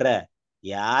ಬೆಳೆಸ್ಕೊಂಡ್ಬಿಟ್ರೆ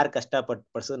ಯಾರು ಕಷ್ಟ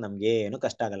ಪಡಿಸೋದು ನಮ್ಗೆ ಏನು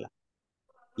ಕಷ್ಟ ಆಗಲ್ಲ.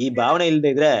 ಈ ಭಾವನೆ ಇಲ್ಲದೆ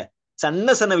ಇದ್ರೆ ಸಣ್ಣ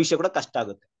ಸಣ್ಣ ವಿಷಯ ಕೂಡ ಕಷ್ಟ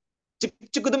ಆಗುತ್ತೆ.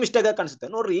 ಚಿಕ್ಕದು ಮಿಸ್ಟೇಕ್ ಆಗಿ ಕಾಣಿಸುತ್ತೆ.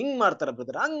 ನೋಡ್ರಿ ಹಿಂಗ್ ಮಾಡ್ತಾರ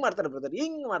ಬ್ರದರ್, ಹಂಗ್ ಮಾಡ್ತಾರ ಬ್ರದರ್,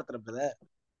 ಹಿಂಗ್ ಮಾಡ್ತಾರ ಬ್ರದರ್,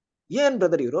 ಏನ್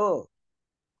ಬ್ರದರ್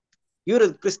ಇವ್ರು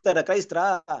ಕ್ರೈಸ್ತರ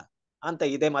ಅಂತ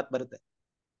ಇದೇ ಮಾತು ಬರುತ್ತೆ.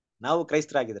 ನಾವು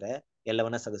ಕ್ರೈಸ್ತರಾಗಿದ್ರೆ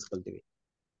ಎಲ್ಲವನ್ನ ಸಗಿಸ್ಕೊಳ್ತೀವಿ.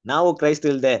 ನಾವು ಕ್ರೈಸ್ತ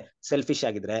ಇಲ್ದೆ ಸೆಲ್ಫಿಶ್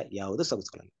ಆಗಿದ್ರೆ ಯಾವುದು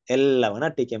ಸಗಿಸ್ಕೊಳ್ಳಲ್ಲ, ಎಲ್ಲವನ್ನ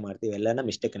ಟೀಕೆ ಮಾಡ್ತೀವಿ, ಎಲ್ಲವನ್ನ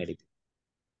ಮಿಸ್ಟೇಕ್ ನಡೀತೀವಿ.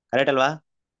 ಕರೆಕ್ಟ್ ಅಲ್ವಾ?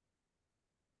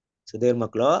 ಸುಧೀರ್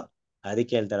ಮಕ್ಕಳು,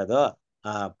 ಅದಕ್ಕೆ ಹೇಳ್ತಾ ಇರೋದು,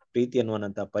 ಆ ಪ್ರೀತಿ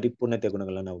ಅನ್ನುವಂತ ಪರಿಪೂರ್ಣತೆ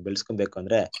ಗುಣಗಳನ್ನ ನಾವು ಬೆಳೆಸ್ಕೊಬೇಕು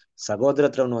ಅಂದ್ರೆ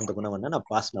ಸಹೋದರತ್ವ ಅನ್ನುವಂಥ ಗುಣವನ್ನ ನಾವು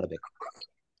ಪಾಸ್ ಮಾಡ್ಬೇಕು.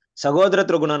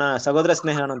 ಸಹೋದರ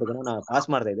ಸ್ನೇಹ ಅನ್ನೋಂಥ ಗುಣ ಪಾಸ್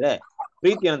ಮಾಡದೇ ಇದ್ರೆ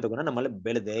ಪ್ರೀತಿ ಅನ್ನೋಂಥ ಗುಣ ನಮ್ಮಲ್ಲಿ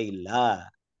ಬೆಳೆದೇ ಇಲ್ಲ.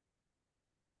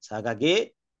 ಹಾಗಾಗಿ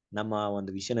ನಮ್ಮ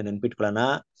ಒಂದು ವಿಷಯನ ನೆನ್ಪಿಟ್ಕೊಳ್ಳೋಣ.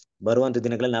 ಬರುವಂತ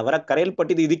ದಿನಗಳಲ್ಲಿ ನಾವರ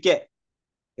ಕರೆಯಲ್ಪಟ್ಟಿದ್ದು ಇದಕ್ಕೆ.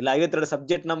 ಇಲ್ಲ 52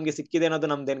 ಸಬ್ಜೆಕ್ಟ್ ನಮ್ಗೆ ಸಿಕ್ಕಿದೆ ಅನ್ನೋದು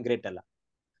ನಮ್ದೇನ್ ಗ್ರೇಟ್ ಅಲ್ಲ.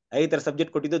 52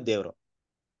 ಸಬ್ಜೆಕ್ಟ್ ಕೊಟ್ಟಿದ್ದು ದೇವ್ರು,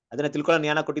 ಅದನ್ನ ತಿಳ್ಕೊಳ್ಳೋ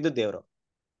ಜ್ಞಾನ ಕೊಟ್ಟಿದ್ದು ದೇವ್ರು.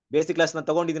 ಬೇಸಿಕ್ ಕ್ಲಾಸ್ ನ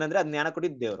ತಗೊಂಡಿದ್ದೀನಿ ಅಂದ್ರೆ ಅದ್ ಜ್ಞಾನ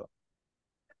ಕೊಟ್ಟಿದ್ದು ದೇವ್ರು,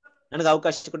 ನನಗೆ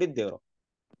ಅವಕಾಶ ಕೊಟ್ಟಿದ್ದು ದೇವ್ರು,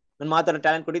 ನನ್ ಮಾತಾಡೋ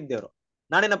ಟ್ಯಾಲೆಂಟ್ ಕೊಟ್ಟಿದ್ದು ದೇವ್ರು.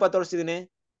 ನಾನೇನಪ್ಪ ತೋರಿಸ್ತಿದ್ದೀನಿ?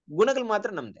 ಗುಣಗಳು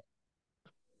ಮಾತ್ರ ನಮ್ದೆ.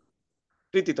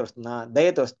 ಪ್ರೀತಿ ತೋರಿಸ್ತನ,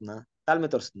 ದಯೆ ತೋರಿಸ್ತನ, ತಾಳ್ಮೆ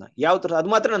ತೋರಿಸ್ತನ, ಅದು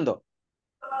ಮಾತ್ರ ನಂದು.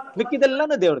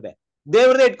 ಮಿಕ್ಕಿದೆಲ್ಲಾನು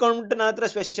ದೇವ್ರದೇ ಇಟ್ಕೊಂಡ್ಬಿಟ್ಟು ನನ್ನ ಹತ್ರ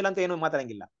ಸ್ಪೆಷಲ್ ಅಂತ ಏನು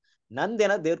ಮಾತಾಡಂಗಿಲ್ಲ.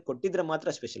 ನಂದೇನ ದೇವ್ರು ಕೊಟ್ಟಿದ್ರೆ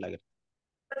ಮಾತ್ರ ಸ್ಪೆಷಲ್ ಆಗಿರುತ್ತೆ.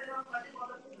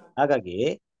 ಹಾಗಾಗಿ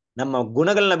ನಮ್ಮ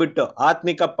ಗುಣಗಳನ್ನ ಬಿಟ್ಟು,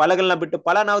 ಆತ್ಮಿಕ ಫಲಗಳನ್ನ ಬಿಟ್ಟು,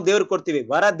 ಫಲ ನಾವು ದೇವ್ರು ಕೊಡ್ತೀವಿ,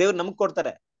 ವರ ದೇವ್ರು ನಮಗ್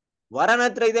ಕೊಡ್ತಾರೆ. ವರ ನನ್ನ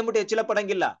ಹತ್ರ ಇದೆ ಅಂದ್ಬಿಟ್ಟು ಹೆಚ್ಚಳ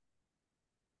ಪಡಂಗಿಲ್ಲ.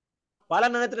 ಫಲ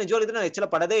ನನ್ನ ಹತ್ರ ನಿಜವಾಗ್ಲಿದ್ರೆ ನಾನು ಹೆಚ್ಚಳ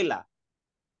ಪಡದೇ ಇಲ್ಲ.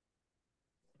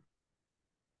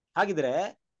 ಹಾಗಿದ್ರೆ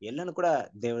ಎಲ್ಲಾನು ಕೂಡ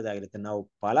ದೇವ್ರದಾಗಿರುತ್ತೆ. ನಾವು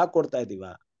ಫಲ ಕೊಡ್ತಾ ಇದೀವ?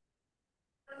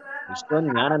 ಇಷ್ಟೊಂದು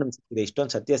ಜ್ಞಾನ ನಮ್ಗೆ ಸಿಕ್ಕಿದೆ,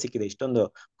 ಇಷ್ಟೊಂದು ಸತ್ಯ ಸಿಕ್ಕಿದೆ, ಇಷ್ಟೊಂದು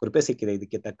ಕೃಪೆ ಸಿಕ್ಕಿದೆ,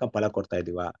 ಇದಕ್ಕೆ ತಕ್ಕ ಫಲ ಕೊಡ್ತಾ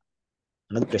ಇದೀವ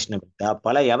ಅನ್ನೋದು ಪ್ರಶ್ನೆ ಬರುತ್ತೆ. ಆ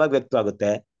ಫಲ ಯಾವಾಗ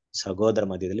ವ್ಯಕ್ತವಾಗುತ್ತೆ? ಸಹೋದರ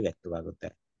ಮಧ್ಯದಲ್ಲಿ ವ್ಯಕ್ತವಾಗುತ್ತೆ.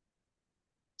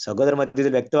 ಸಹೋದರ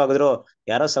ಮಧ್ಯದಲ್ಲಿ ವ್ಯಕ್ತವಾಗಿದ್ರು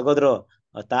ಯಾರೋ ಸಹೋದರರು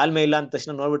ತಾಳ್ಮೆ ಇಲ್ಲ ಅಂತ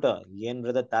ತಕ್ಷಣ ನೋಡ್ಬಿಟ್ಟು ಏನ್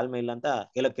ಬ್ರದರ್ ತಾಳ್ಮೆ ಇಲ್ಲ ಅಂತ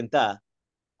ಹೇಳೋಕ್ಕಿಂತ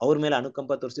ಅವ್ರ ಮೇಲೆ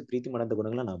ಅನುಕಂಪ ತೋರಿಸಿ ಪ್ರೀತಿ ಮಾಡೋಂಥ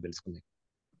ಗುಣಗಳನ್ನ ನಾವು ಬೆಳೆಸ್ಕೊಬೇಕು.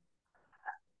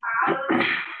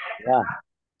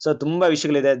 ಸೊ ತುಂಬಾ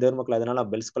ವಿಷಯಗಳಿದೆ ದೇವ್ರ ಮಕ್ಳು, ಅದನ್ನ ನಾವು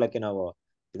ಬೆಳೆಸ್ಕೊಳಕ್ಕೆ ನಾವು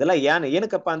ಇದೆಲ್ಲ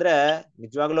ಏನಕ್ಕಪ್ಪ ಅಂದ್ರೆ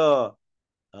ನಿಜವಾಗ್ಲೂ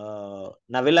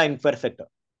ನಾವೆಲ್ಲ ಇನ್ಪರ್ಫೆಕ್ಟ್.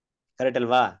 ಕರೆಕ್ಟ್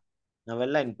ಅಲ್ವಾ?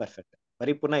 ನಾವೆಲ್ಲ ಇನ್ಪರ್ಫೆಕ್ಟ್,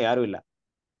 ಪರಿಪೂರ್ಣ ಯಾರು ಇಲ್ಲ.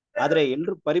 ಆದ್ರೆ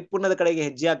ಎಲ್ರು ಪರಿಪೂರ್ಣದ ಕಡೆಗೆ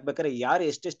ಹೆಜ್ಜೆ ಹಾಕ್ಬೇಕಾದ್ರೆ ಯಾರು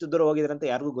ಎಷ್ಟೆಷ್ಟು ದೂರ ಹೋಗಿದಾರೆ ಅಂತ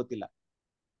ಯಾರಿಗೂ ಗೊತ್ತಿಲ್ಲ.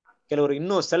 ಕೆಲವರು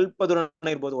ಇನ್ನೂ ಸ್ವಲ್ಪ ದೂರ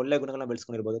ಇರ್ಬೋದು, ಒಳ್ಳೆ ಗುಣಗಳನ್ನ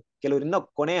ಬೆಳೆಸ್ಕೊಂಡಿರ್ಬೋದು, ಕೆಲವರು ಇನ್ನೂ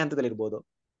ಕೊನೆ ಹಂತದಲ್ಲಿ ಇರ್ಬೋದು,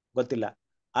 ಗೊತ್ತಿಲ್ಲ.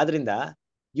 ಆದ್ರಿಂದ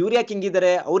ಇವ್ರು ಯಾಕೆ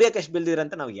ಹಿಂಗಿದ್ದಾರೆ, ಅವ್ರು ಯಾಕೆ ಎಷ್ಟು ಬೆಳೆದಿದ್ದಾರೆ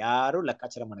ಅಂತ ನಾವು ಯಾರು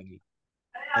ಲೆಕ್ಕಾಚಾರ ಮಾಡಂಗಿಲ್ಲ.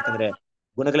 ಯಾಕಂದ್ರೆ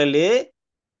ಗುಣಗಳಲ್ಲಿ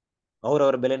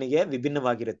ಅವ್ರವ್ರ ಬೆಳವಣಿಗೆ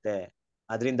ವಿಭಿನ್ನವಾಗಿರುತ್ತೆ.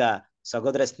 ಆದ್ರಿಂದ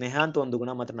ಸಹೋದರ ಸ್ನೇಹ ಅಂತ ಒಂದು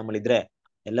ಗುಣ ಮಾತ್ರ ನಮ್ಮಲ್ಲಿದ್ರೆ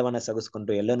ಎಲ್ಲವನ್ನ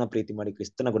ಸಗಿಸ್ಕೊಂಡು ಎಲ್ಲವನ್ನ ಪ್ರೀತಿ ಮಾಡಿ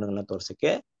ಕ್ರಿಸ್ತನ ಗುಣಗಳನ್ನ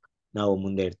ತೋರ್ಸಕ್ಕೆ ನಾವು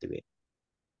ಮುಂದೆ ಇರ್ತೀವಿ.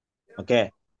 ಓಕೆ,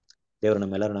 ದೇವರು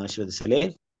ನಮ್ಮೆಲ್ಲರನ್ನ ಆಶೀರ್ವದಿಸಲಿ.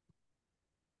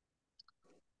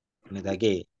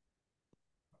 ಕೊನೆಯದಾಗಿ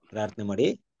ಪ್ರಾರ್ಥನೆ ಮಾಡಿ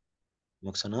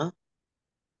ಮುಗಿಸೋಣ.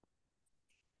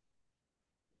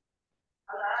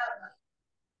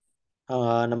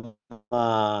 ನಮ್ಮ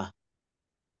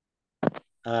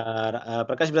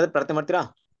ಪ್ರಕಾಶ್ ಬ್ರದರ್ ಪ್ರಾರ್ಥನೆ ಮಾಡ್ತೀರಾ?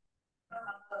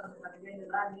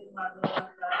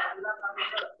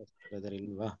 ಬ್ರದರ್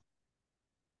ಇಲ್ವಾ?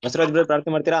 ಬಸವರಾಜ್ ಬ್ರದರ್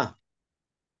ಪ್ರಾರ್ಥನೆ ಮಾಡ್ತೀರಾ?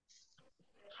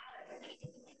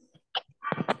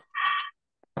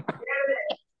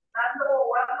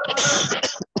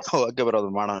 ಓಕೆ ಬರೋದು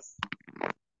ಮಾಡೋಣ.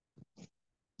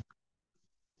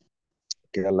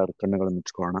 ಎಲ್ಲರೂ ಕಣ್ಣುಗಳನ್ನು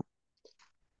ಮುಚ್ಕೋಣ.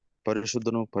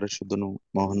 ಪರಿಶುದ್ಧನು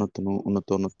ಮಹೋನ್ನತನು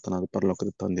ಉನ್ನತೋನ್ನತನಾದ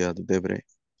ಪರಲೋಕದ ತಂದೆಯಾದ ದೇವರೇ,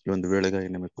 ಈ ಒಂದು ವೇಳೆಗಾಗಿ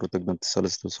ನಿಮಗೆ ಕೃತಜ್ಞತೆ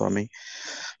ಸಲ್ಲಿಸ್ತೀವಿ ಸ್ವಾಮಿ.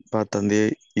 ತಂದೆ,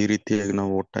 ಈ ರೀತಿಯಾಗಿ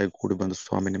ನಾವು ಒಟ್ಟಾಗಿ ಕೂಡಿ ಬಂದು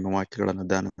ಸ್ವಾಮಿ ನಿಮ್ಮ ವಾಕ್ಯಗಳನ್ನು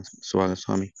ಧ್ಯಾನಿಸುವಾಗ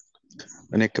ಸ್ವಾಮಿ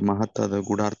ಅನೇಕ ಮಹತ್ತಾದ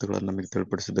ಗೂಢಾರ್ಥಗಳನ್ನು ನಮಗೆ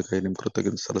ತಿಳಿಪಡಿಸಿದ್ದಕ್ಕಾಗಿ ನಿಮ್ಗೆ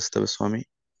ಕೃತಜ್ಞತೆ ಸಲ್ಲಿಸ್ತೇವೆ ಸ್ವಾಮಿ.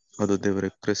 ಅದು ದೇವರೇ,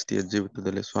 ಕ್ರಿಸ್ತಿಯ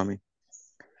ಜೀವಿತದಲ್ಲಿ ಸ್ವಾಮಿ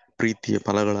ಪ್ರೀತಿಯ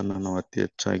ಫಲಗಳನ್ನು ನಾವು ಅತಿ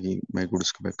ಹೆಚ್ಚಾಗಿ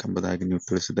ಮೈಗೂಡಿಸ್ಕೋಬೇಕೆಂಬುದಾಗಿ ನೀವು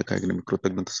ತಿಳಿಸಿದ್ದಕ್ಕಾಗಿ ನಿಮಗೆ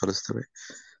ಕೃತಜ್ಞತೆ ಸಲ್ಲಿಸ್ತೇವೆ.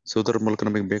 ಸೋದರ ಮೂಲಕ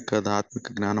ನಮಗೆ ಬೇಕಾದ ಆತ್ಮಿಕ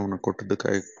ಜ್ಞಾನವನ್ನು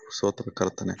ಕೊಟ್ಟಿದ್ದಕ್ಕಾಗಿ ಸ್ತೋತ್ರ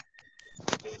ಕರ್ತನೆ.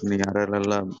 ಇನ್ನು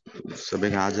ಯಾರೆಲ್ಲ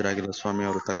ಸಭೆಗೆ ಹಾಜರಾಗಿಲ್ಲ ಸ್ವಾಮಿ,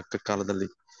 ಅವರು ತಕ್ಕ ಕಾಲದಲ್ಲಿ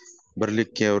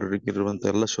ಬರಲಿಕ್ಕೆ ಅವರಿಗಿರುವಂತ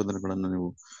ಎಲ್ಲ ಶೋಧನೆಗಳನ್ನು ನೀವು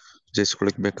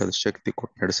ಜಯಿಸ್ಕೊಳ್ಳಿಕ್ಕೆ ಬೇಕಾದ ಶಕ್ತಿ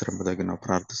ಕೊಟ್ಟು ನಡೆಸಿರೆಂಬುದಾಗಿ ನಾವು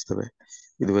ಪ್ರಾರ್ಥಿಸ್ತೇವೆ.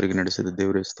 ಇದುವರೆಗೆ ನಡೆಸಿದ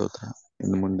ದೇವರೇ ಸ್ತೋತ್ರ,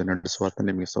 ಇನ್ನು ಮುಂದೆ ನಡೆಸುವಾತ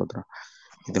ನಿಮಗೆ ಸ್ತೋತ್ರ.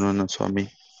 ಇದನ್ನು ಸ್ವಾಮಿ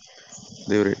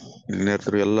ದೇವರೇ, ಇಲ್ಲಿ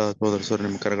ನೇರ್ತರು ಎಲ್ಲ ಸೋದರಸರು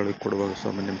ನಿಮ್ಮ ಕರಗಳಿಗೆ ಕೊಡುವಾಗ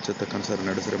ಸ್ವಾಮಿ ನಿಮ್ಮ ಚಿತ್ತಕ್ಕನುಸಾರ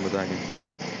ನಡೆಸಿರೆಂಬುದಾಗಿ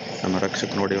ನಮ್ಮ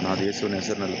ರಕ್ಷಕ ನೋಡಿ ನಾವು ಯೇಸುವಿನ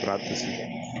ಹೆಸರಿನಲ್ಲಿ ಪ್ರಾರ್ಥಿಸಿ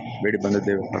ಬೇಡಿ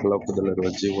ಬಂದಿದ್ದೇವೆ ಪರಲೋಕದಲ್ಲಿರುವ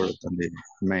ಜೀವಗಳ ತಂದೆ.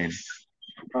 Amen.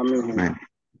 Amen.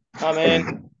 Amen.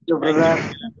 Brother.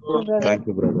 Thank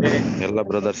you brother. ಎಲ್ಲ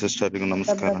ಬ್ರದರ್ ಸಿಸ್ಟರ್ಗೂ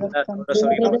ನಮಸ್ಕಾರ.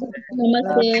 ಸೋದರಸರಿಗೆ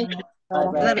ನಮಸ್ತೆ.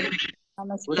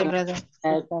 ನಮಸ್ತೆ ಬ್ರದರ್.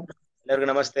 ಎಲ್ಲರಿಗೂ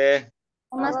ನಮಸ್ತೆ.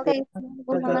 ನಮಸ್ತೆ.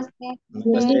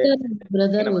 ನಮಸ್ತೆ.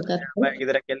 ಬ್ರದರ್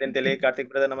ಹೇಗಿದ್ದೀರಾ ಕೇಳ್ತಿಂತೇಳಿ? ಕಾರ್ತಿಕ್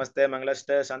ಬ್ರದರ್ ನಮಸ್ತೆ.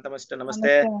 ಮಂಗಳಷ್ಟ, ಶಾಂತಮಷ್ಟ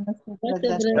ನಮಸ್ತೆ.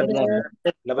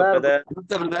 ಲಭ ಬ್ರದರ್,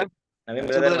 ನವೀನ್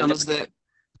ಬ್ರದರ್ ನಮಸ್ತೆ.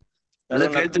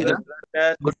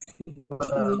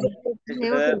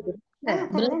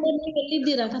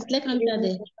 ಎಲ್ಲಿದ್ದೀರಾ? ಕತ್ಲೆ ಕಾಣ್ತಾ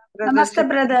ಇದೆ. ನಮಸ್ತೆ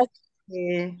ಬ್ರದರ್.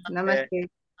 ನಮಸ್ತೆ.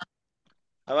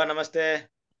 ಅವ ನಮಸ್ತೆ.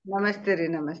 ನಮಸ್ತೆ ರೀ.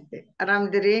 ನಮಸ್ತೆ.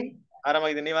 ಆರಾಮದಿರಿ?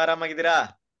 ಆರಾಮಾಗಿದ್ದೀನಿ. ನೀವ್ ಆರಾಮಾಗಿದ್ದೀರಾ?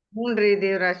 ಹ್ಞೂನ್ರಿ,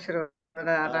 ದೇವ್ರ ಆಶೀರ್ವಾದ.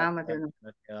 ಆರಾಮದೇನು.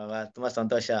 ತುಂಬಾ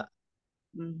ಸಂತೋಷ.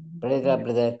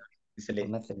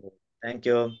 Thank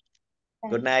you.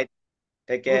 Good night.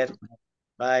 Take care.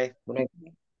 ಬಾಯ್.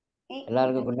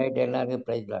 ಎಲ್ಲರಿಗೂ ಗುಡ್ ನೈಟ್. ಎಲ್ಲರಿಗೂ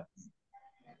ಪ್ರೈಸ್ ಲಾರ್ಡ್.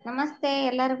 ನಮಸ್ತೆ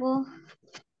ಎಲ್ಲರಿಗೂ.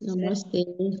 ನಮಸ್ತೆ.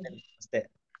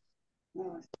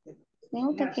 ನಮಸ್ತೆ.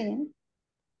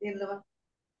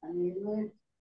 ನೀವು